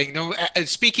that's the thing. No,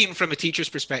 speaking from a teacher's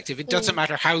perspective, it doesn't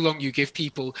matter how long you give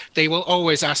people, they will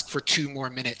always ask for 2 more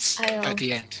minutes at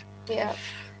the end. Yeah.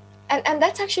 And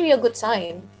that's actually a good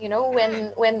sign,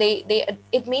 when they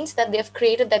it means that they've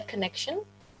created that connection,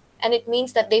 and it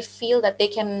means that they feel that they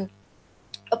can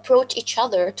approach each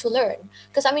other to learn.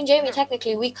 Because I mean, Jamie,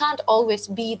 technically we can't always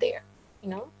be there,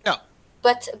 No.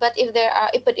 But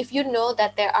if you know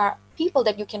that there are people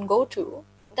that you can go to,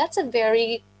 that's a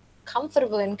very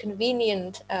comfortable and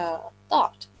convenient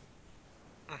thought.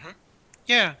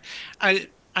 Yeah.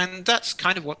 And that's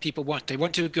kind of what people want. They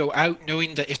want to go out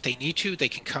knowing that if they need to, they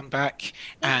can come back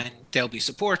and they'll be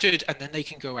supported, and then they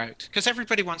can go out. Because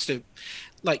everybody wants to,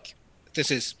 like, this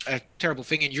is a terrible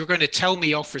thing, and you're going to tell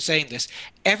me off for saying this.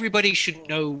 Everybody should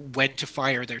know when to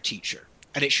fire their teacher.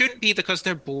 And it shouldn't be because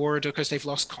they're bored or because they've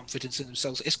lost confidence in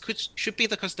themselves. It should be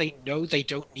because they know they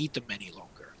don't need them any longer.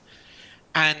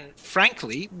 And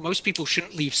frankly, most people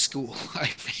shouldn't leave school, I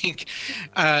think.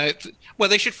 Well,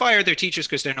 they should fire their teachers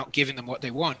because they're not giving them what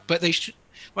they want. But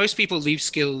most people leave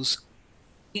schools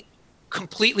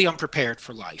completely unprepared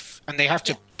for life. And they have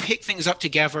to pick things up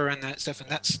together and that stuff. And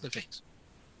that's the things.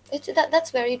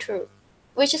 That's very true,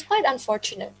 which is quite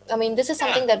unfortunate. I mean, this is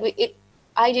something that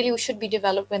ideally should be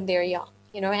developed when they're young,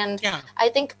 and I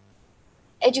think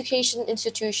education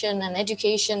institution and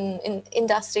education in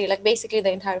industry, like basically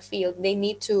the entire field, they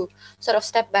need to sort of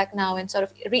step back now and sort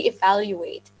of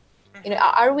reevaluate.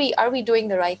 Are we doing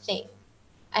the right thing?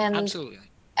 And absolutely.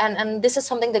 And this is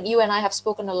something that you and I have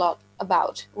spoken a lot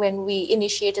about when we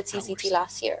initiated CCT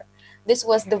last year. This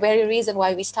was the very reason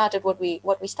why we started what we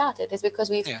started, is because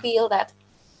we feel that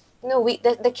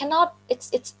they cannot.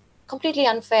 It's completely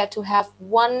unfair to have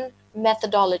one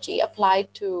methodology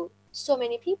applied to so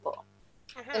many people,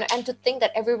 and to think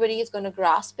that everybody is going to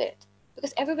grasp it,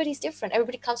 because everybody's different.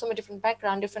 Everybody comes from a different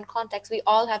background, different context. We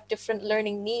all have different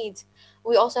learning needs.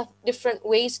 We also have different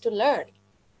ways to learn.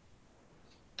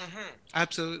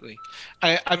 Absolutely.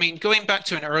 I mean, going back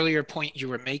to an earlier point you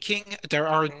were making, there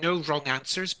are no wrong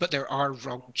answers, but there are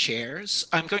wrong chairs.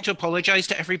 I'm going to apologize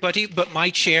to everybody, but my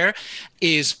chair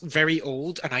is very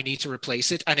old and I need to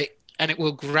replace it, and it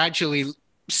will gradually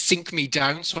sink me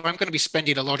down. So I'm going to be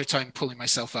spending a lot of time pulling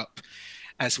myself up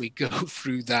as we go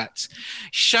through that.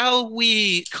 Shall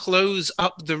we close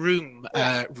up the room,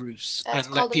 Ruth,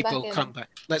 and let people come back?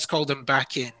 Let's call them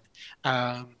back in.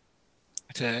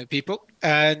 To people,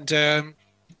 and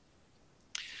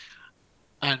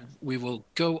we will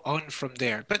go on from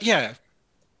there. But yeah,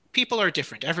 people are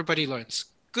different. Everybody learns.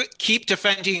 Good. Keep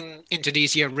defending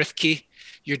Indonesia, Rifki.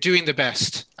 You're doing the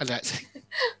best. And that's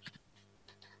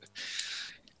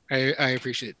I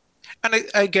appreciate it. And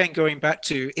again, going back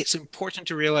to, it's important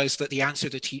to realize that the answer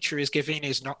the teacher is giving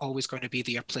is not always going to be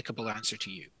the applicable answer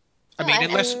to you. I mean,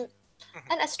 unless...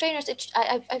 And as trainers,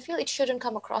 I feel it shouldn't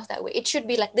come across that way. It should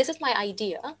be like, this is my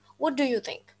idea. What do you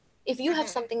think? If you have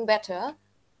something better,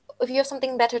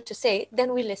 to say,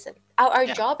 then we listen. Our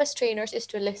job as trainers is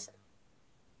to listen,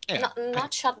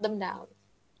 not shut them down.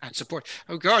 And support.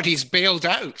 Oh God, he's bailed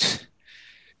out.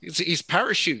 He's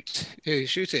parachute.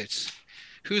 Shoot it.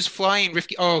 Who's flying,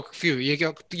 Rifki? Oh, phew, you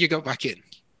got back in.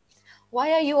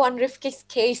 Why are you on Rifki's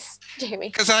case, Jamie?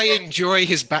 Because I enjoy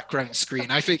his background screen.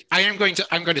 I think I'm going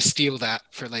to steal that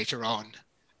for later on.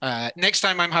 Next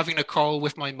time I'm having a call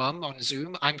with my mum on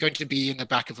Zoom, I'm going to be in the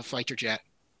back of a fighter jet.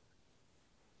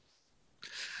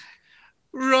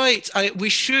 Right. I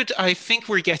think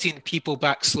we're getting people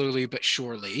back slowly but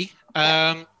surely.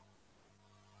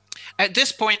 At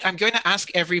this point, I'm going to ask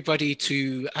everybody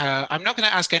to, I'm not going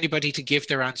to ask anybody to give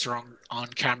their answer on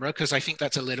camera, because I think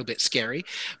that's a little bit scary.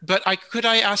 But could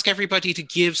I ask everybody to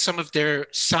give some of their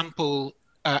sample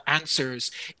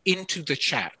answers into the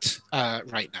chat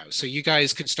right now? So you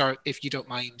guys can start, if you don't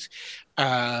mind,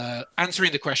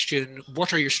 answering the question,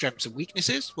 what are your strengths and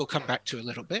weaknesses? We'll come back to a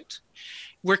little bit.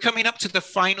 We're coming up to the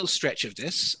final stretch of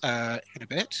this in a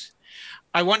bit.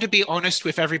 I want to be honest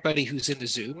with everybody who's in the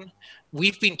Zoom.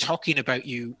 We've been talking about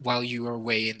you while you were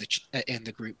away in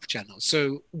the group channel.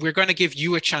 So we're going to give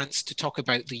you a chance to talk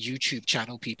about the YouTube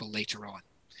channel people later on.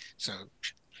 So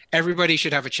everybody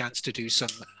should have a chance to do some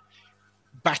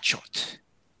bachot.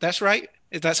 That's right?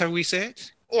 That's how we say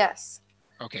it? Yes.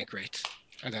 Okay, great.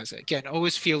 And that's it. Again,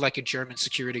 always feel like a German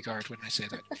security guard when I say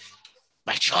that.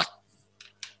 Bachot.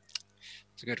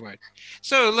 A good word.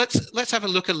 So let's have a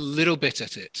look a little bit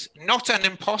at it. Not an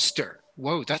imposter.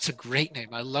 Whoa, that's a great name.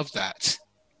 I love that.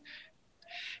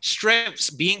 Strengths: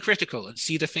 being critical and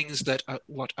see the things that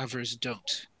what others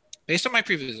don't. Based on my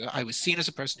previous, I was seen as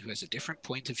a person who has a different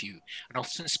point of view and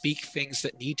often speak things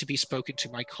that need to be spoken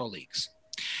to my colleagues.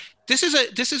 This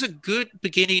is a good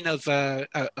beginning of a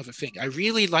thing. I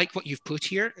really like what you've put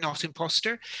here. Not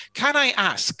imposter. Can I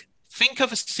ask? Think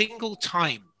of a single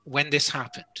time when this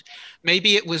happened.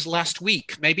 Maybe it was last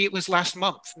week, maybe it was last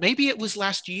month, maybe it was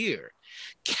last year.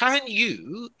 Can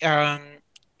you,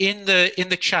 in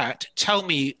the chat, tell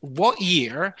me what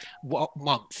year, what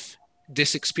month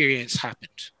this experience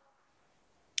happened?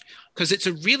 Because it's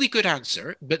a really good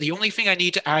answer, but the only thing I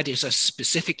need to add is a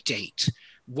specific date.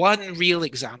 One real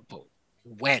example.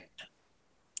 When?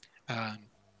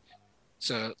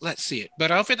 So let's see it. But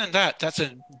other than that, that's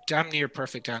a damn near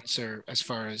perfect answer as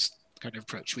far as kind of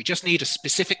approach. We just need a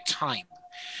specific time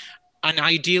and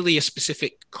ideally a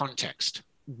specific context.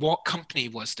 What company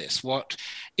was this? What,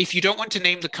 if you don't want to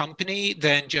name the company,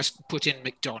 then just put in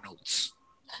McDonald's.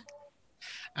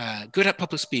 Good at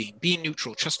public speaking, being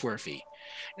neutral, trustworthy.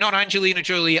 Not Angelina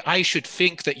Jolie. I should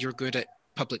think that you're good at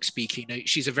public speaking.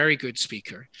 She's a very good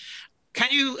speaker. Can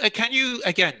you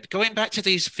again, going back to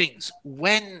these things,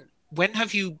 when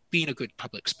have you been a good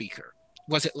public speaker?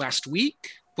 Was it last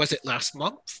week? Was it last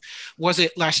month? Was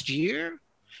it last year?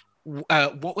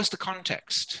 What was the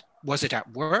context? Was it at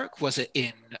work? Was it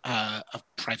in a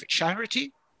private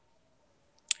charity?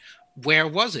 Where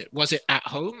was it? Was it at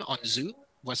home on Zoom?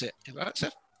 Was it that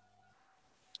stuff?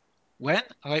 When?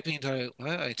 I mean,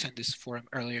 I attend this forum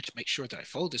earlier to make sure that I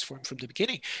followed this forum from the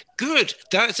beginning. Good.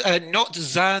 That's not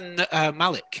Zan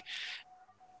Malik.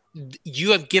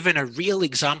 You have given a real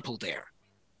example there.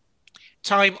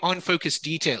 Time on focus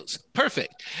details.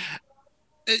 Perfect.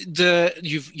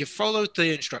 You've followed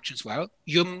the instructions well.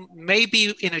 You may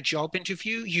be in a job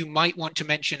interview, you might want to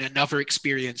mention another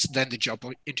experience than the job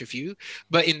interview,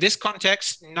 but in this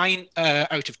context, 9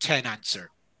 out of 10 answer.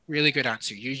 Really good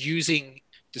answer. You're using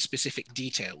the specific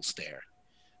details there.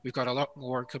 We've got a lot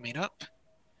more coming up.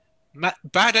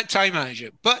 Bad at time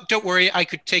management, but don't worry, I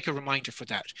could take a reminder for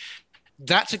that.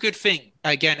 That's a good thing.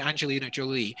 Again, Angelina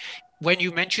Jolie, when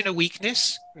you mention a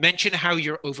weakness, mention how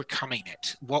you're overcoming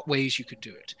it, what ways you can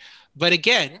do it. But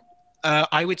again,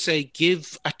 I would say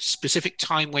give a specific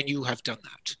time when you have done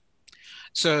that.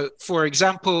 So for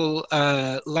example,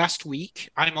 last week,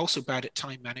 I'm also bad at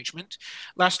time management.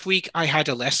 Last week, I had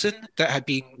a lesson that had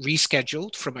been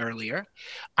rescheduled from earlier.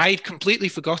 I'd completely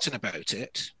forgotten about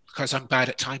it because I'm bad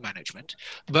at time management.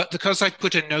 But because I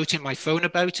put a note in my phone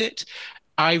about it,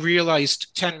 I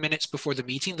realized 10 minutes before the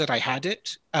meeting that I had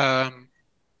it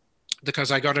because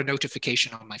I got a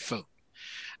notification on my phone.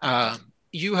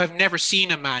 You have never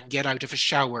seen a man get out of a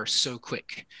shower so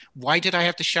quick. Why did I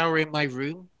have to shower in my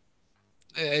room?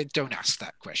 Don't ask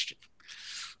that question.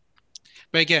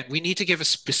 But again, we need to give a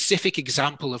specific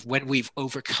example of when we've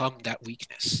overcome that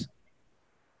weakness.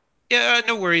 Yeah,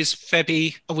 no worries,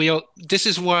 Febby. This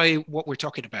is what we're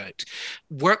talking about.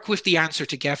 Work with the answer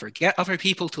together. Get other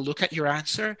people to look at your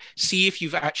answer. See if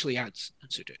you've actually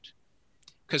answered it.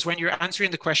 Because when you're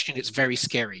answering the question, it's very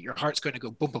scary. Your heart's going to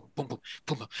go boom, boom, boom, boom,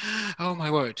 boom, boom. Oh my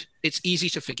word. It's easy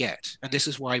to forget. And this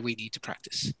is why we need to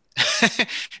practice.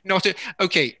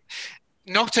 Okay.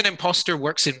 Not an imposter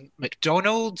works in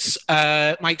McDonald's.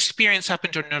 My experience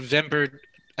happened in November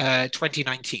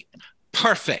 2019.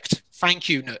 Perfect. Thank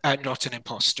you, not an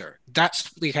imposter.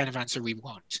 That's the kind of answer we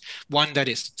want. One that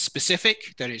is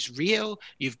specific, that is real.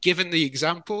 You've given the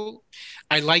example.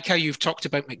 I like how you've talked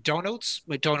about McDonald's.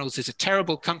 McDonald's is a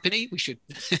terrible company. We should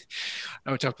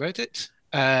not talk about it.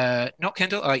 Not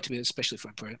Kendall, I like to be especially for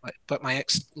important, but my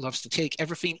ex loves to take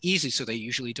everything easy, so they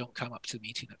usually don't come up to the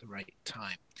meeting at the right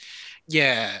time.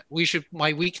 Yeah,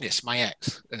 my weakness, my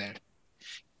ex there.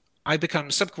 I become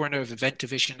sub-coordinator of event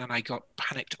division and I got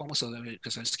panicked almost a little bit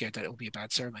because I was scared that it would be a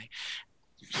bad ceremony.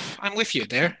 I'm with you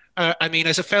there. I mean,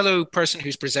 as a fellow person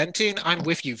who's presenting, I'm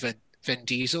with you, Vin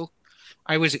Diesel.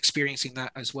 I was experiencing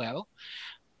that as well.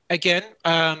 Again,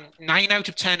 9 out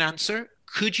of 10 answer.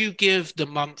 Could you give the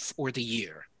month or the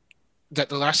year that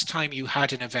the last time you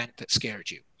had an event that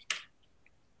scared you?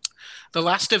 The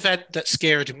last event that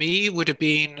scared me would have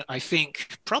been, I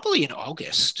think, probably in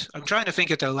August. I'm trying to think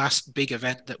of the last big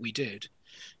event that we did.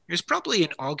 It was probably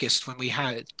in August when we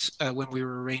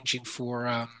were arranging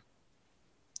for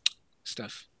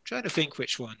stuff. I'm trying to think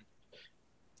which one.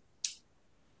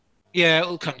 Yeah,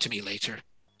 it'll come to me later.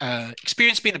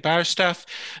 Experience being a bar staff.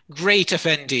 Great,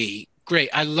 FND. Great.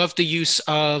 I love the use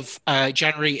of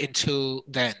January until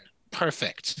then.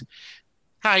 Perfect.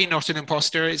 Hi, not an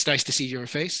imposter. It's nice to see your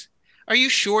face. Are you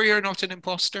sure you're not an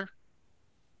imposter?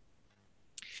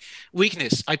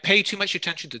 Weakness. I pay too much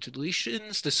attention to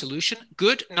deletions. The solution.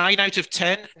 Good. 9 out of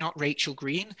 10. Not Rachel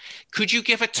Green. Could you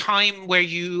give a time where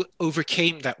you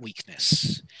overcame that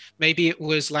weakness? Maybe it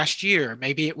was last year.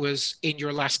 Maybe it was in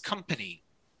your last company.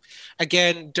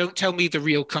 Again, don't tell me the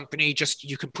real company. Just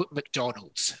you can put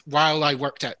McDonald's. While I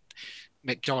worked at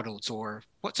McDonald's, or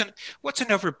what's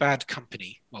another bad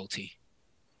company, Multi?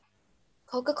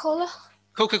 Coca-Cola.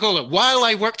 Coca-Cola. While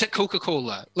I worked at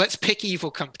Coca-Cola, let's pick evil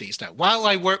companies now. While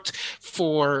I worked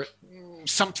for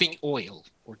something oil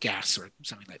or gas or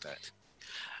something like that.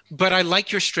 But I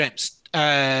like your strengths.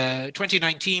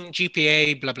 2019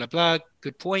 GPA, blah, blah, blah.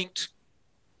 Good point.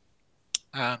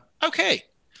 Okay.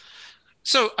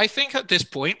 So I think at this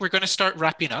point, we're going to start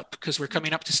wrapping up because we're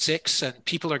coming up to 6 and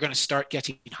people are going to start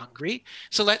getting hungry.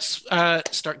 So let's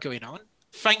start going on.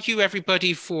 Thank you,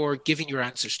 everybody, for giving your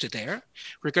answers to there.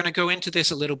 We're going to go into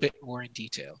this a little bit more in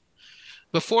detail.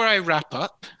 Before I wrap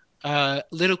up,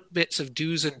 little bits of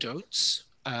do's and don'ts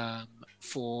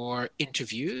for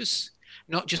interviews.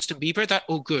 Not Justin Bieber.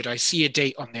 Oh, good. I see a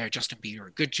date on there, Justin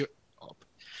Bieber. Good job.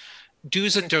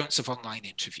 Do's and don'ts of online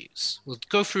interviews. We'll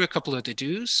go through a couple of the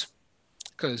do's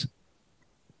because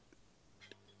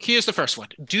here's the first one.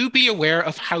 Do be aware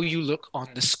of how you look on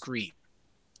the screen.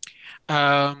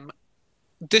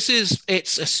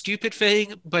 It's a stupid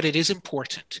thing, but it is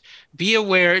important. Be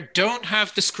aware, don't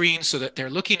have the screen so that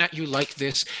they're looking at you like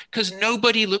this, because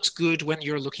nobody looks good when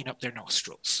you're looking up their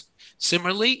nostrils.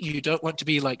 Similarly, you don't want to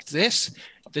be like this.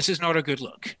 This is not a good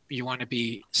look. You want to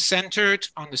be centered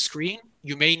on the screen.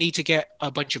 You may need to get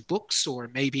a bunch of books or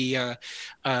maybe a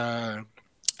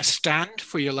stand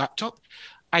for your laptop.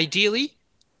 Ideally,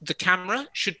 the camera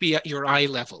should be at your eye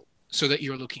level so that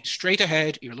you're looking straight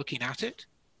ahead, you're looking at it.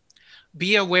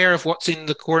 Be aware of what's in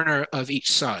the corner of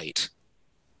each side.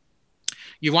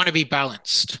 You want to be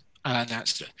balanced. And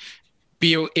that's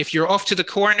if you're off to the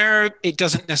corner, it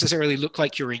doesn't necessarily look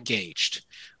like you're engaged.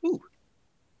 Ooh,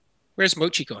 where's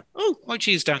Mochi gone? Oh,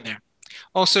 Mochi is down there.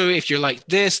 Also, if you're like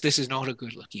this is not a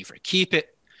good look either. Keep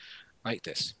it like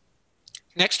this.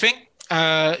 Next thing,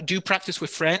 do practice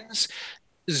with friends.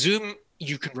 Zoom,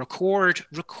 you can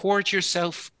record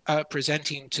yourself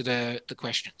presenting to the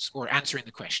questions or answering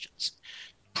the questions.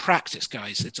 Practice,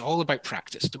 guys. It's all about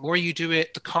practice. The more you do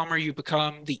it, the calmer you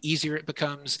become, the easier it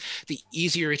becomes, the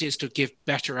easier it is to give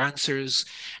better answers.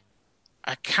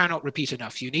 I cannot repeat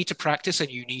enough. You need to practice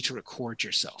and you need to record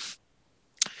yourself.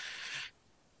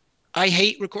 I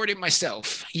hate recording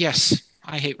myself. Yes,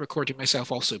 I hate recording myself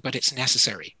also, but it's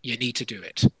necessary. You need to do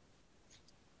it.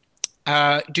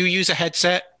 Do use a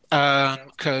headset,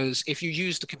 because if you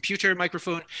use the computer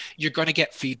microphone, you're going to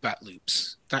get feedback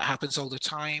loops. That happens all the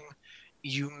time.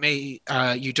 You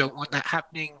don't want that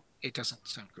happening. It doesn't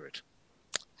sound good.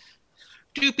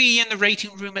 Do be in the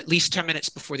rating room at least 10 minutes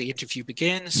before the interview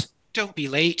begins. Don't be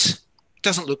late.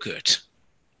 Doesn't look good.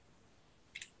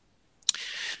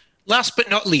 Last but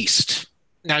not least,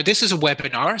 now this is a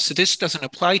webinar, so this doesn't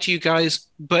apply to you guys,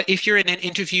 but if you're in an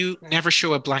interview, never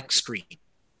show a blank screen.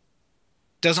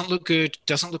 Doesn't look good,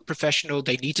 doesn't look professional.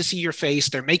 They need to see your face.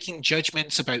 They're making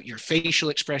judgments about your facial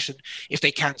expression. If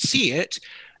they can't see it,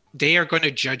 they are going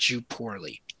to judge you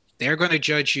poorly. They're going to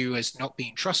judge you as not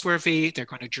being trustworthy. They're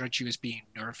going to judge you as being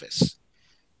nervous.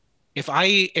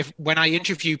 When I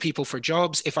interview people for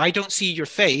jobs, if I don't see your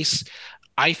face,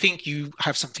 I think you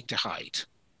have something to hide.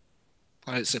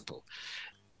 It's simple.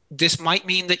 This might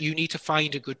mean that you need to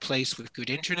find a good place with good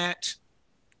internet.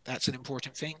 That's an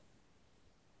important thing.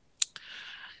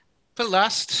 But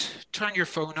last, turn your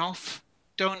phone off.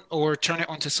 Or turn it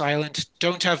onto silent.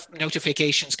 Don't have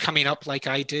notifications coming up like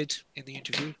I did in the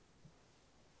interview.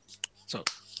 So,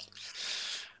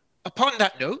 upon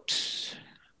that note,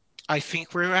 I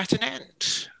think we're at an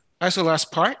end. As the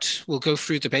last part, we'll go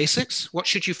through the basics. What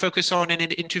should you focus on in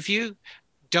an interview?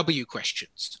 W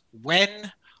questions.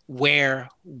 When, where,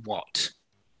 what?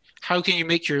 How can you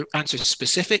make your answer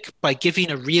specific? By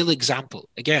giving a real example.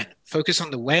 Again, focus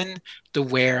on the when, the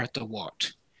where, the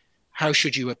what. How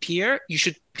should you appear? You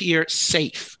should appear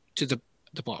safe to the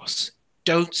boss.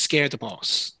 Don't scare the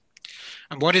boss.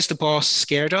 And what is the boss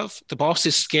scared of? The boss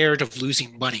is scared of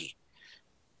losing money.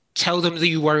 Tell them that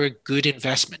you are a good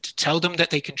investment. Tell them that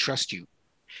they can trust you.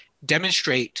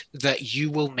 Demonstrate that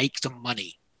you will make them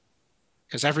money.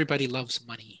 Because everybody loves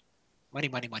money. Money,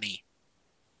 money, money.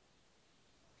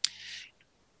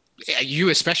 You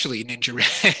especially, Ninja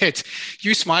Red.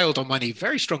 You smiled on money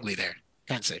very strongly there,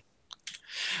 can't say.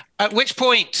 At which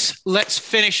point, let's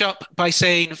finish up by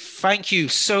saying thank you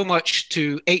so much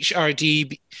to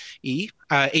HRD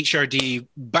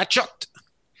Bachot.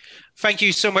 Thank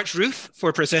you so much, Ruth,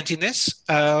 for presenting this.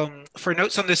 For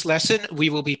notes on this lesson,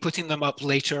 we will be putting them up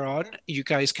later on. You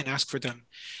guys can ask for them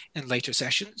in later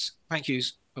sessions. Thank you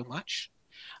so much.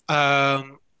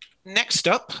 Next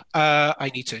up, I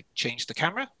need to change the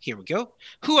camera. Here we go.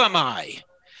 Who am I?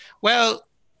 Well,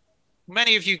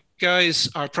 many of you guys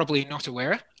are probably not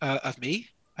aware of me.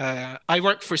 I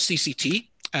work for CCT.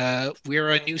 We're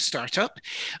a new startup.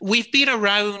 We've been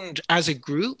around as a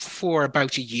group for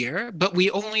about a year, but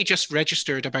we only just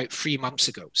registered about 3 months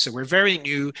ago. So we're very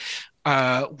new.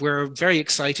 We're very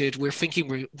excited.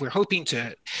 We're hoping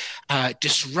to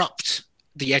disrupt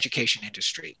the education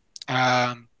industry.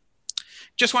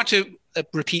 Just want to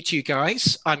repeat to you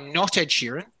guys, I'm not Ed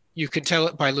Sheeran. You can tell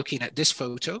it by looking at this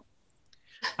photo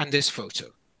and this photo.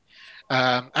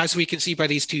 As we can see by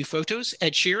these two photos,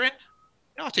 Ed Sheeran,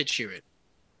 not Ed Sheeran.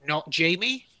 Not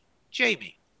Jamie,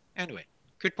 Jamie. Anyway,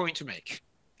 good point to make.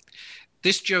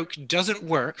 This joke doesn't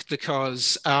work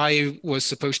because I was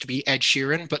supposed to be Ed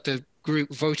Sheeran, but the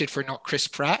group voted for not Chris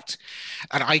Pratt,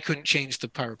 and I couldn't change the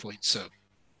PowerPoint, so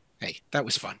hey, that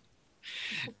was fun.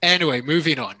 Anyway,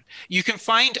 moving on. You can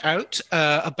find out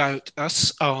about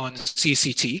us on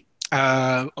CCT.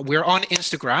 We're on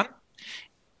Instagram.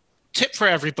 Tip for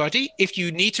everybody, if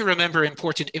you need to remember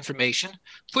important information,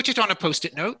 put it on a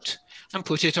Post-it note and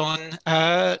put it on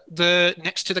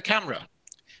next to the camera.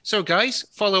 So guys,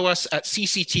 follow us at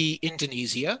CCT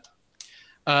Indonesia.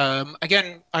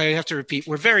 Again, I have to repeat,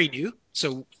 we're very new,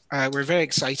 so we're very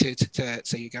excited to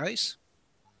see you guys.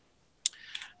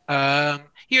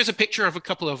 Here's a picture of a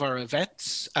couple of our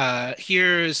events.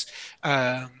 Here's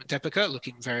Deepika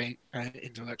looking very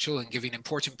intellectual and giving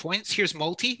important points. Here's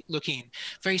Multi looking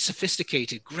very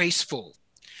sophisticated, graceful.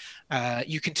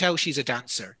 You can tell she's a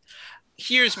dancer.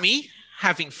 Here's me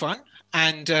having fun.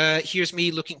 And here's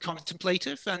me looking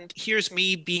contemplative. And here's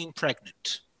me being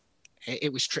pregnant.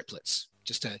 It was triplets,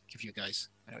 just to give you guys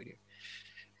an idea.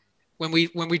 When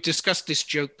we discussed this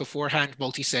joke beforehand,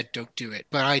 Multi said, don't do it.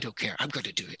 But I don't care. I'm going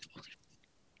to do it.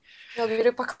 There'll be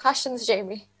repercussions,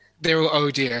 Jamie.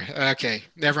 Oh dear. Okay,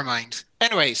 never mind.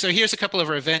 Anyway, so here's a couple of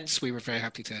our events. We were very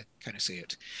happy to kind of see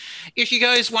it. If you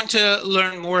guys want to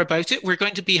learn more about it, we're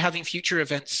going to be having future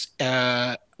events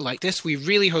like this. We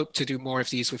really hope to do more of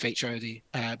these with HRD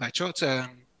Bachot.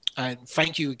 And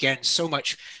thank you again so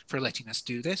much for letting us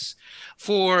do this.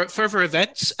 For further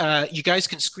events, you guys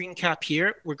can screen cap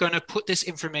here. We're going to put this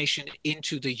information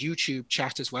into the YouTube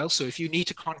chat as well. So if you need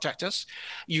to contact us,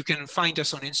 you can find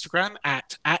us on Instagram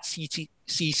at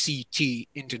CCT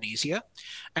Indonesia.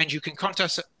 And you can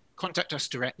contact us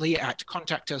directly at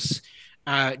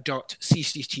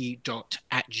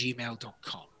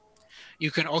contactus.cct.@gmail.com.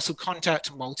 You can also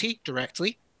contact Multi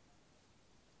directly.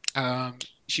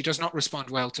 She does not respond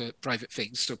well to private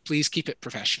things, so please keep it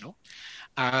professional.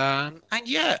 And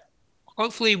yeah,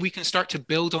 hopefully we can start to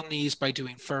build on these by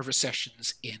doing further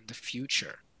sessions in the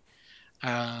future.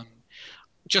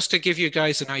 Just to give you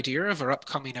guys an idea of our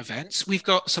upcoming events, we've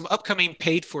got some upcoming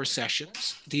paid for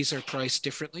sessions. These are priced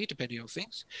differently depending on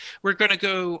things. We're going to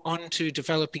go on to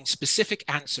developing specific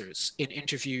answers in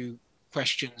interview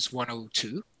questions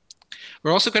 102.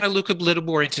 We're also going to look a little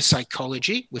more into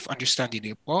psychology with understanding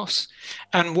the boss,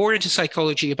 and more into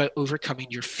psychology about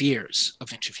overcoming your fears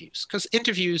of interviews, because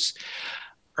interviews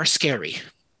are scary.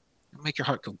 They'll make your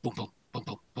heart go boom, boom, boom,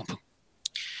 boom, boom, boom.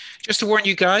 Just to warn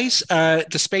you guys, the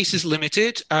space is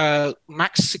limited,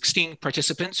 max 16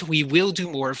 participants. We will do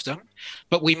more of them,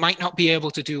 but we might not be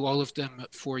able to do all of them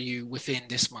for you within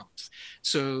this month.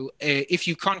 So if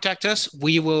you contact us,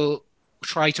 we will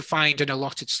try to find an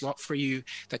allotted slot for you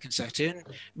that can set in.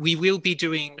 We will be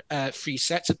doing 3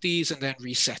 sets of these and then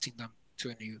resetting them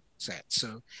to a new set.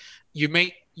 So you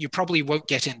probably won't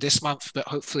get in this month, but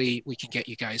hopefully we can get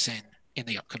you guys in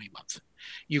the upcoming month.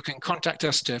 You can contact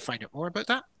us to find out more about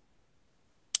that.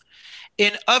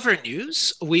 In other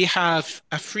news, we have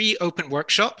a free open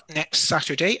workshop next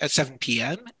Saturday at 7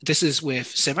 p.m. This is with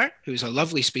Simmer, who's a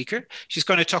lovely speaker. She's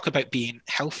going to talk about being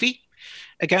healthy.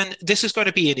 Again, this is going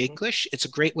to be in English. It's a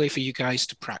great way for you guys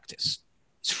to practice.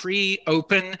 It's free,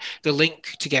 open. The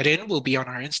link to get in will be on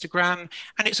our Instagram.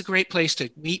 And it's a great place to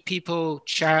meet people,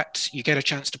 chat. You get a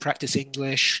chance to practice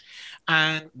English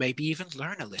and maybe even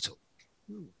learn a little.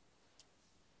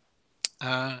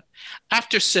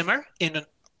 After Simmer in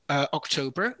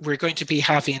October, we're going to be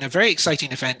having a very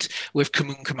exciting event with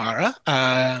Kamun Kamara.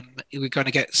 We're going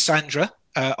to get Sandra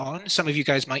on. Some of you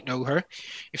guys might know her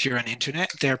if you're on the internet.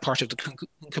 They're part of the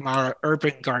Kamara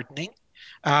Urban Gardening.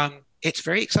 It's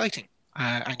very exciting,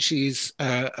 and she's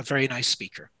a very nice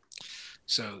speaker.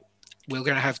 So we're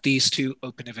going to have these 2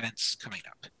 open events coming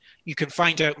up. You can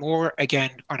find out more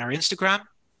again on our Instagram.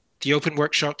 The open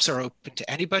workshops are open to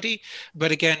anybody,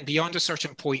 but again, beyond a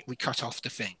certain point, we cut off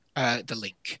the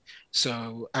link.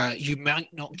 So you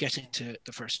might not get into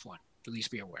the first one. Please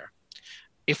be aware.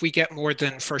 If we get more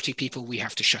than 30 people, we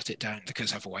have to shut it down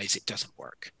because otherwise it doesn't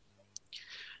work.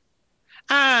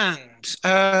 And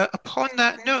upon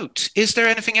that note, is there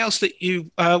anything else that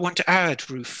you want to add,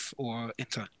 Ruth or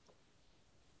Inta?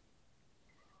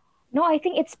 No, I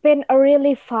think it's been a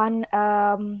really fun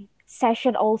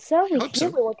session also with you. So.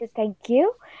 We want to thank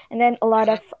you. And then a lot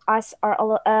of us are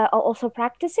also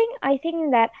practicing. I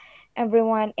think that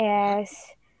everyone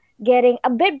is getting a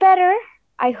bit better,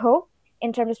 I hope,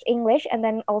 in terms of English, and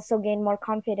then also gain more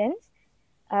confidence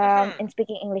in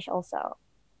speaking English also.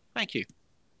 Thank you.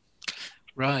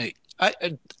 Right.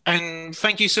 And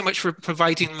thank you so much for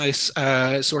providing this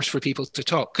source for people to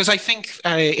talk, because I think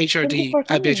HRD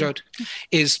Bajod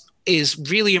is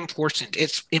really important.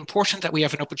 It's important that we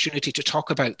have an opportunity to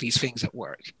talk about these things at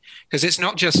work, because it's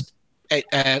not just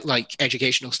like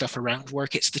educational stuff around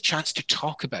work, it's the chance to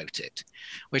talk about it,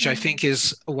 which I think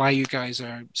is why you guys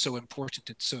are so important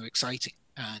and so exciting.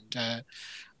 And I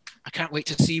can't wait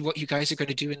to see what you guys are going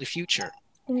to do in the future.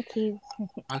 Thank you.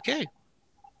 Okay.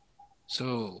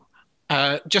 So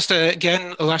just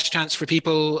again, a last chance for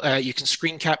people. You can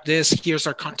screen cap this. Here's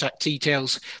our contact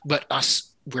details, but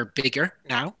we're bigger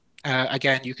now.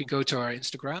 Again, you can go to our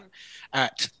Instagram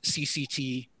at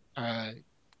CCT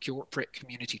Corporate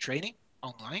Community Training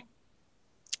online.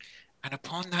 And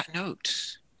upon that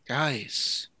note,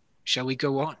 guys, shall we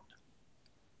go on?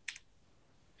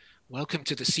 Welcome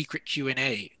to the secret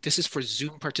Q&A. This is for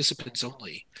Zoom participants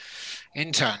only.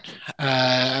 Intan,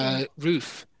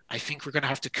 Ruth, I think we're going to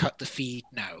have to cut the feed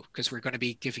now because we're going to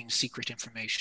be giving secret information.